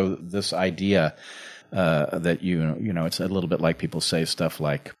 And so this idea that it's a little bit like people say stuff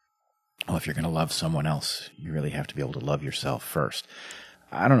like, "Oh, if you're going to love someone else, you really have to be able to love yourself first."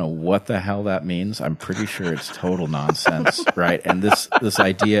 I don't know what the hell that means. I'm pretty sure it's total nonsense, right? And this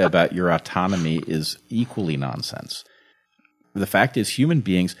idea about your autonomy is equally nonsense. The fact is, human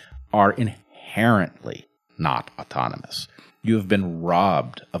beings are inherently not autonomous. You have been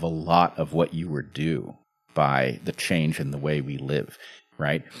robbed of a lot of what you were due by the change in the way we live,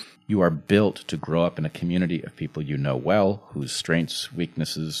 right? You are built to grow up in a community of people you know well, whose strengths,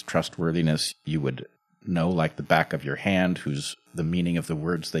 weaknesses, trustworthiness you would know like the back of your hand, whose the meaning of the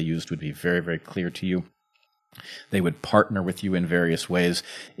words they used would be very, very clear to you. They would partner with you in various ways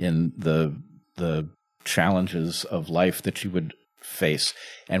in the challenges of life that you would face.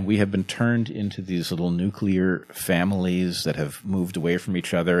 And we have been turned into these little nuclear families that have moved away from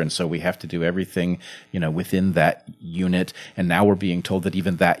each other. And so we have to do everything, within that unit. And now we're being told that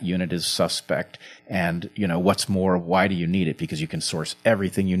even that unit is suspect. And, what's more, why do you need it? Because you can source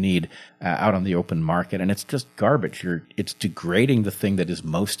everything you need out on the open market. And it's just garbage. It's degrading the thing that is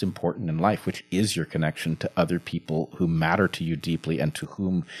most important in life, which is your connection to other people who matter to you deeply and to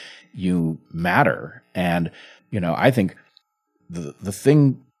whom you matter. And, I think the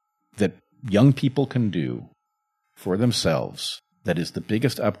thing that young people can do for themselves that is the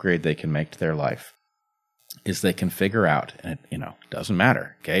biggest upgrade they can make to their life is they can figure out, and it doesn't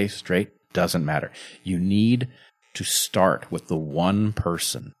matter, gay, straight, doesn't matter. You need to start with the one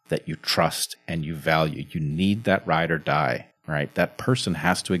person that you trust and you value. You need that ride or die, right? That person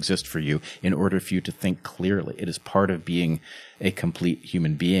has to exist for you in order for you to think clearly. It is part of being a complete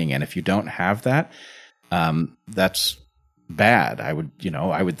human being. And if you don't have that, that's bad. I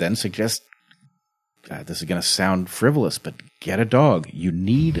would then suggest, this is going to sound frivolous, but get a dog. You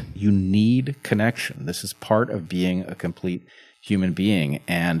need connection. This is part of being a complete human being.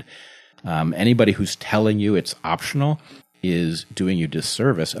 And anybody who's telling you it's optional is doing you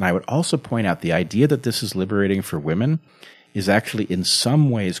disservice. And I would also point out the idea that this is liberating for women is actually in some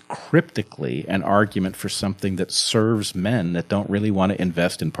ways cryptically an argument for something that serves men that don't really want to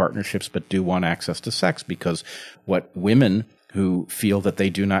invest in partnerships but do want access to sex, because what women who feel that they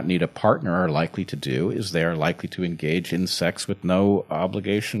do not need a partner are likely to do is they are likely to engage in sex with no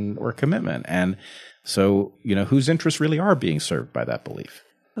obligation or commitment. And so, whose interests really are being served by that belief?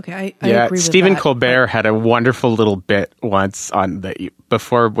 Okay, I agree with Stephen that. Colbert had a wonderful little bit once on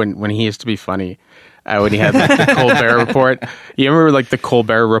before when he used to be funny. When he had the Colbert Report. You remember the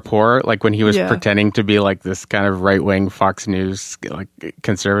Colbert Report, when he was pretending to be this kind of right-wing Fox News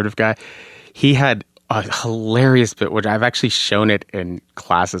conservative guy. He had a hilarious bit, which I've actually shown it in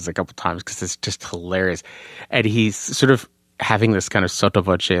classes a couple times because it's just hilarious. And he's sort of having this kind of sotto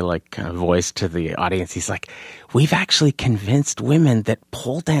voce kind of voice to the audience. He's like, we've actually convinced women that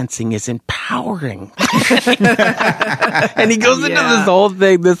pole dancing is empowering. And he goes into this whole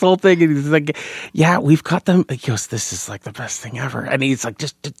thing, and he's like, yeah, we've got them. He goes, this is the best thing ever. And he's like,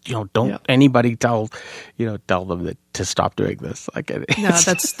 just don't anybody tell them to stop doing this. No,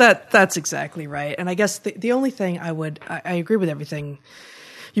 that's exactly right. And I guess the only thing I agree with everything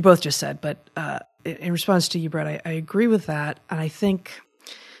you both just said, but in response to you, Bret, I agree with that, and I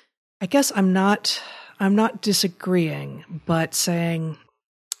guess I'm not disagreeing, but saying,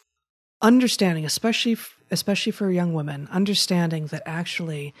 understanding, especially for young women, understanding that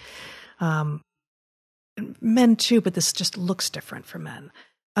actually, men too, but this just looks different for men.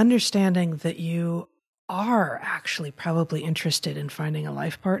 Understanding that you are actually probably interested in finding a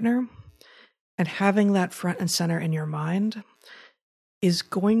life partner, and having that front and center in your mind is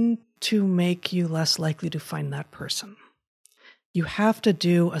going to make you less likely to find that person. You have to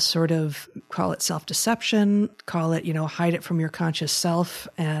do a sort of, call it self-deception, call it, hide it from your conscious self,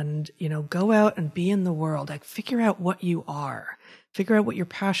 and, go out and be in the world. Figure out what you are. Figure out what your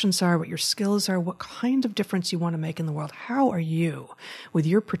passions are, what your skills are, what kind of difference you want to make in the world. How are you, with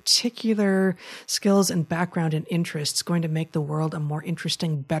your particular skills and background and interests, going to make the world a more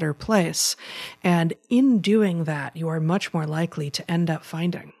interesting, better place? And in doing that, you are much more likely to end up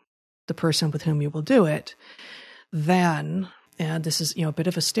finding the person with whom you will do it than, and this is, a bit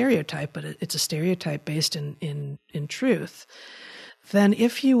of a stereotype, but it's a stereotype based in truth, then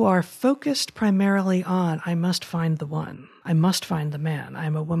if you are focused primarily on, I must find the one, I must find the man,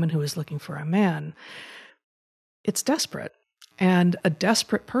 I'm a woman who is looking for a man, it's desperate. And a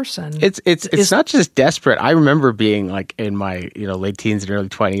desperate person, it's not just desperate. I remember being in my late teens and early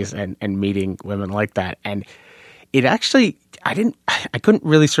 20s and meeting women like that, and it actually I couldn't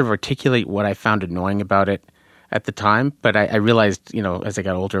really sort of articulate what I found annoying about it at the time, but I realized, as I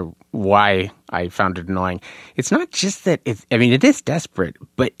got older, why I found it annoying. It's not just that it is desperate,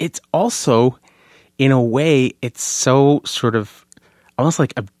 but it's also, in a way, it's so sort of almost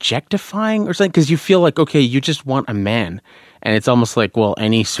objectifying or something, because you feel okay, you just want a man. And it's almost well,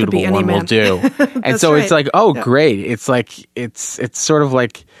 any suitable one will do. And so right. It's great. It's it's sort of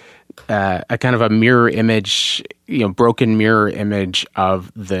a kind of a mirror image, broken mirror image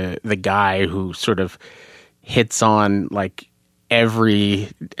of the guy who sort of hits on every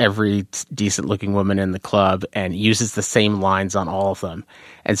decent looking woman in the club and uses the same lines on all of them.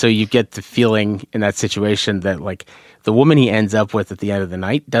 And so you get the feeling in that situation that the woman he ends up with at the end of the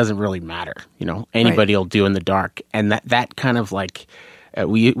night doesn't really matter. Anybody will do in the dark. And that kind of we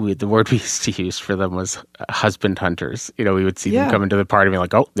the word we used to use for them was husband hunters. We would see them come into the party and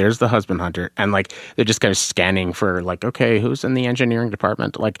be oh, there's the husband hunter. And they're just kind of scanning for okay, who's in the engineering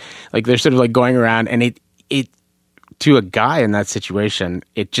department? They're sort of going around, and it to a guy in that situation,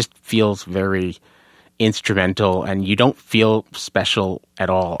 it just feels very instrumental, and you don't feel special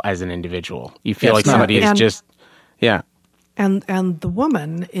at all as an individual. You feel somebody is just, And the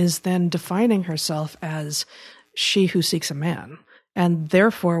woman is then defining herself as she who seeks a man, and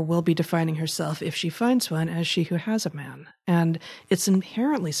therefore will be defining herself, if she finds one, as she who has a man. And it's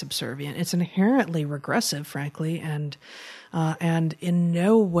inherently subservient. It's inherently regressive, frankly, and in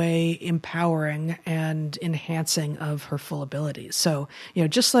no way empowering and enhancing of her full abilities. So,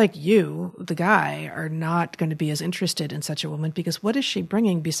 just like you, the guy, are not going to be as interested in such a woman, because what is she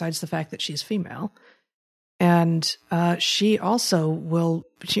bringing besides the fact that she's female? And she also will,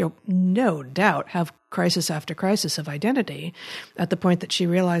 no doubt, have crisis after crisis of identity at the point that she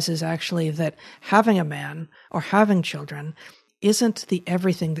realizes actually that having a man or having children isn't the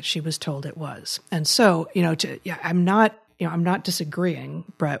everything that she was told it was. And so, I'm not disagreeing,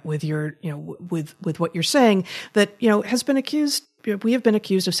 Bret, with your, with what you're saying that, has been accused. We have been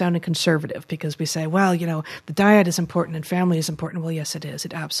accused of sounding conservative because we say, well, the diet is important and family is important. Well, yes, it is.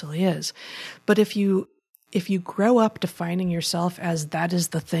 It absolutely is. But if you grow up defining yourself as that is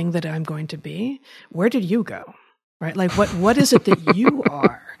the thing that I'm going to be, where did you go? Right? What is it that you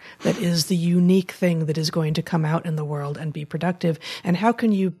are that is the unique thing that is going to come out in the world and be productive? And how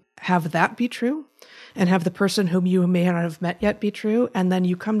can you have that be true and have the person whom you may not have met yet be true. And then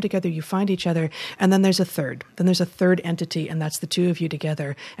you come together, you find each other, and then there's a third. Then there's a third entity, and that's the two of you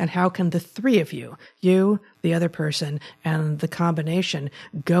together. And how can the three of you, the other person, and the combination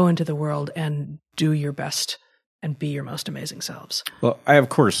go into the world and do your best and be your most amazing selves? Well, I, of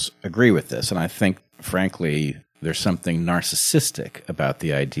course, agree with this. And I think, frankly, there's something narcissistic about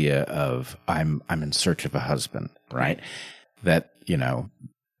the idea of I'm in search of a husband, right? That, at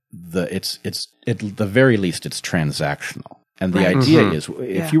the very least, it's transactional. And the idea is,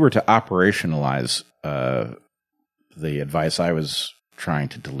 if you were to operationalize the advice I was trying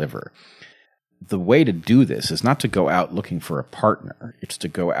to deliver, the way to do this is not to go out looking for a partner. It's to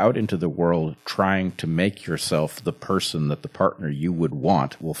go out into the world trying to make yourself the person that the partner you would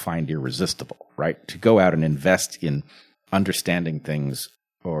want will find irresistible, right? To go out and invest in understanding things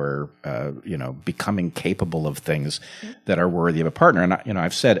or, becoming capable of things that are worthy of a partner. And,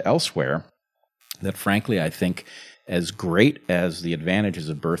 I've said elsewhere that, frankly, I think as great as the advantages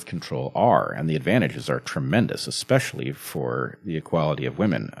of birth control are, and the advantages are tremendous, especially for the equality of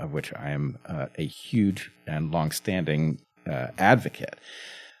women, of which I am a huge and longstanding advocate.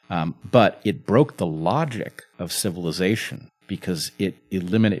 But it broke the logic of civilization because it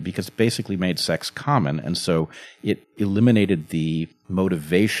basically made sex common, and so it eliminated the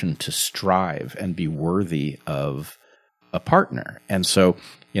motivation to strive and be worthy of a partner. And so,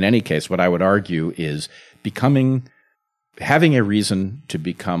 in any case, what I would argue is having a reason to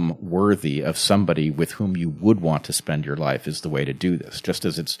become worthy of somebody with whom you would want to spend your life is the way to do this. Just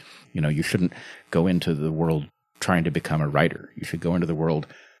as it's, you shouldn't go into the world trying to become a writer. You should go into the world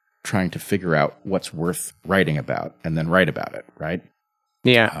trying to figure out what's worth writing about and then write about it, right?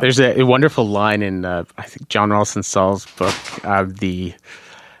 Yeah, there's a wonderful line in, I think, John Rawlston Saul's book, The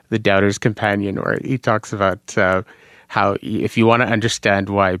Doubter's Companion, where he talks about how if you want to understand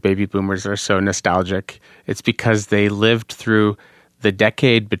why baby boomers are so nostalgic, it's because they lived through the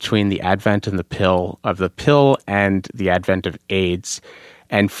decade between the advent of the pill and the advent of AIDS.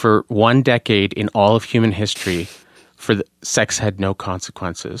 And for one decade in all of human history, sex had no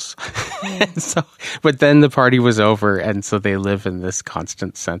consequences. But then the party was over, and so they live in this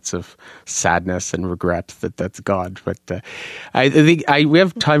constant sense of sadness and regret that's gone. But I think we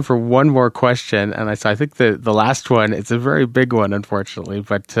have time for one more question, and I think the last one, it's a very big one, unfortunately,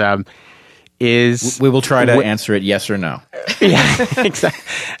 but we will try to answer it yes or no. Yeah,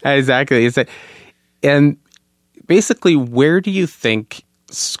 exactly. And basically, where do you think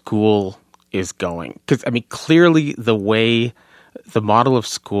school is going? Because, clearly the model of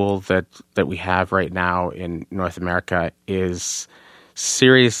school that we have right now in North America is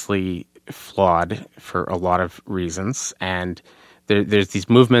seriously flawed for a lot of reasons. And there's these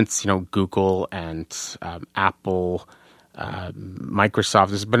movements, Google and Apple, Microsoft.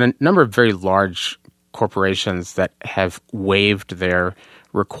 There's been a number of very large corporations that have waived their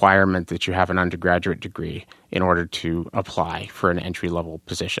requirement that you have an undergraduate degree in order to apply for an entry-level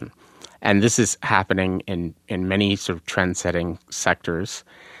position. And this is happening in many sort of trend-setting sectors.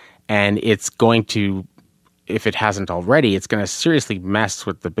 And it's going to, if it hasn't already, it's going to seriously mess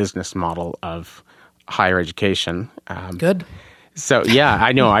with the business model of higher education. Good. So, yeah,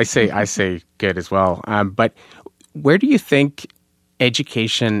 I know. I say good as well. But where do you think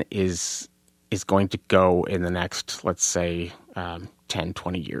education is going to go in the next, let's say, 10,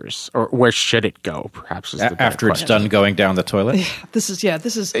 20 years? Or where should it go, perhaps? After it's done going down the toilet? This is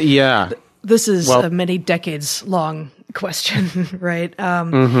a many decades long question, right?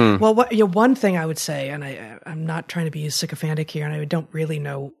 Well, one thing I would say, and I'm not trying to be sycophantic here, and I don't really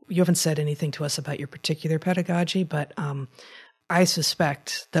know, you haven't said anything to us about your particular pedagogy, but I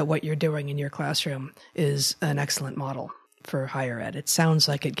suspect that what you're doing in your classroom is an excellent model for higher ed. It sounds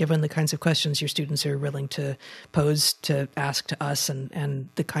like it, given the kinds of questions your students are willing to pose, to ask to us, and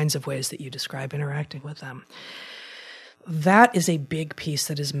the kinds of ways that you describe interacting with them. That is a big piece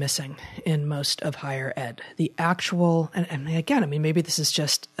that is missing in most of higher ed. The actual, and again, maybe this is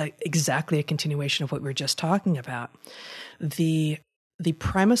just exactly a continuation of what we were just talking about. The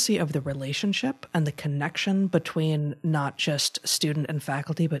primacy of the relationship and the connection between not just student and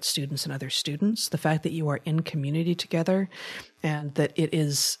faculty, but students and other students. The fact that you are in community together, and that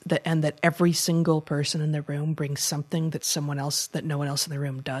that every single person in the room brings something that no one else in the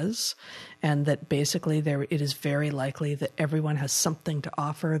room does, and that basically it is very likely that everyone has something to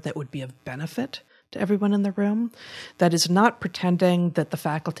offer that would be of benefit to everyone in the room. That is not pretending that the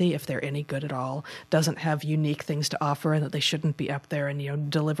faculty, if they're any good at all, doesn't have unique things to offer and that they shouldn't be up there and,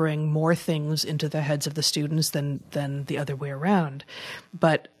 delivering more things into the heads of the students than the other way around.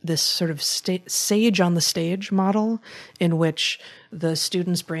 But this sort of sage on the stage model in which the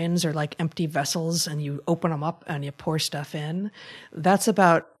students' brains are like empty vessels and you open them up and you pour stuff in, that's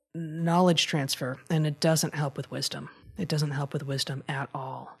about knowledge transfer, and it doesn't help with wisdom. It doesn't help with wisdom at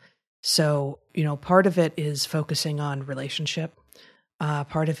all. So, part of it is focusing on relationship.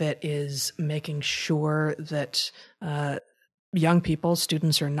 Part of it is making sure that young people,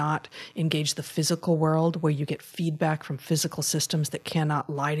 students, are not engaged the physical world where you get feedback from physical systems that cannot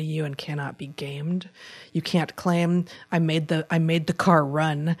lie to you and cannot be gamed. You can't claim I made the car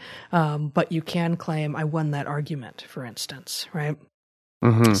run, but you can claim I won that argument, for instance, right?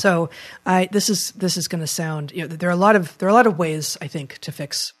 Mm-hmm. So this is going to sound, there are a lot of ways, I think, to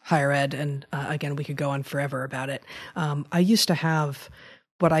fix higher ed. And again, we could go on forever about it. I used to have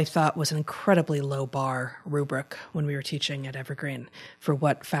what I thought was an incredibly low bar rubric when we were teaching at Evergreen for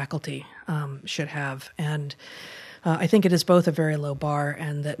what faculty should have. And I think it is both a very low bar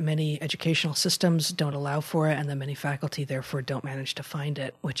and that many educational systems don't allow for it and that many faculty therefore don't manage to find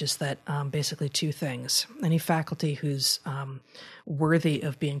it, which is that basically two things. Any faculty who's worthy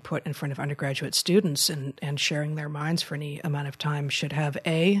of being put in front of undergraduate students and sharing their minds for any amount of time should have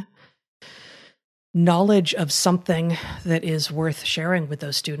A, knowledge of something that is worth sharing with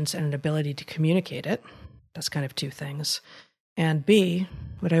those students and an ability to communicate it. That's kind of two things. And B,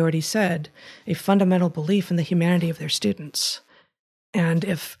 what I already said, a fundamental belief in the humanity of their students. And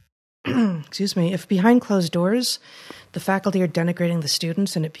if, if behind closed doors, the faculty are denigrating the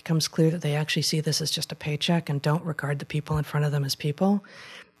students and it becomes clear that they actually see this as just a paycheck and don't regard the people in front of them as people,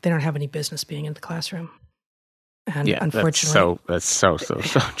 they don't have any business being in the classroom. And unfortunately, that's so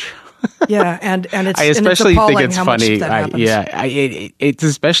true. Yeah, and it's I especially think it's funny. It's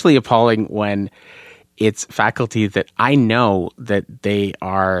especially appalling when it's faculty that I know that they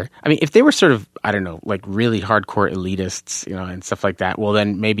are. I mean, if they were sort of, I don't know, like really hardcore elitists, and stuff like that, well,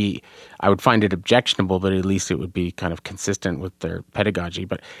 then maybe I would find it objectionable, but at least it would be kind of consistent with their pedagogy.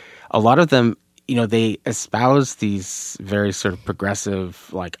 But a lot of them, they espouse these very sort of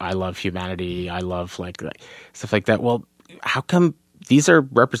progressive, like, I love humanity, I love like stuff like that. Well, how come these are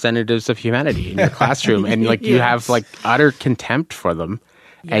representatives of humanity in your classroom and like you have like utter contempt for them?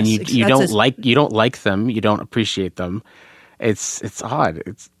 Yes, and you don't like them, you don't appreciate them. It's odd.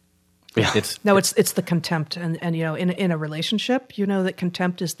 It's the contempt, and in a relationship, that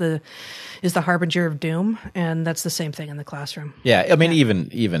contempt is the harbinger of doom, and that's the same thing in the classroom. Yeah, I mean,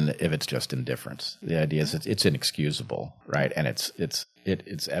 even if it's just indifference, the idea is it's inexcusable, right? And it's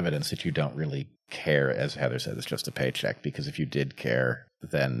evidence that you don't really care, as Heather said, it's just a paycheck. Because if you did care,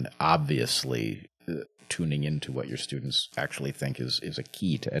 then obviously tuning into what your students actually think is a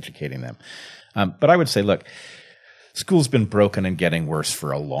key to educating them. But I would say, look, school's been broken and getting worse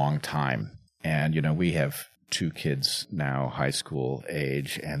for a long time. And, we have two kids now, high school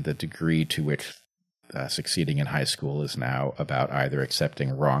age, and the degree to which succeeding in high school is now about either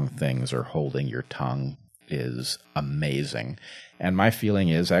accepting wrong things or holding your tongue is amazing. And my feeling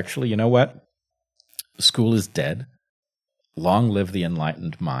is actually, you know what? School is dead. Long live the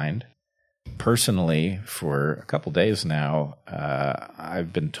enlightened mind. Personally, for a couple days now,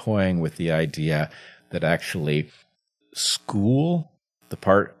 I've been toying with the idea that actually school, the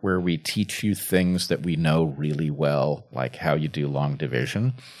part where we teach you things that we know really well, like how you do long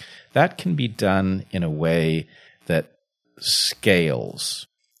division, that can be done in a way that scales,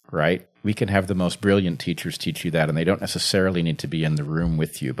 right? We can have the most brilliant teachers teach you that, and they don't necessarily need to be in the room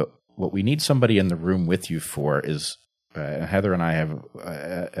with you. But what we need somebody in the room with you for is Heather and I have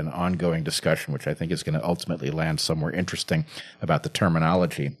an ongoing discussion, which I think is going to ultimately land somewhere interesting about the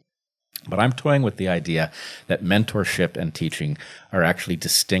terminology. But I'm toying with the idea that mentorship and teaching are actually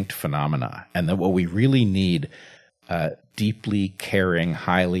distinct phenomena, and that what we really need deeply caring,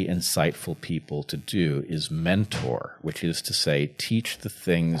 highly insightful people to do is mentor, which is to say, teach the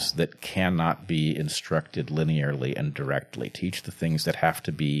things that cannot be instructed linearly and directly. Teach the things that have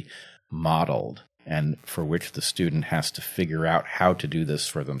to be modeled, and for which the student has to figure out how to do this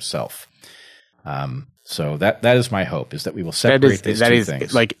for themselves. So that is my hope, is that we will separate these two things. That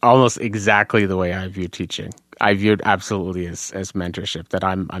is like almost exactly the way I view teaching. I view it absolutely as mentorship, that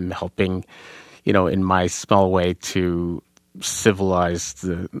I'm helping, in my small way to civilize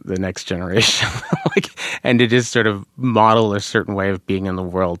the next generation, and to just sort of model a certain way of being in the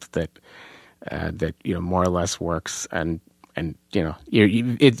world that more or less works. And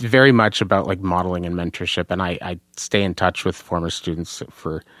it's very much about like modeling and mentorship. And I stay in touch with former students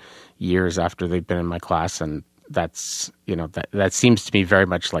for years after they've been in my class, and that's that seems to me very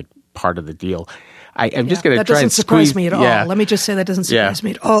much like part of the deal. I'm just going to try and That doesn't surprise me at all. Yeah. Let me just say that doesn't surprise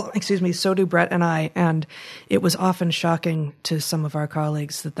me at all. Excuse me. So do Bret and I, and it was often shocking to some of our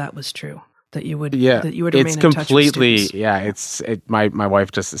colleagues that was true. That you would remain it's in touch with completely students. my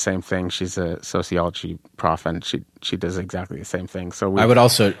wife does the same thing. She's a sociology prof, and she does exactly the same thing. So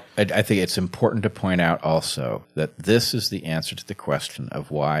I think it's important to point out also that this is the answer to the question of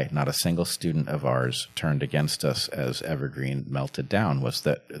why not a single student of ours turned against us as Evergreen melted down, was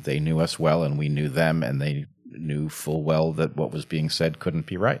that they knew us well and we knew them, and they knew full well that what was being said couldn't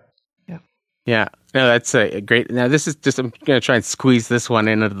be right. Yeah, no, that's a great. Now, this is just, I'm going to try and squeeze this one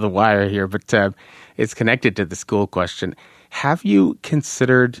into the wire here, but it's connected to the school question. Have you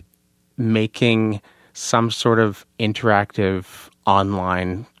considered making some sort of interactive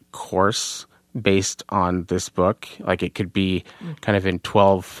online course based on this book? Like it could be kind of in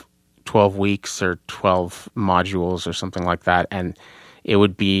 12 weeks or 12 modules or something like that. And it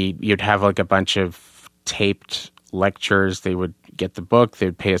would be, you'd have like a bunch of taped lectures. They would get the book,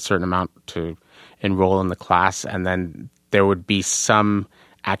 they'd pay a certain amount to enroll in the class, and then there would be some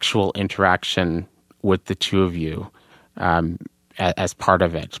actual interaction with the two of you as part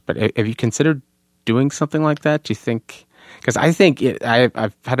of it. But have you considered doing something like that? Do you think? Because I think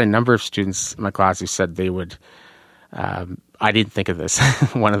I've had a number of students in my class who said they would. I didn't think of this.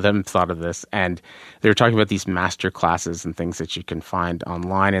 One of them thought of this, and they were talking about these master classes and things that you can find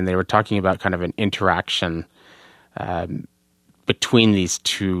online, and they were talking about kind of an interaction between these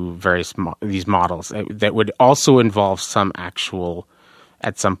two these models that would also involve some actual,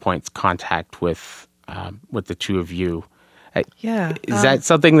 at some points, contact with the two of you. Is that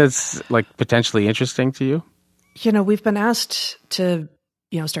something that's like potentially interesting to you? We've been asked to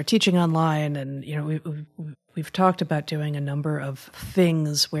start teaching online, and we've talked about doing a number of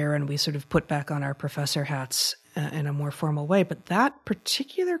things wherein we sort of put back on our professor hats in a more formal way. But that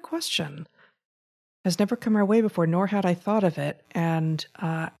particular question has never come our way before, nor had I thought of it, and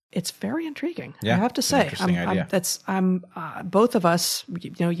it's very intriguing. I have to say, interesting idea. Both of us,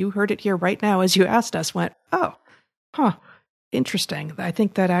 you heard it here right now as you asked us, went, oh, huh, interesting. I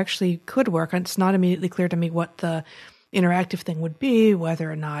think that actually could work. It's not immediately clear to me what the interactive thing would be,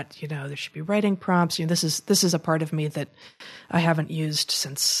 whether or not there should be writing prompts. This is a part of me that I haven't used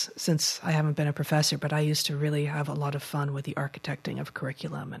since I haven't been a professor, but I used to really have a lot of fun with the architecting of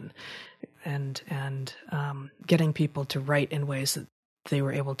curriculum and getting people to write in ways that they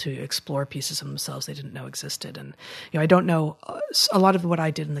were able to explore pieces of themselves they didn't know existed. And I don't know, a lot of what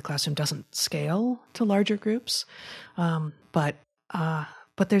I did in the classroom doesn't scale to larger groups, but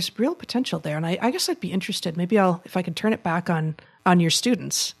there's real potential there. And I guess I'd be interested, maybe if I could turn it back on your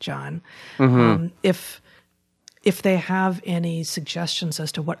students, John, if they have any suggestions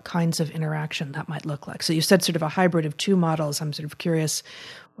as to what kinds of interaction that might look like. So you said sort of a hybrid of two models. I'm sort of curious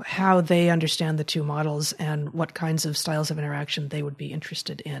how they understand the two models and what kinds of styles of interaction they would be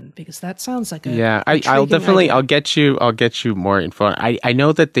interested in, because that sounds like I'll definitely idea. I'll get you more info. I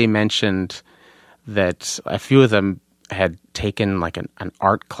know that they mentioned that a few of them had taken like an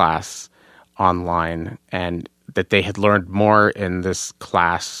art class online, and that they had learned more in this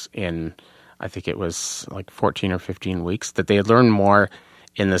class in, I think it was like 14 or 15 weeks, that they had learned more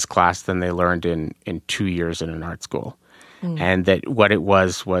in this class than they learned in 2 years in an art school. And that what it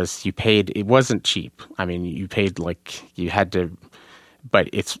was you paid, it wasn't cheap. I mean, you paid like, you had to, but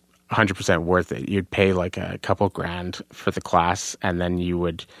it's 100% worth it. You'd pay like a couple grand for the class, and then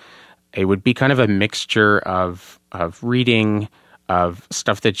it would be kind of a mixture of reading, of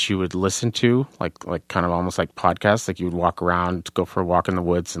stuff that you would listen to, like kind of almost like podcasts, like you would walk around, go for a walk in the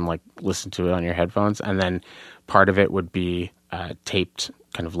woods and like listen to it on your headphones. And then part of it would be taped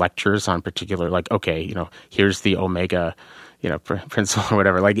kind of lectures on particular, like, okay, here's the omega, principle or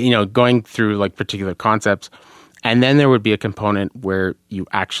whatever, like, going through like particular concepts. And then there would be a component where you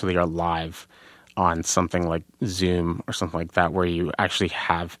actually are live on something like Zoom or something like that, where you actually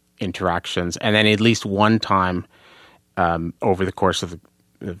have interactions. And then at least one time over the course of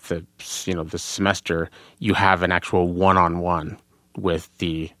the semester, you have an actual one-on-one with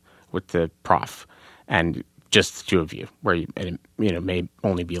the prof, and just the two of you, where you may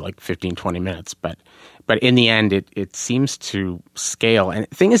only be like 15, 20 minutes, but in the end, it seems to scale. And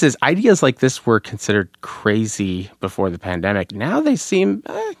the thing is ideas like this were considered crazy before the pandemic. Now they seem,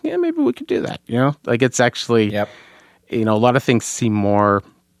 maybe we could do that. Like it's actually, a lot of things seem more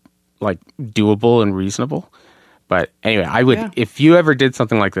like doable and reasonable. But anyway, I would, if you ever did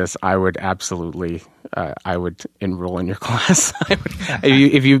something like this, I would absolutely, I would enroll in your class.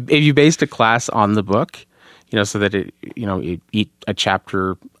 If you based a class on the book, so that you eat a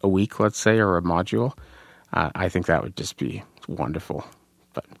chapter a week, let's say, or a module. I think that would just be wonderful.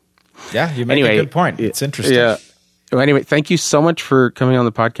 But yeah, you make a good point. It's interesting. Yeah. Well, anyway, thank you so much for coming on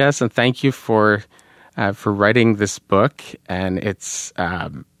the podcast, and thank you for writing this book. And it's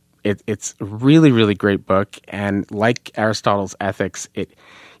a really, really great book. And like Aristotle's Ethics, it,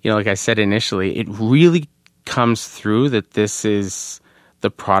 like I said initially, it really comes through that this is the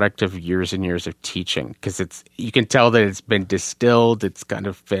product of years and years of teaching, because you can tell that it's been distilled. It's kind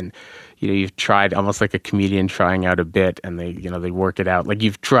of been, you've tried almost like a comedian trying out a bit, and they work it out. Like,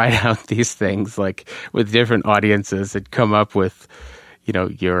 you've tried out these things like with different audiences and come up with,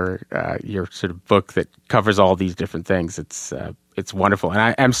 your sort of book that covers all these different things. It's wonderful.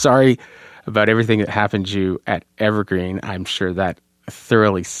 And I'm sorry about everything that happened to you at Evergreen. I'm sure that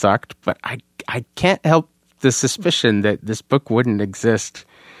thoroughly sucked, but I can't help the suspicion that this book wouldn't exist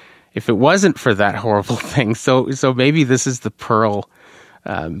if it wasn't for that horrible thing. So maybe this is the pearl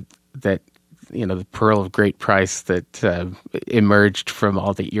that, the pearl of great price that emerged from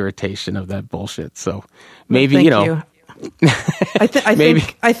all the irritation of that bullshit. So maybe, Thank you.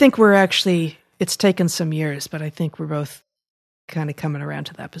 I think we're actually, it's taken some years, but I think we're both kind of coming around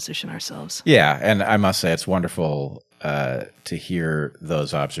to that position ourselves. Yeah. And I must say, it's wonderful to hear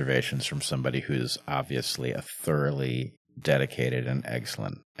those observations from somebody who's obviously a thoroughly dedicated and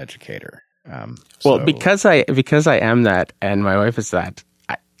excellent educator. Well, because I am that, and my wife is that,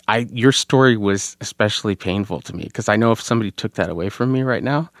 your story was especially painful to me, because I know if somebody took that away from me right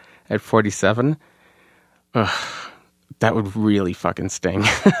now at 47, that would really fucking sting.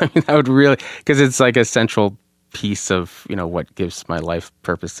 I mean, that would really, because it's like a central piece of what gives my life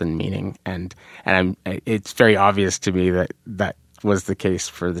purpose and meaning, and it's very obvious to me that was the case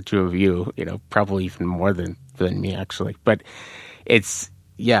for the two of you, probably even more than me, actually. But it's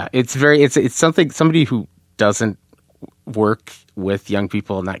somebody who doesn't work with young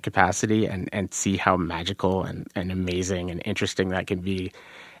people in that capacity and see how magical and amazing and interesting that can be,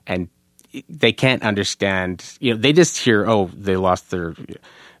 and they can't understand, they just hear, oh, they lost their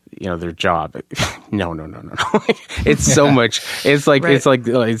their job. No. It's so much. It's like, right.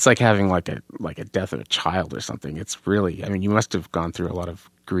 It's like having like a death of a child or something. It's really, I mean, you must have gone through a lot of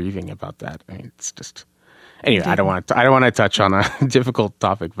grieving about that. I mean, it's just, anyway, I don't want to touch on a difficult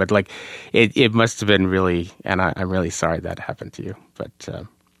topic, but like it must have been really, and I'm really sorry that happened to you, but,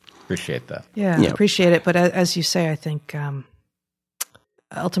 appreciate that. Yeah, appreciate it. But as you say, I think,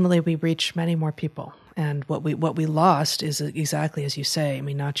 ultimately we reach many more people. And what we lost is exactly as you say. I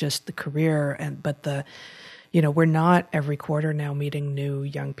mean, not just the career, but we're not every quarter now meeting new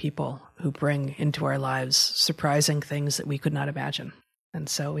young people who bring into our lives surprising things that we could not imagine. And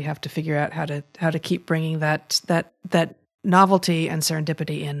so we have to figure out how to keep bringing that novelty and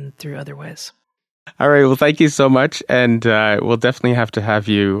serendipity in through other ways. All right. Well, thank you so much, and we'll definitely have to have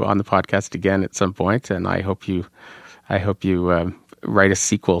you on the podcast again at some point. And I hope you write a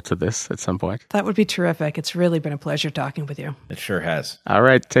sequel to this at some point. That would be terrific. It's really been a pleasure talking with you. It sure has. All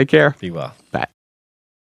right. Take care. Be well. Bye.